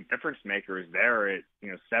real big difference makers there at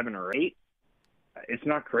 7 or 8. It's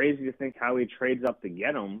not crazy to think how he trades up to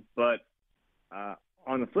get them, but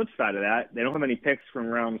on the flip side of that, they don't have any picks from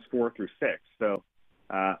rounds 4 through 6. So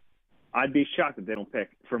I'd be shocked if they don't pick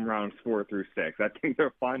from rounds 4 through 6. I think they'll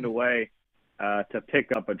find a way to pick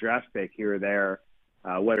up a draft pick here or there,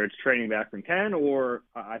 whether it's trading back from 10 or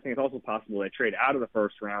I think it's also possible they trade out of the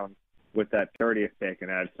first round with that 30th pick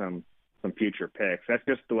and add some future picks. That's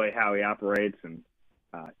just the way Howie operates. And,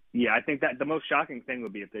 I think that the most shocking thing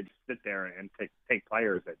would be if they just sit there and take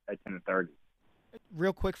players at 10 and 30.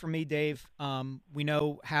 Real quick for me, Dave, we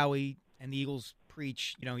know Howie and the Eagles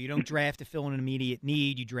preach, you don't draft to fill an immediate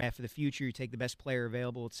need. You draft for the future. You take the best player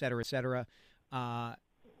available, et cetera, et cetera.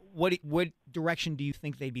 What direction do you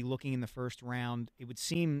think they'd be looking in the first round? It would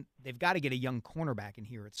seem they've got to get a young cornerback in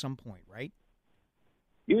here at some point, right?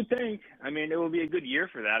 You would think. I mean, it will be a good year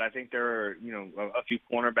for that. I think there are, a few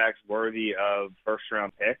cornerbacks worthy of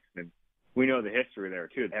first-round picks, and we know the history there,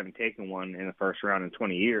 too. They haven't taken one in the first round in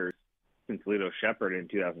 20 years since Lito Shepherd in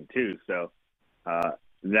 2002. So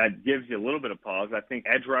that gives you a little bit of pause. I think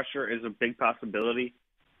edge rusher is a big possibility.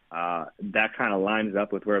 That kind of lines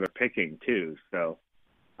up with where they're picking, too. So,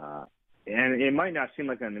 and it might not seem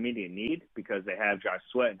like an immediate need because they have Josh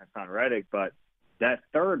Sweat and Hassan Reddick, but that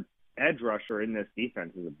third edge rusher in this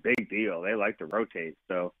defense is a big deal. They like to rotate.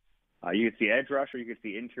 So you could see edge rusher, you could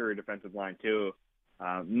see interior defensive line too.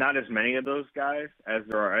 Not as many of those guys as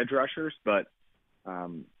there are edge rushers, but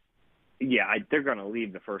they're going to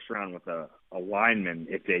leave the first round with a lineman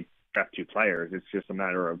if they draft 2 players. It's just a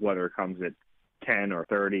matter of whether it comes at 10 or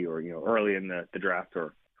 30 or, early in the draft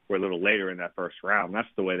or a little later in that first round. That's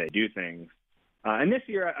the way they do things. And this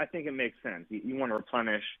year, I think it makes sense. You want to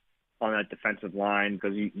replenish on that defensive line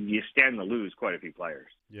because you stand to lose quite a few players.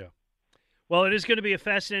 Yeah. Well, it is going to be a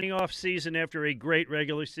fascinating offseason after a great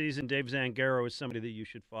regular season. Dave Zangaro is somebody that you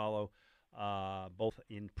should follow both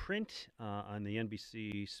in print on the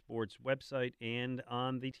NBC Sports website and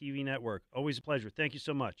on the TV network. Always a pleasure. Thank you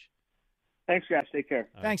so much. Thanks, guys. Take care.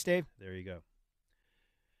 Thanks, Dave. There you go.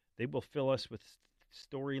 They will fill us with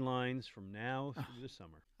storylines from now through the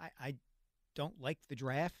summer. I don't like the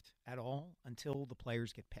draft at all until the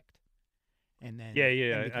players get picked. And then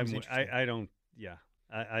I don't. Yeah,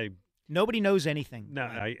 I nobody knows anything. No,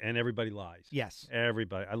 and everybody lies. Yes,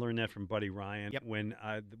 everybody. I learned that from Buddy Ryan. Yep. When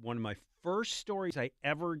one of my first stories I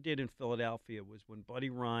ever did in Philadelphia was when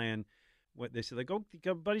Buddy Ryan. What they said, like, go,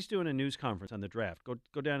 Buddy's doing a news conference on the draft.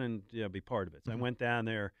 Go down and be part of it. So I went down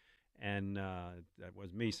there, and that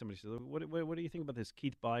was me. Somebody said, what do you think about this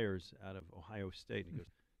Keith Byers out of Ohio State? And he goes,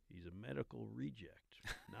 he's a medical reject,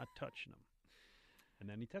 not touching him. And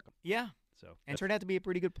then he took him. Yeah. So and turned out to be a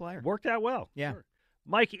pretty good player. Worked out well. Yeah. Sure.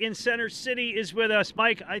 Mike in Center City is with us.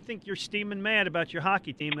 Mike, I think you're steaming mad about your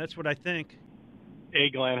hockey team. That's what I think. Hey,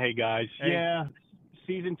 Glenn. Hey, guys. Hey. Yeah,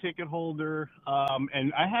 season ticket holder.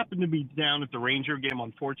 And I happen to be down at the Ranger game,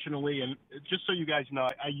 unfortunately. And just so you guys know,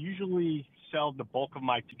 I usually sell the bulk of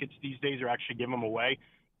my tickets these days or actually give them away.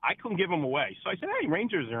 I couldn't give them away. So I said, hey,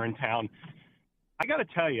 Rangers are in town. I got to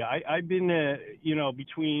tell you, I've been,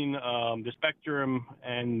 between the Spectrum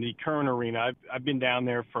and the Kern Arena, I've been down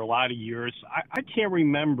there for a lot of years. I can't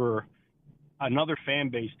remember another fan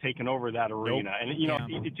base taking over that arena. Nope.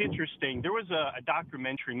 And, it's interesting. There was a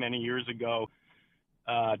documentary many years ago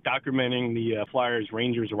documenting the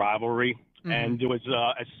Flyers-Rangers rivalry. Mm-hmm. And there was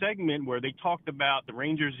a segment where they talked about the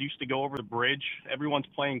Rangers used to go over the bridge. Everyone's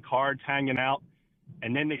playing cards, hanging out,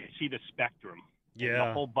 and then they see the Spectrum. Yeah.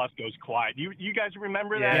 The whole bus goes quiet. You guys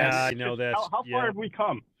remember that? Yeah, I know that. How far have we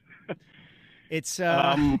come? It's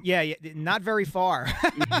not very far.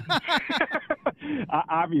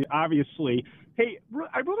 Obviously. Hey,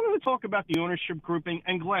 I really want to talk about the ownership grouping.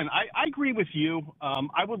 And Glenn, I agree with you.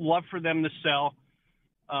 I would love for them to sell,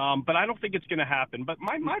 but I don't think it's going to happen. But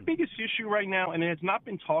my biggest issue right now, and it has not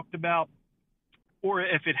been talked about, or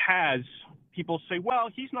if it has, people say, well,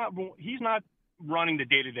 he's not running the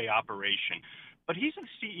day-to-day operation. But he's the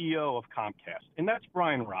CEO of Comcast, and that's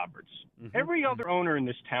Brian Roberts. Mm-hmm. Every other owner in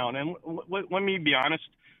this town, and let me be honest,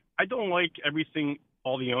 I don't like everything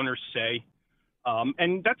all the owners say,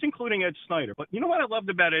 and that's including Ed Snyder. But you know what I loved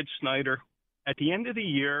about Ed Snyder? At the end of the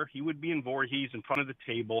year, he would be in Voorhees in front of the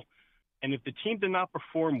table, and if the team did not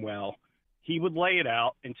perform well, he would lay it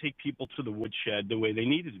out and take people to the woodshed the way they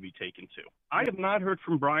needed to be taken to. I have not heard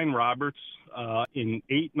from Brian Roberts in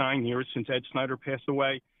 8-9 years since Ed Snyder passed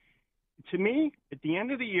away. To me, at the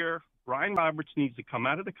end of the year, Brian Roberts needs to come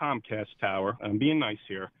out of the Comcast tower, I'm being nice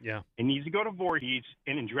here, and needs to go to Voorhees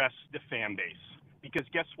and address the fan base. Because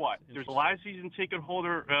guess what? There's a lot of season ticket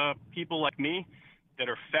holder people like me that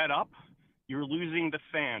are fed up. you're losing the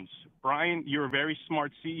fans. Brian, you're a very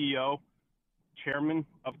smart CEO, chairman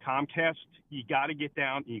of Comcast. You got to get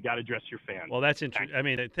down and you got to address your fans. Well, that's interesting. I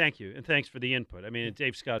mean, thank you, and thanks for the input. I mean,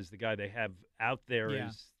 Dave Scott is the guy they have out there,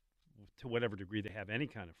 is, to whatever degree they have any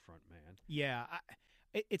kind of front man. Yeah,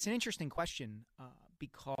 it's an interesting question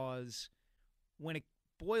because when it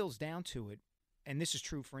boils down to it, and this is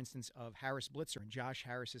true, for instance, of Harris Blitzer and Josh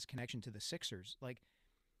Harris's connection to the Sixers, like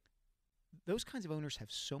those kinds of owners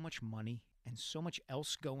have so much money and so much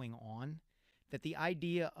else going on that the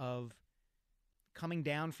idea of coming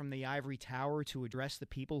down from the ivory tower to address the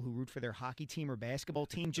people who root for their hockey team or basketball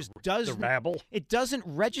team just doesn't. The rabble? It doesn't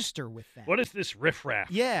register with them. What is this riffraff?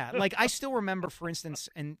 Yeah, like I still remember, for instance,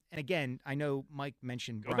 and again, I know Mike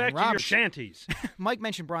mentioned Go Brian back Roberts. to your shanties. Mike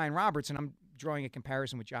mentioned Brian Roberts, and I'm drawing a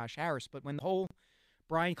comparison with Josh Harris, but when the whole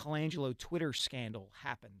Brian Colangelo Twitter scandal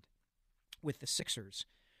happened with the Sixers,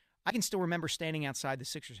 I can still remember standing outside the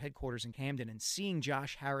Sixers headquarters in Camden and seeing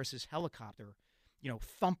Josh Harris's helicopter,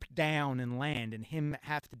 thump down and land, and him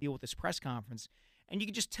have to deal with this press conference. And you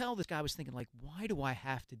could just tell this guy was thinking, like, why do I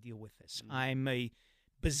have to deal with this? I'm a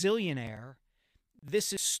bazillionaire.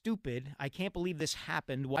 This is stupid. I can't believe this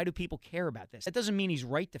happened. Why do people care about this? That doesn't mean he's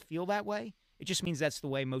right to feel that way. It just means that's the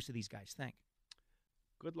way most of these guys think.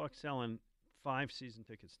 Good luck selling 5 season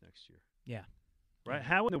tickets next year. Yeah. Right?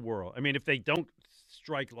 How in the world? I mean, if they don't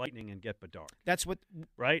strike lightning and get Bedard. That's what.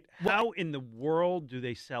 Right? How in the world do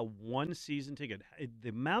they sell 1 season ticket? The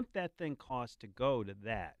amount that thing costs to go to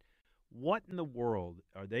that, what in the world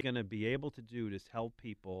are they going to be able to do to tell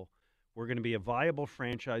people we're going to be a viable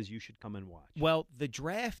franchise, you should come and watch? Well, the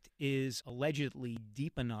draft is allegedly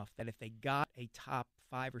deep enough that if they got a top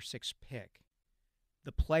 5 or 6 pick,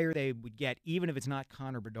 the player they would get, even if it's not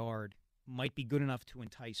Connor Bedard, might be good enough to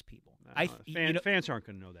entice people. Fans aren't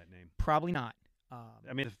going to know that name. Probably not.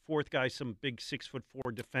 I mean, the fourth guy, some big 6'4"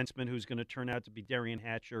 defenseman who's going to turn out to be Darian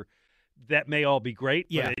Hatcher. That may all be great,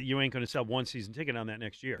 but you ain't going to sell 1 season ticket on that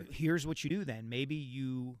next year. Here's what you do then. Maybe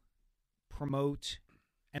you promote,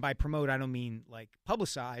 and by promote I don't mean like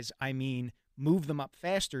publicize, I mean move them up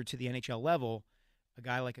faster to the NHL level. A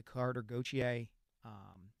guy like a Carter Gauthier,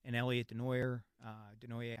 and Elliot Denoyer,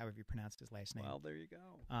 however you pronounce his last name. Well, there you go.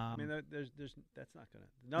 I mean, there's that's not going to.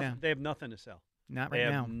 No. They have nothing to sell. Not right now.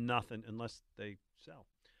 They have now. nothing unless they sell.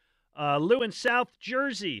 Lou in South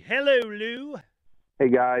Jersey. Hello, Lou. Hey,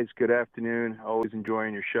 guys. Good afternoon. Always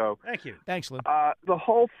enjoying your show. Thank you. Thanks, Lou. The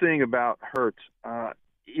whole thing about Hurts, I'm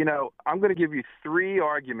going to give you 3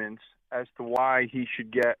 arguments as to why he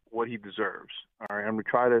should get what he deserves. All right, I'm going to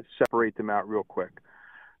try to separate them out real quick.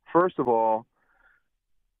 First of all,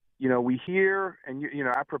 we hear, and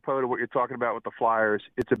apropos to what you're talking about with the Flyers,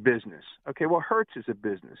 it's a business. Okay, well, Hurts is a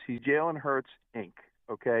business. He's Jalen Hurts, Inc.,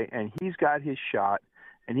 okay, and he's got his shot,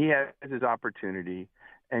 and he has his opportunity,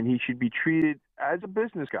 and he should be treated as a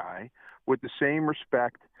business guy with the same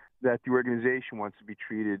respect that the organization wants to be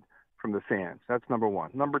treated from the fans. That's number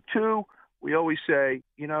 1. Number 2, we always say,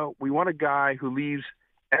 we want a guy who leaves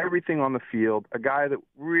everything on the field, a guy that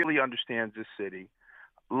really understands this city,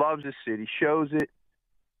 loves this city, shows it,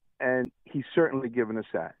 and he's certainly given us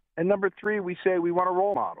that. And number 3, we say we want a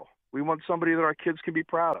role model. We want somebody that our kids can be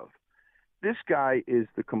proud of. This guy is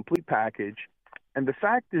the complete package. And the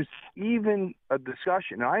fact there's even a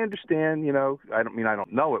discussion, and I understand, I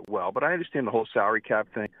don't know it well, but I understand the whole salary cap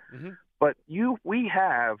thing. Mm-hmm. But we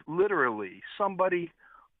have literally somebody,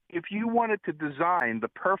 if you wanted to design the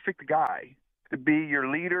perfect guy to be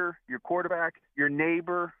your leader, your quarterback, your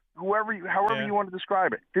neighbor, however you want to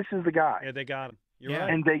describe it, this is the guy. Yeah, they got him. You're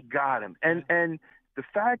right. And they got him. And the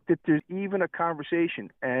fact that there's even a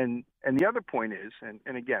conversation, and the other point is,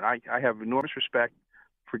 and again, I have enormous respect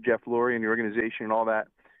for Jeff Lurie and the organization and all that.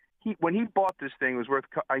 When he bought this thing, it was worth,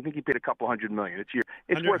 I think he paid $200 million.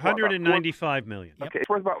 It's worth $195 million. Okay, it's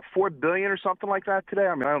worth about $4 billion or something like that today.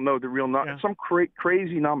 I mean, I don't know the real number. Some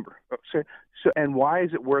crazy number. So, and why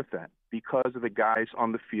is it worth that? Because of the guys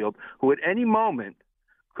on the field who at any moment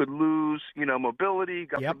could lose, mobility.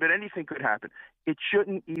 God forbid, anything could happen. It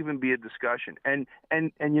shouldn't even be a discussion. And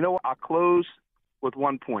what? I'll close with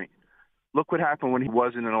 1 point. Look what happened when he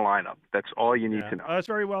wasn't in a lineup. That's all you need to know. That's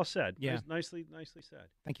very well said. Yeah. Nicely said.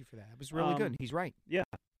 Thank you for that. It was really good. He's right. Yeah.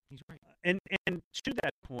 He's right. And to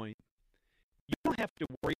that point, you don't have to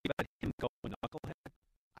worry about him going knucklehead.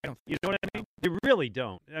 I don't. You know what I mean? They really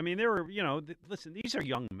don't. I mean, there are, listen, these are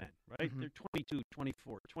young men, right? Mm-hmm. They're 22,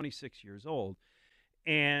 24, 26 years old.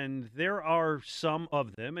 And there are some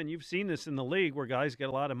of them, and you've seen this in the league, where guys get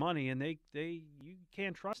a lot of money and you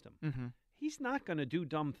can't trust them. Mm-hmm. He's not going to do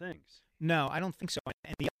dumb things. No, I don't think so.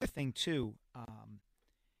 And the other thing, too,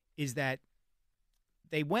 is that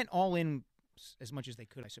they went all in as much as they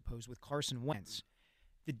could, I suppose, with Carson Wentz.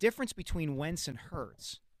 The difference between Wentz and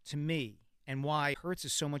Hurts, to me, and why Hurts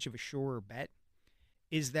is so much of a surer bet,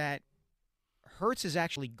 is that Hurts has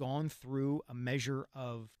actually gone through a measure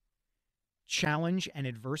of challenge and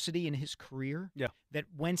adversity in his career that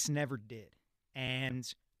Wentz never did.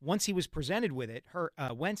 And once he was presented with it,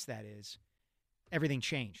 Wentz, that is, everything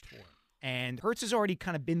changed for him. And Hurts has already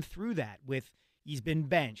kind of been through that he's been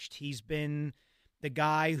benched. He's been the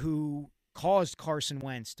guy who caused Carson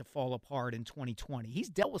Wentz to fall apart in 2020. He's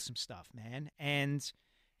dealt with some stuff, man, and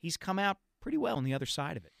he's come out pretty well on the other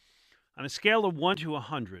side of it. On a scale of 1 to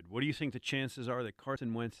 100, what do you think the chances are that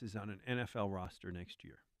Carson Wentz is on an NFL roster next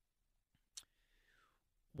year?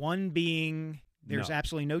 1 being there's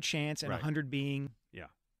absolutely no chance, and 100 being,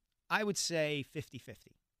 I would say 50-50.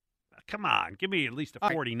 Come on, give me at least a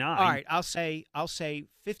 49. All right, I'll say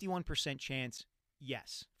 51% chance,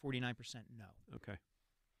 yes. 49% no. Okay.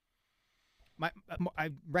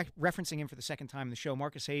 Referencing him for the second time in the show,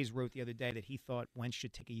 Marcus Hayes wrote the other day that he thought Wentz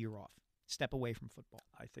should take a year off, step away from football.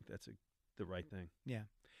 I think that's the right thing. Yeah.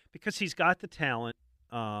 Because he's got the talent,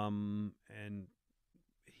 and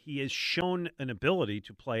he has shown an ability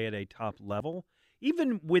to play at a top level.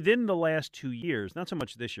 Even within the last 2 years, not so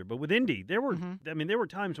much this year, but with Indy, there were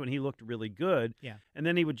times when he looked really good. Yeah. And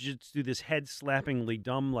then he would just do this head-slappingly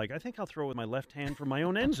dumb, like, I think I'll throw with my left hand from my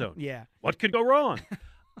own end zone. Yeah. What could go wrong?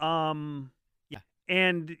 Yeah.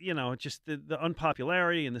 And, just the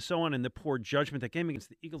unpopularity and the so on and the poor judgment, that game against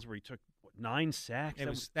the Eagles where he took, 9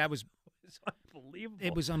 sacks? That was unbelievable.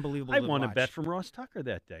 It was unbelievable. I won a bet from Ross Tucker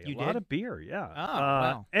that day. You a lot did? of beer, yeah. Oh,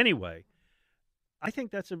 wow. Anyway, I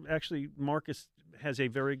think that's actually Marcus has a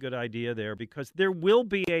very good idea there because there will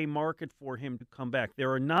be a market for him to come back.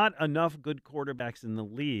 There are not enough good quarterbacks in the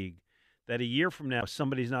league that a year from now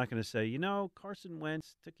somebody's not going to say, Carson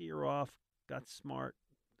Wentz took a year off, got smart.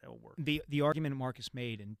 That will work. The argument Marcus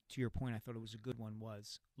made, and to your point, I thought it was a good one,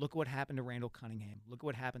 was look what happened to Randall Cunningham. Look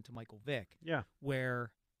what happened to Michael Vick. Yeah.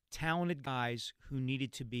 Where talented guys who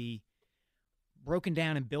needed to be broken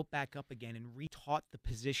down and built back up again and retaught the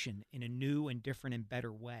position in a new and different and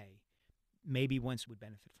better way, maybe Wentz would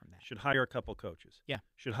benefit from that. Should hire a couple coaches. Yeah.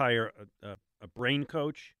 Should hire a brain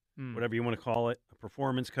coach, whatever you want to call it, a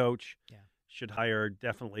performance coach. Yeah. Should hire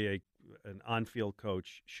definitely an on-field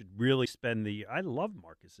coach. Should really spend I love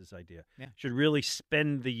Marcus's idea. Yeah. Should really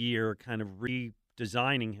spend the year kind of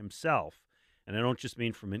redesigning himself. And I don't just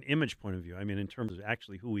mean from an image point of view. I mean in terms of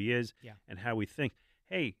actually who he is and how we think.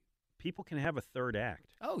 Hey, people can have a third act.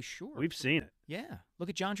 Oh, sure. We've seen it. Yeah. Look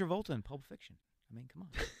at John Travolta in Pulp Fiction. I mean, come on.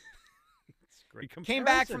 It's a great comparison. Came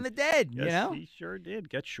back from the dead, yes, he sure did.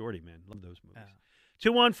 Get Shorty, man. Love those movies.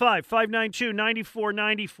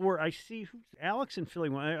 215-592-9494. I see Alex in Philly.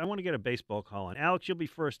 I want to get a baseball call on. Alex, you'll be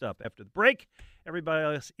first up after the break.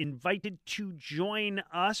 Everybody else invited to join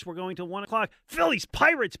us. We're going to 1 o'clock. Phillies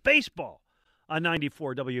Pirates baseball on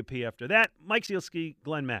 94 WP after that. Mike Sealski,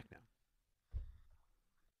 Glenn Macnow.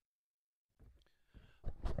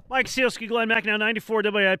 Mike Sealski, Glenn Macnow, 94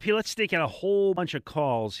 WIP. Let's stake out a whole bunch of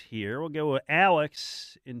calls here. We'll go with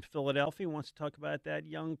Alex in Philadelphia. Wants to talk about that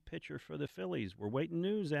young pitcher for the Phillies. We're waiting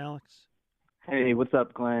news, Alex. Hey, what's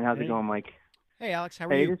up, Glenn? How's it going, Mike? Hey, Alex, how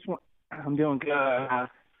are you? I'm doing good. I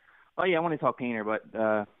want to talk Painter, but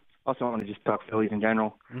also I want to just talk Phillies in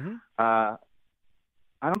general. Mm-hmm. I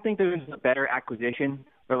don't think there's a better acquisition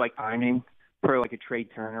or timing for a trade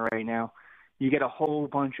Turner right now. You get a whole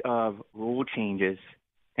bunch of rule changes.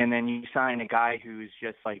 And then you sign a guy who's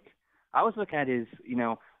just I was looking at his,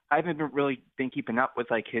 I haven't really been keeping up with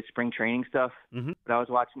his spring training stuff, but I was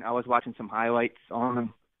watching some highlights on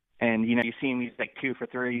him, and you see him, he's 2 for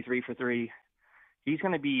 3, 3 for 3. He's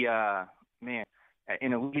going to be, in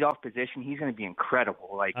a leadoff position, he's going to be incredible.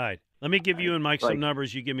 All right, let me give you and Mike some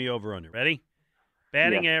numbers. You give me over under. Ready?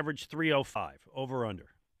 Batting average 305. Over under.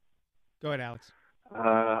 Go ahead, Alex.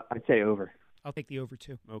 I'd say over. I'll take the over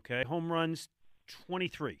too. Okay, home runs.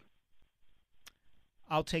 23.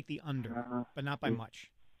 I'll take the under, but not by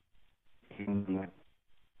much.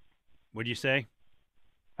 What'd you say?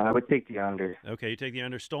 I would take the under. Okay, you take the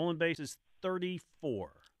under. Stolen bases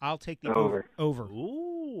 34. I'll take the over.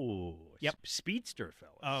 Ooh. Yep. Speedster,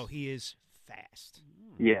 fellas. Oh, he is fast.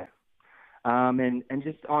 Yeah. And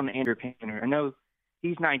just on Andrew Painter, I know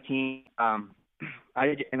he's 19. I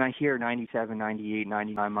hear 97, 98,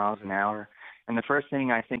 99 miles an hour. And the first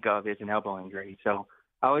thing I think of is an elbow injury. So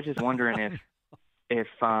I was just wondering if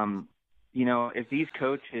these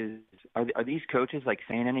coaches are these coaches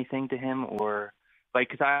saying anything to him or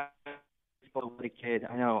because I was a kid.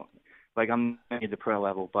 I know I'm at the pro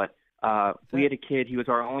level, but We had a kid. He was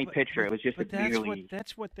our only pitcher. It was just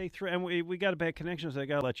that's what they throw. And we got a bad connection, so I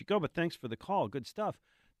got to let you go. But thanks for the call. Good stuff.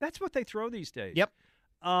 That's what they throw these days. Yep.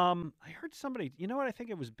 I heard somebody, you know what, I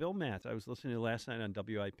think it was Bill Matz. I was listening to last night on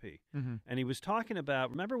WIP. Mm-hmm. And he was talking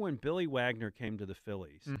about, remember when Billy Wagner came to the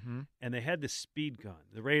Phillies mm-hmm. and they had the speed gun,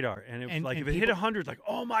 the radar, and it was if it hit 100, like,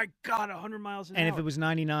 oh my God, 100 miles an hour. And if it was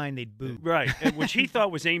 99, they'd boo. Right, which he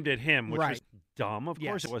thought was aimed at him, which right. was dumb. Of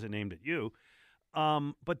course yes. it wasn't aimed at you.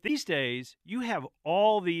 But these days, you have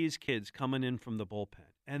all these kids coming in from the bullpen,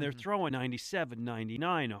 and they're mm-hmm. throwing 97,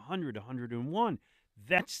 99, 100, 101.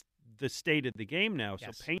 That's the state of the game now.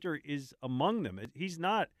 Yes. So Painter is among them. He's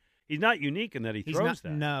not unique in that he throws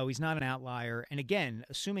that. No, he's not an outlier. And again,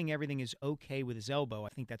 assuming everything is okay with his elbow, I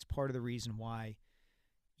think that's part of the reason why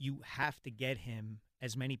you have to get him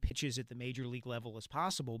as many pitches at the major league level as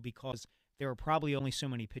possible, because there are probably only so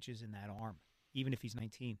many pitches in that arm, even if he's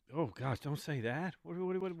 19. Oh, gosh, don't say that. What?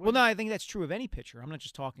 Well, no, I think that's true of any pitcher. I'm not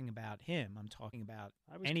just talking about him. I'm talking about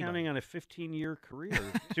anybody. Counting on a 15-year career,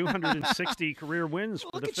 260 career wins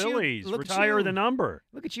for the Phillies. Retire the number.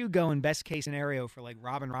 Look at you going best case scenario for like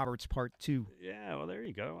Robin Roberts Part 2. Yeah, well, there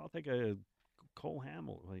you go. I'll take a Cole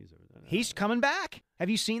Hamill. He's coming back. Have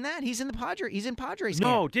you seen that? He's in Padres camp.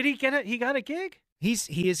 No, did he get it? He got a gig? He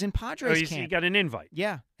is in Padres camp. He got an invite.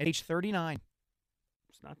 Yeah, at age 39.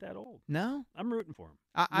 Not that old. No? I'm rooting for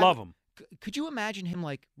him. Love him. Could you imagine him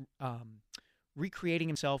like recreating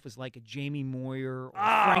himself as like a Jamie Moyer or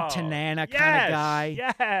Frank Tanana kind of guy?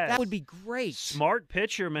 Yes. That would be great. Smart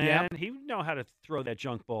pitcher, man. Yep. He would know how to throw that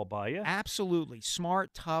junk ball by you. Absolutely.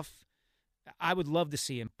 Smart, tough. I would love to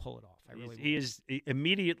see him pull it off. I really would. He is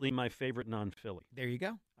immediately my favorite non-Philly. There you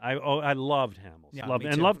go. I loved Hamill. Yeah,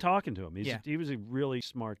 loved talking to him. Yeah. He was a really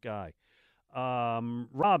smart guy.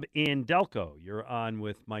 Rob in Delco, you're on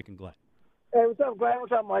with Mike and Glenn. Hey, what's up, Glenn?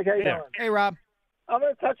 What's up, Mike? How you doing? Hey, Rob. I'm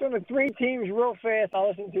going to touch on the three teams real fast. I'll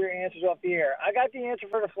listen to your answers off the air. I got the answer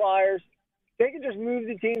for the Flyers. They could just move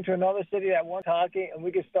the team to another city that wants hockey, and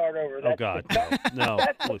we could start over. Oh, God. No.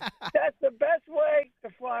 That's the best way the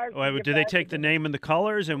Flyers do they take the name and the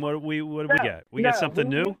colors, and what do we get? We get something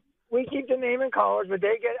new? We keep the name and colors, but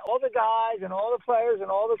they get all the guys and all the players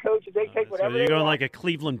and all the coaches. They take whatever so you're they going want. like a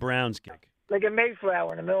Cleveland Browns gig. Like a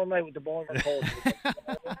Mayflower in the middle of the night with the ball in the cold.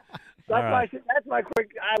 Right. That's my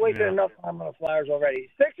quick. I wasted enough time on the Flyers already.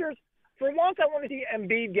 Sixers, for once, I want to see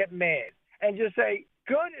Embiid get mad and just say,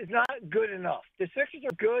 good is not good enough. The Sixers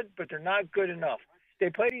are good, but they're not good enough. They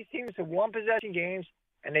play these teams to one-possession games,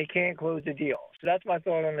 and they can't close the deal. So that's my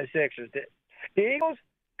thought on the Sixers. The Eagles,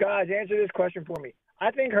 guys, answer this question for me.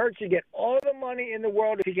 I think Hurts should get all the money in the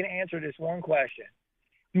world if he can answer this one question.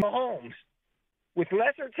 Mahomes, with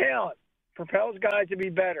lesser talent, propels guys to be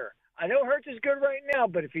better. I know Hurts is good right now,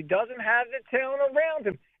 but if he doesn't have the talent around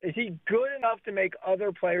him, is he good enough to make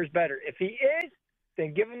other players better? If he is,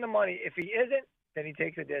 then give him the money. If he isn't, then he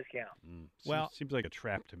takes a discount. Well, seems like a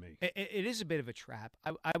trap to me. It is a bit of a trap.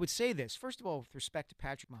 I would say this. First of all, with respect to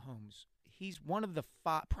Patrick Mahomes, he's one of the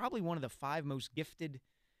probably one of the 5 most gifted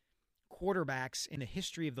quarterbacks in the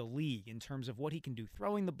history of the league in terms of what he can do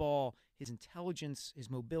throwing the ball, his intelligence, his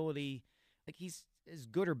mobility. Like, he's as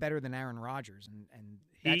good or better than Aaron Rodgers, and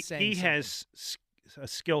that's saying he something. has a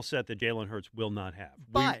skill set that Jalen Hurts will not have.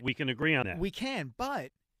 But we can agree on that. We can,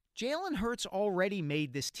 but Jalen Hurts already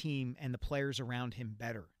made this team and the players around him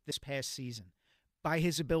better this past season by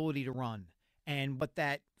his ability to run and what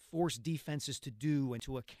that forced defenses to do and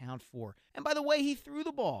to account for. And by the way, he threw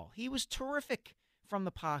the ball. He was terrific from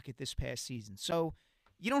the pocket this past season. So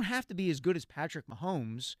you don't have to be as good as Patrick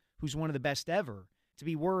Mahomes, who's one of the best ever, to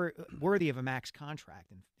be worthy of a max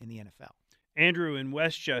contract in the NFL. Andrew in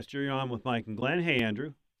Westchester, you're on with Mike and Glenn. Hey,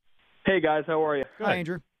 Andrew. Hey, guys. How are you? Good. Hi,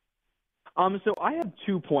 Andrew. So I have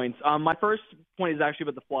 2 points. My first point is actually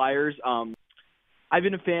about the Flyers. I've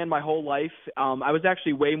been a fan my whole life. I was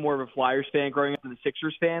actually way more of a Flyers fan growing up than a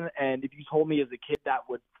Sixers fan, and if you told me as a kid that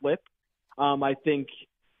would flip, I think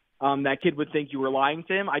that kid would think you were lying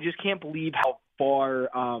to him. I just can't believe how far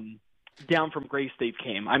down from grace they've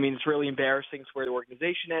came. I mean, it's really embarrassing to where the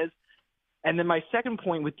organization is. And then my second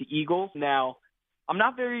point with the Eagles. Now, I'm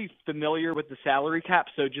not very familiar with the salary cap,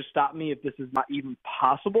 so just stop me if this is not even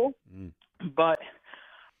possible. But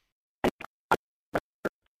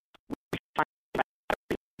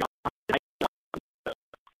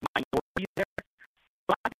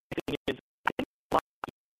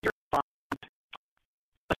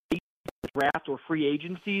draft or free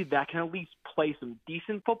agency that can at least play some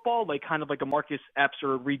decent football, like kind of like a Marcus Epps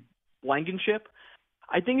or a Reed Blankenship.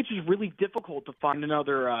 I think it's just really difficult to find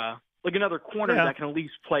another like another corner that can at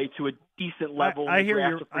least play to a decent level. I hear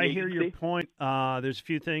your point. There's a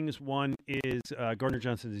few things. One is Gardner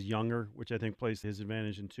Johnson is younger, which I think plays to his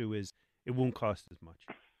advantage, and two is it won't cost as much.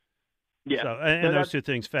 Yeah, so, and those two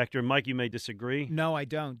things factor in. Mike, you may disagree. No, I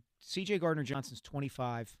don't. C.J. Gardner-Johnson's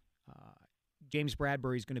 25. James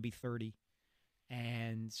Bradbury's going to be 30,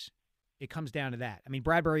 and it comes down to that. I mean,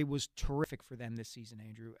 Bradbury was terrific for them this season,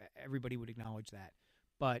 Andrew. Everybody would acknowledge that.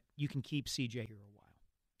 But you can keep C.J. here a while.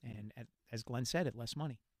 And as Glenn said, at less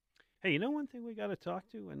money. Hey, you know one thing we got to talk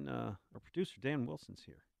to, and our producer Dan Wilson's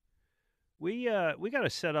here. We got to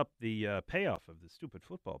set up the payoff of the stupid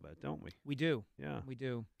football bet, don't we? We do. Yeah, we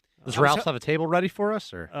do. Does Ralph's have a table ready for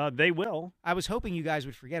us, or they will? I was hoping you guys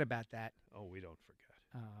would forget about that. Oh, we don't forget.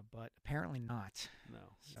 But apparently not. No,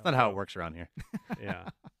 that's not how it works around here. Yeah,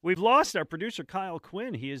 we've lost our producer Kyle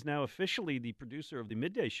Quinn. He is now officially the producer of the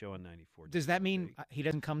midday show on 94. Does that mean he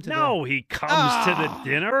doesn't come to? No, he comes to the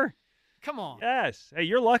dinner. Come on. Yes. Hey,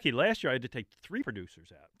 you're lucky. Last year I had to take 3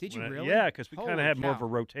 producers out. Did you really? Yeah, because we Holy kind of had more cow. of a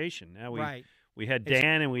rotation. Now Right. we had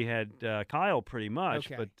Dan and we had Kyle pretty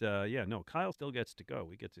much. Okay. But Kyle still gets to go.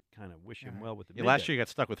 We get to kind of wish him well with the midday. Last year you got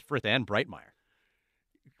stuck with Frith and Breitmeyer.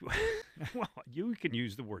 Well, you can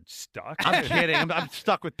use the word stuck. I'm kidding. I'm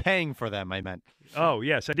stuck with paying for them, I meant. Oh,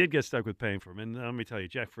 yes, I did get stuck with paying for them. And let me tell you,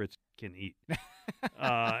 Jack Fritz can eat.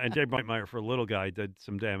 And Jay Breitmeyer, for a little guy, did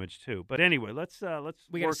some damage too. But anyway, let's work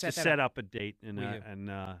to set up a date.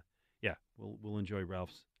 We'll enjoy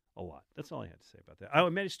Ralph's a lot. That's all I had to say about that. I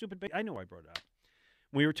made a stupid I know I brought it up.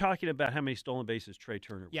 We were talking about how many stolen bases Trey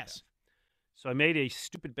Turner would have. So I made a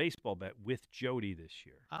stupid baseball bet with Jody this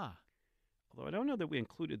year. Although I don't know that we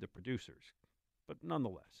included the producers, but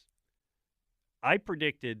nonetheless. I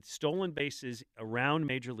predicted stolen bases around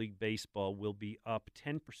Major League Baseball will be up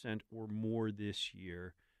 10% or more this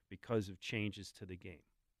year because of changes to the game.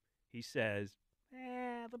 He says,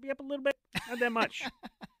 they'll be up a little bit, not that much.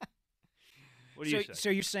 What do you say? So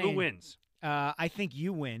you're saying who wins? I think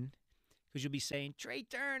you win because you'll be saying, Trey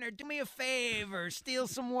Turner, do me a favor, steal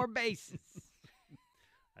some more bases.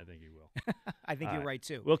 I think he will. I think you're right,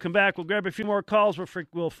 too. We'll come back. We'll grab a few more calls.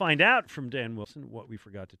 We'll find out from Dan Wilson what we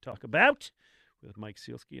forgot to talk about. With Mike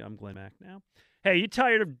Sealski, I'm Glenn Mack now. Hey, you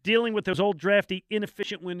tired of dealing with those old, drafty,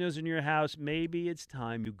 inefficient windows in your house? Maybe it's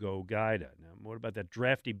time you go Guida. Now, what about that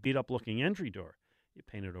drafty, beat-up-looking entry door? You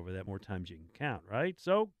painted over that more times you can count, right?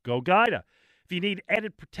 So go Guida. If you need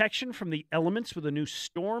added protection from the elements with a new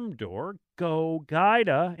storm door, go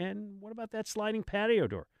Guida. And what about that sliding patio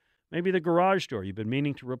door? Maybe the garage door you've been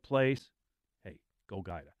meaning to replace? Hey, go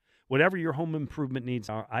Guida. Whatever your home improvement needs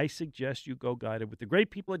are, I suggest you go Guida with the great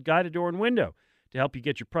people at Guida Door and Window. To help you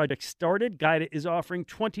get your project started, Guida is offering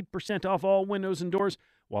 20% off all windows and doors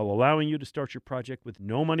while allowing you to start your project with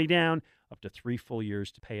no money down, up to 3 full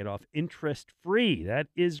years to pay it off interest-free. That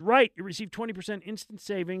is right. You receive 20% instant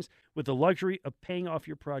savings with the luxury of paying off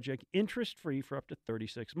your project interest-free for up to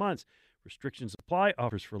 36 months. Restrictions apply.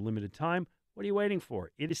 Offers for a limited time. What are you waiting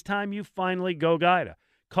for? It is time you finally go Guida.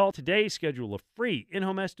 Call today, schedule a free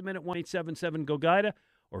in-home estimate at 1-877-GO-GUIDA,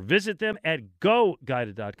 or visit them at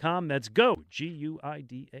GoGuida.com. That's go,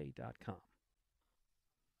 Guida.com.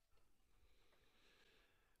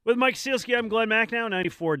 With Mike Sealski, I'm Glenn Mack now,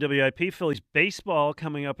 94 WIP. Phillies baseball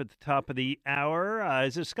coming up at the top of the hour.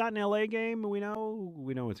 Is it a Scott in L.A. game? We know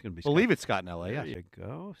it's going to be Scott. Believe it's Scott in L.A., There you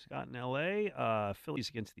go. Scott in L.A. Phillies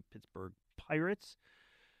against the Pittsburgh Pirates.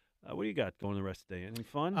 What do you got going the rest of the day? Anything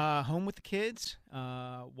fun? Home with the kids.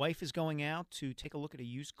 Wife is going out to take a look at a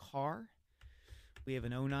used car. We have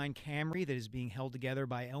an 09 Camry that is being held together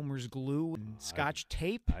by Elmer's glue and Scotch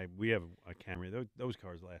tape. We have a Camry. Those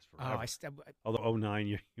cars last forever. Oh, Although 09,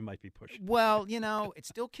 you might be pushing. Well, it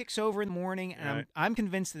still kicks over in the morning, and right. I'm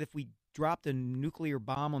convinced that if we dropped a nuclear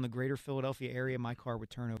bomb on the greater Philadelphia area, my car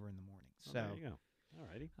would turn over in the morning. So there you go. All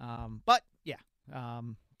righty. But, yeah.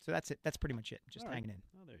 So that's it. That's pretty much it. Just hanging in.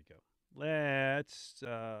 Oh, there you go. Let's,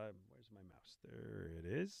 where's my mouse? There it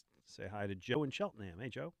is. Say hi to Joe in Cheltenham. Hey,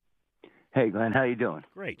 Joe. Hey, Glenn. How you doing?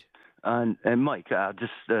 Great. And Mike, I'll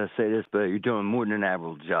just say this, but you're doing more than an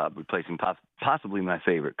average job replacing possibly my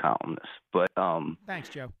favorite columnist. But thanks,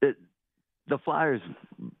 Joe. The Flyers,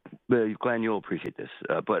 Glenn, you'll appreciate this,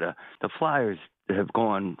 but the Flyers have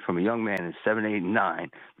gone from a young man in 7, 8, and 9,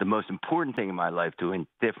 the most important thing in my life, to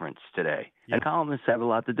indifference today. Yeah. And columnists have a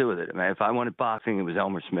lot to do with it. I mean, if I wanted boxing, it was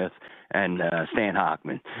Elmer Smith and Stan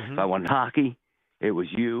Hochman. Mm-hmm. If I wanted hockey, it was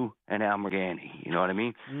you and Al Morganti. You know what I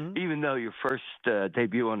mean? Mm-hmm. Even though your first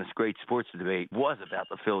debut on this great sports debate was about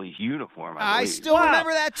the Phillies uniform, I I believe. still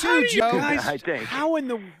remember that too, Joe. I think. How in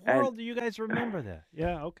the world do you guys remember that?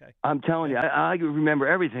 Yeah, okay. I'm telling you, I remember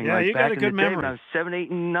everything. Yeah, like you back got a in good the day memory. when I was 7,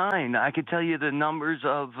 8, and 9. I could tell you the numbers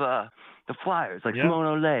of the Flyers, like Yeah.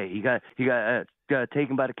 Simone Olay. He got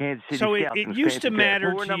taken by the Kansas City So Scouts. it and used to Stanton Cast.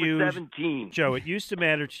 matter Floor to number you, 17. Joe. It used to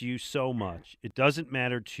matter to you so much. It doesn't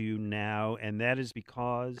matter to you now, and that is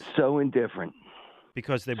because So indifferent.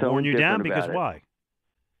 Because they've So worn you down. indifferent Because about it. why?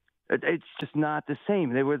 It's just not the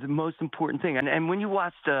same. They were the most important thing. And when you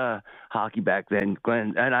watched hockey back then,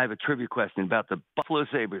 Glenn, and I have a trivia question about the Buffalo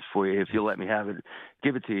Sabres for you, if you'll let me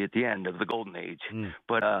give it to you at the end of the Golden Age.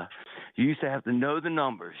 But you used to have to know the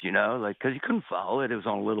numbers, like because you couldn't follow it. It was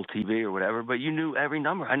on a little TV or whatever, but you knew every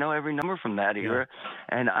number. I know every number from that era.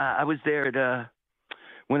 And I was there at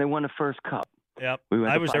when they won the first cup. Yep, We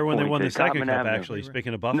went I to was 5 there when they points won the at second Common cup. Avenue. Actually,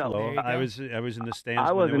 speaking of Buffalo, No, I was in the stands.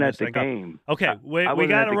 I when they wasn't won at the second cup. game. Okay, we wasn't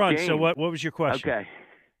got at to the run. game. So what was your question? Okay.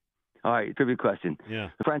 All right, trivia question. Yeah.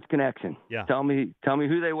 The French Connection. Yeah. Tell me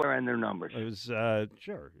who they were and their numbers. It was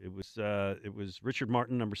sure. It was Richard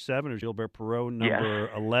Martin, number 7. It was Gilbert Perreault, number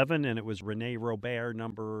 11, and it was René Robert,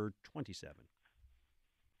 number 27.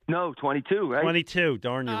 No, 22, right? 22.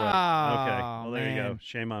 Darn, you're right. Okay. Oh, Well, there you go. man.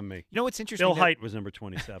 Shame on me. You know what's interesting? Bill that- Height was number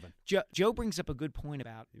 27. Joe brings up a good point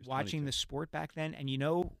about watching 22. the sport back then, and you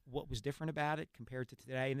know what was different about it compared to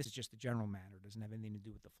today, and this is just a general matter. It doesn't have anything to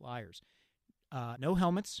do with the Flyers. No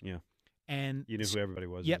helmets. Yeah. And You knew who everybody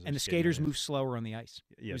was. Yep, as a and the skater. skaters move slower on the ice.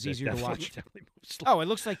 Yeah, it was they easier to definitely- watch. definitely move slow. Oh, it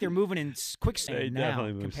looks like they're moving in quicksand They now.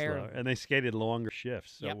 definitely moved compared. slower. And they skated longer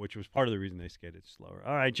shifts, Yep. which was part of the reason they skated slower.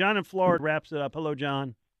 All right, John in Florida wraps it up. Hello,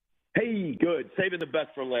 John. Hey, good. Saving the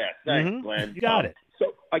best for last. Thanks, Glenn. You got it.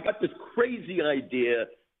 So I got this crazy idea.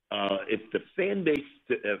 If the fan base,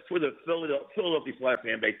 for the Philadelphia Flyers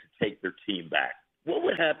fan base to take their team back, what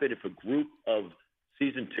would happen if a group of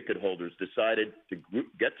season ticket holders decided to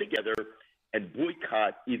get together and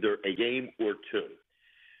boycott either a game or two?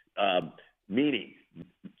 Meaning,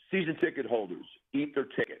 season ticket holders eat their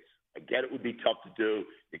tickets. I get it would be tough to do,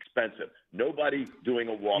 expensive. Nobody doing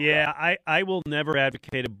a walk-up. Yeah, I will never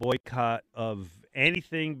advocate a boycott of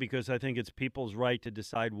anything because I think it's people's right to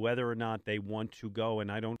decide whether or not they want to go. And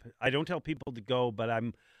I don't tell people to go, but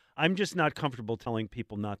I'm just not comfortable telling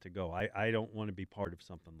people not to go. I don't want to be part of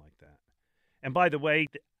something like that. And by the way,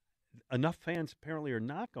 enough fans apparently are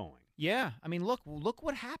not going. Yeah, I mean, look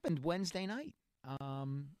what happened Wednesday night.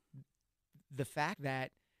 The fact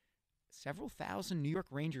that several thousand New York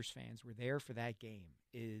Rangers fans were there for that game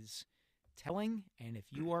is telling, and if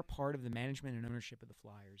you are part of the management and ownership of the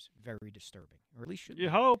Flyers, very disturbing. Or at least should You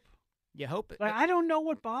be. hope. You hope. Like, I don't know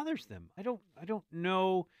what bothers them. I don't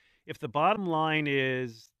know if the bottom line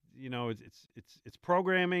is, it's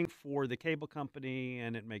programming for the cable company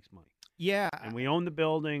and it makes money. Yeah, and we own the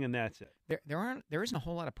building and that's it. There isn't a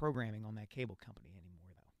whole lot of programming on that cable company anymore,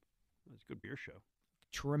 though. It's a good beer show.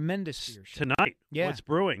 Tremendous beer show Tonight. Yeah. What's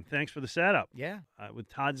brewing? Thanks for the setup. Yeah. With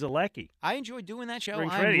Todd Zalecki. I enjoyed doing that show. Spring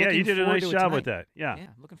I'm training. Yeah, you looking did a forward nice to it job with tonight. that. Yeah. Yeah,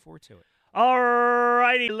 looking forward to it. All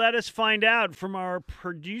righty, let us find out from our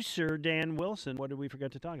producer, Dan Wilson. What did we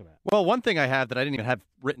forget to talk about? Well, one thing I have that I didn't even have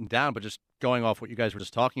written down, but just going off what you guys were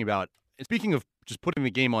just talking about, and speaking of just putting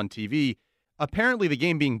the game on TV, apparently the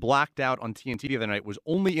game being blacked out on TNT the other night was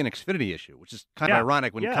only an Xfinity issue, which is kind of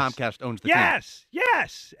ironic when Comcast owns the team.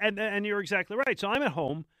 Yes, and you're exactly right. So I'm at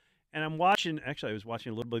home, and I'm watching. Actually, I was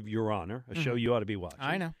watching a little bit of Your Honor, a show you ought to be watching.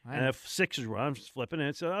 I know. And if Sixers were on, I'm just flipping it.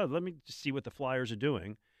 And so let me just see what the Flyers are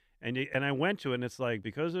doing. And I went to it, and it's like,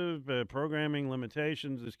 because of programming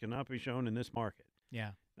limitations, this cannot be shown in this market.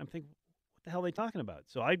 Yeah. I'm thinking, what the hell are they talking about?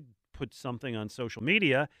 So I put something on social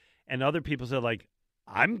media, and other people said, like,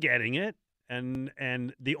 I'm getting it.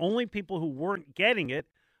 And the only people who weren't getting it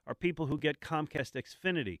are people who get Comcast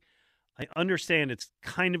Xfinity. I understand it's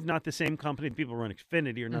kind of not the same company. The people who run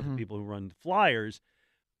Xfinity are not the people who run the Flyers.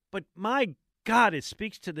 But my God, it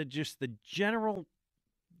speaks to the general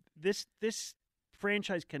this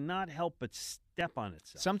franchise cannot help but step on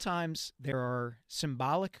itself. Sometimes there are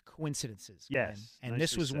symbolic coincidences. Yes. And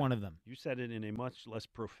this was one of them. You said it in a much less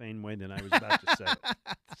profane way than I was about to say it.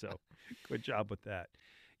 So good job with that.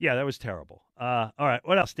 Yeah, that was terrible. All right,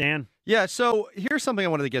 what else, Dan? Yeah, so here's something I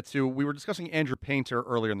wanted to get to. We were discussing Andrew Painter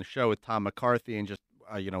earlier in the show with Tom McCarthy and just,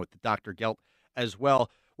 with the Dr. Gelt as well.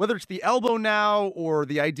 Whether it's the elbow now or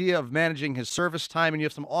the idea of managing his service time, and you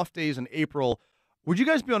have some off days in April, Would you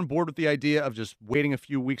guys be on board with the idea of just waiting a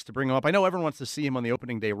few weeks to bring him up? I know everyone wants to see him on the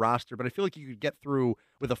opening day roster, but I feel like you could get through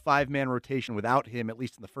with a 5-man rotation without him, at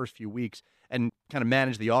least in the first few weeks, and kind of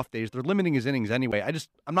manage the off days. They're limiting his innings anyway.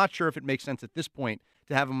 I'm not sure if it makes sense at this point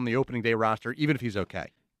to have him on the opening day roster, even if he's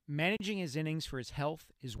okay. Managing his innings for his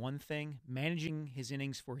health is one thing. Managing his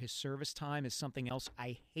innings for his service time is something else.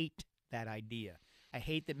 I hate that idea. I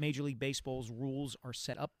hate that Major League Baseball's rules are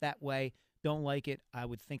set up that way. Don't like it. I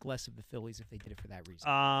would think less of the Phillies if they did it for that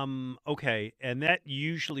reason. Okay, and that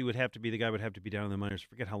usually would have to be the guy would have to be down in the minors.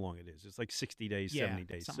 Forget how long it is. It's like 60 days, 70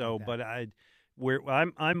 days. So, like that.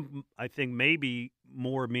 but I think maybe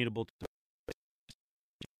more amenable to.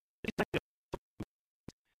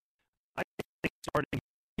 I think starting a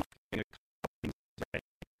he looks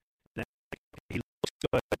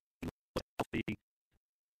good, he looks healthy.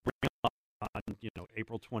 Bring him up on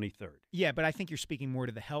April 23rd. Yeah, but I think you're speaking more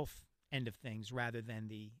to the health end of things rather than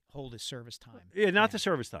the hold his service time. Yeah, not the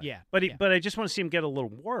service time. Yeah, but I just want to see him get a little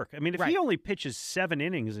work. I mean, if he only pitches 7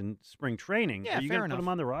 innings in spring training, are you going to put him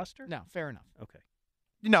on the roster? No, fair enough. Okay.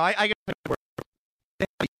 I get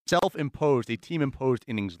a self-imposed, a team-imposed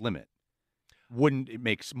innings limit. Wouldn't it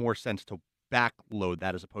make more sense to backload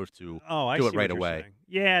that as opposed to do it right away? Saying.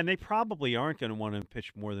 Yeah, and they probably aren't going to want to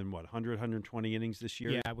pitch more than 100, 120 innings this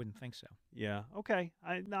year. Yeah, I wouldn't think so. Yeah, okay.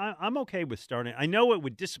 I'm okay with starting. I know it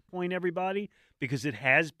would disappoint everybody because it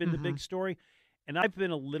has been the big story, and I've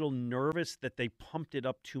been a little nervous that they pumped it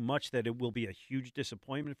up too much, that it will be a huge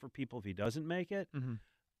disappointment for people if he doesn't make it. Mm-hmm.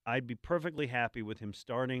 I'd be perfectly happy with him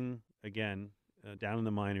starting again down in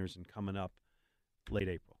the minors and coming up late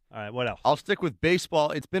April. All right, what else? I'll stick with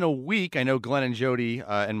baseball. It's been a week. I know Glenn and Jody,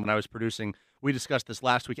 and when I was producing, we discussed this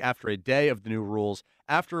last week after a day of the new rules.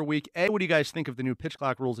 After a week, A, what do you guys think of the new pitch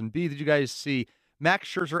clock rules? And B, did you guys see Max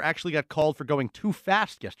Scherzer actually got called for going too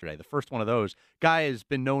fast yesterday? The first one of those. Guy has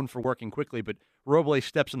been known for working quickly, but Robles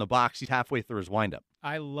steps in the box. He's halfway through his windup.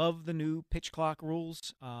 I love the new pitch clock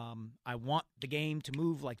rules. I want the game to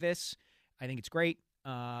move like this. I think it's great.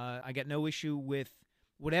 I got no issue with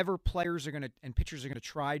whatever players are going to and pitchers are going to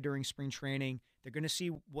try during spring training. They're going to see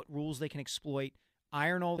what rules they can exploit,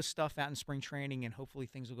 iron all this stuff out in spring training, and hopefully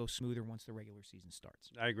things will go smoother once the regular season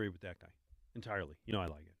starts. I agree with that guy entirely. I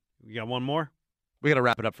like it. We got one more? We got to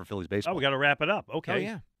wrap it up for Phillies baseball. Oh, we got to wrap it up. Okay. Oh,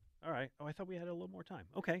 yeah. All right. Oh, I thought we had a little more time.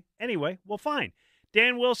 Okay. Anyway, well, fine.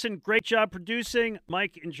 Dan Wilson, great job producing.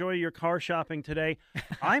 Mike, enjoy your car shopping today.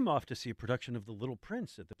 I'm off to see a production of The Little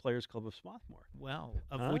Prince at the Players Club of Swarthmore. Well,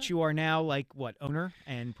 of which you are now, owner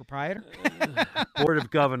and proprietor? Board of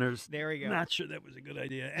Governors. There we go. Not sure that was a good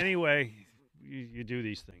idea. Anyway, you do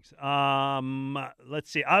these things. Let's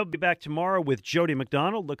see. I'll be back tomorrow with Jody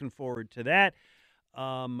McDonald. Looking forward to that.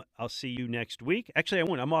 I'll see you next week. Actually, I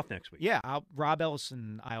won't. I'm off next week. Yeah, Rob Ellis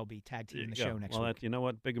and I'll be tag teaming the show next week. You know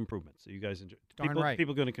what? Big improvement. So you guys enjoy. Darn right.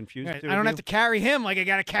 People going to confuse the two I don't have to carry him like I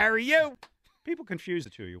got to carry you. People confuse the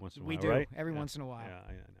two of you once in a while, We do, right? every once in a while. Yeah,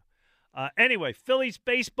 I know. Anyway, Phillies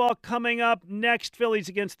baseball coming up next. Phillies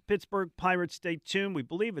against the Pittsburgh Pirates. Stay tuned. We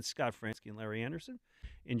believe it's Scott Fransky and Larry Anderson.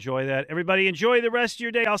 Enjoy that. Everybody, enjoy the rest of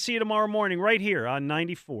your day. I'll see you tomorrow morning right here on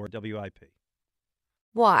 94 WIP.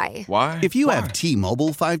 Why? If you have T-Mobile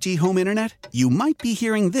 5G home internet, you might be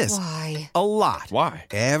hearing this a lot. Why?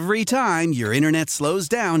 Every time your internet slows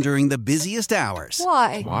down during the busiest hours.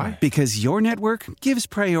 Why? Because your network gives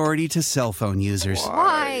priority to cell phone users.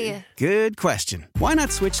 Why? Good question. Why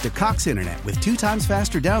not switch to Cox Internet with 2 times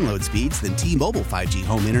faster download speeds than T-Mobile 5G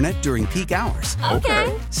home internet during peak hours?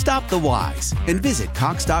 Okay. Stop the whys and visit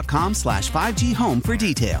cox.com/5G home for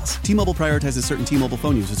details. T-Mobile prioritizes certain T-Mobile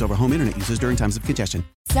phone users over home internet users during times of congestion.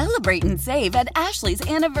 Celebrate and save at Ashley's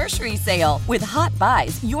Anniversary Sale. With Hot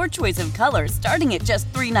Buys, your choice of colors starting at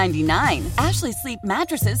just $3.99. Ashley Sleep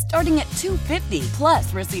mattresses starting at $2.50.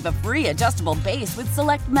 Plus, receive a free adjustable base with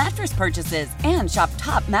select mattress purchases. And shop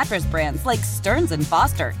top mattress brands like Stearns &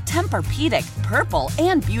 Foster, Tempur-Pedic, Purple,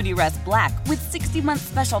 and Beautyrest Black with 60-month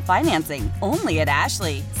special financing. Only at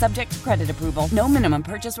Ashley. Subject to credit approval. No minimum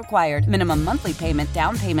purchase required. Minimum monthly payment,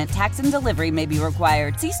 down payment, tax, and delivery may be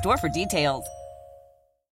required. See store for details.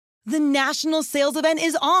 The national sales event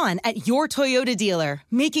is on at your Toyota dealer,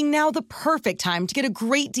 making now the perfect time to get a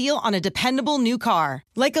great deal on a dependable new car.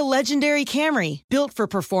 Like a legendary Camry, built for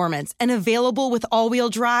performance and available with all-wheel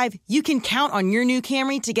drive, you can count on your new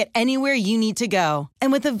Camry to get anywhere you need to go.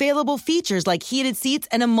 And with available features like heated seats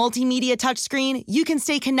and a multimedia touchscreen, you can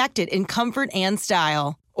stay connected in comfort and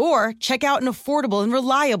style. Or check out an affordable and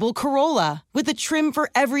reliable Corolla with a trim for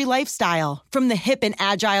every lifestyle. From the hip and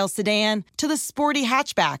agile sedan to the sporty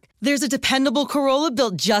hatchback, there's a dependable Corolla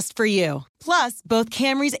built just for you. Plus, both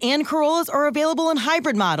Camrys and Corollas are available in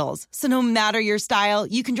hybrid models, so no matter your style,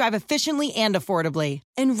 you can drive efficiently and affordably.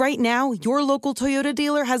 And right now, your local Toyota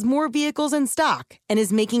dealer has more vehicles in stock and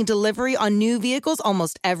is making delivery on new vehicles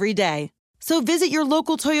almost every day. So visit your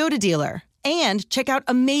local Toyota dealer and check out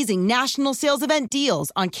amazing national sales event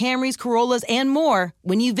deals on Camrys, Corollas, and more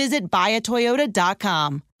when you visit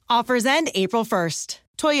buyatoyota.com. Offers end April 1st.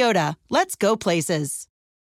 Toyota, let's go places.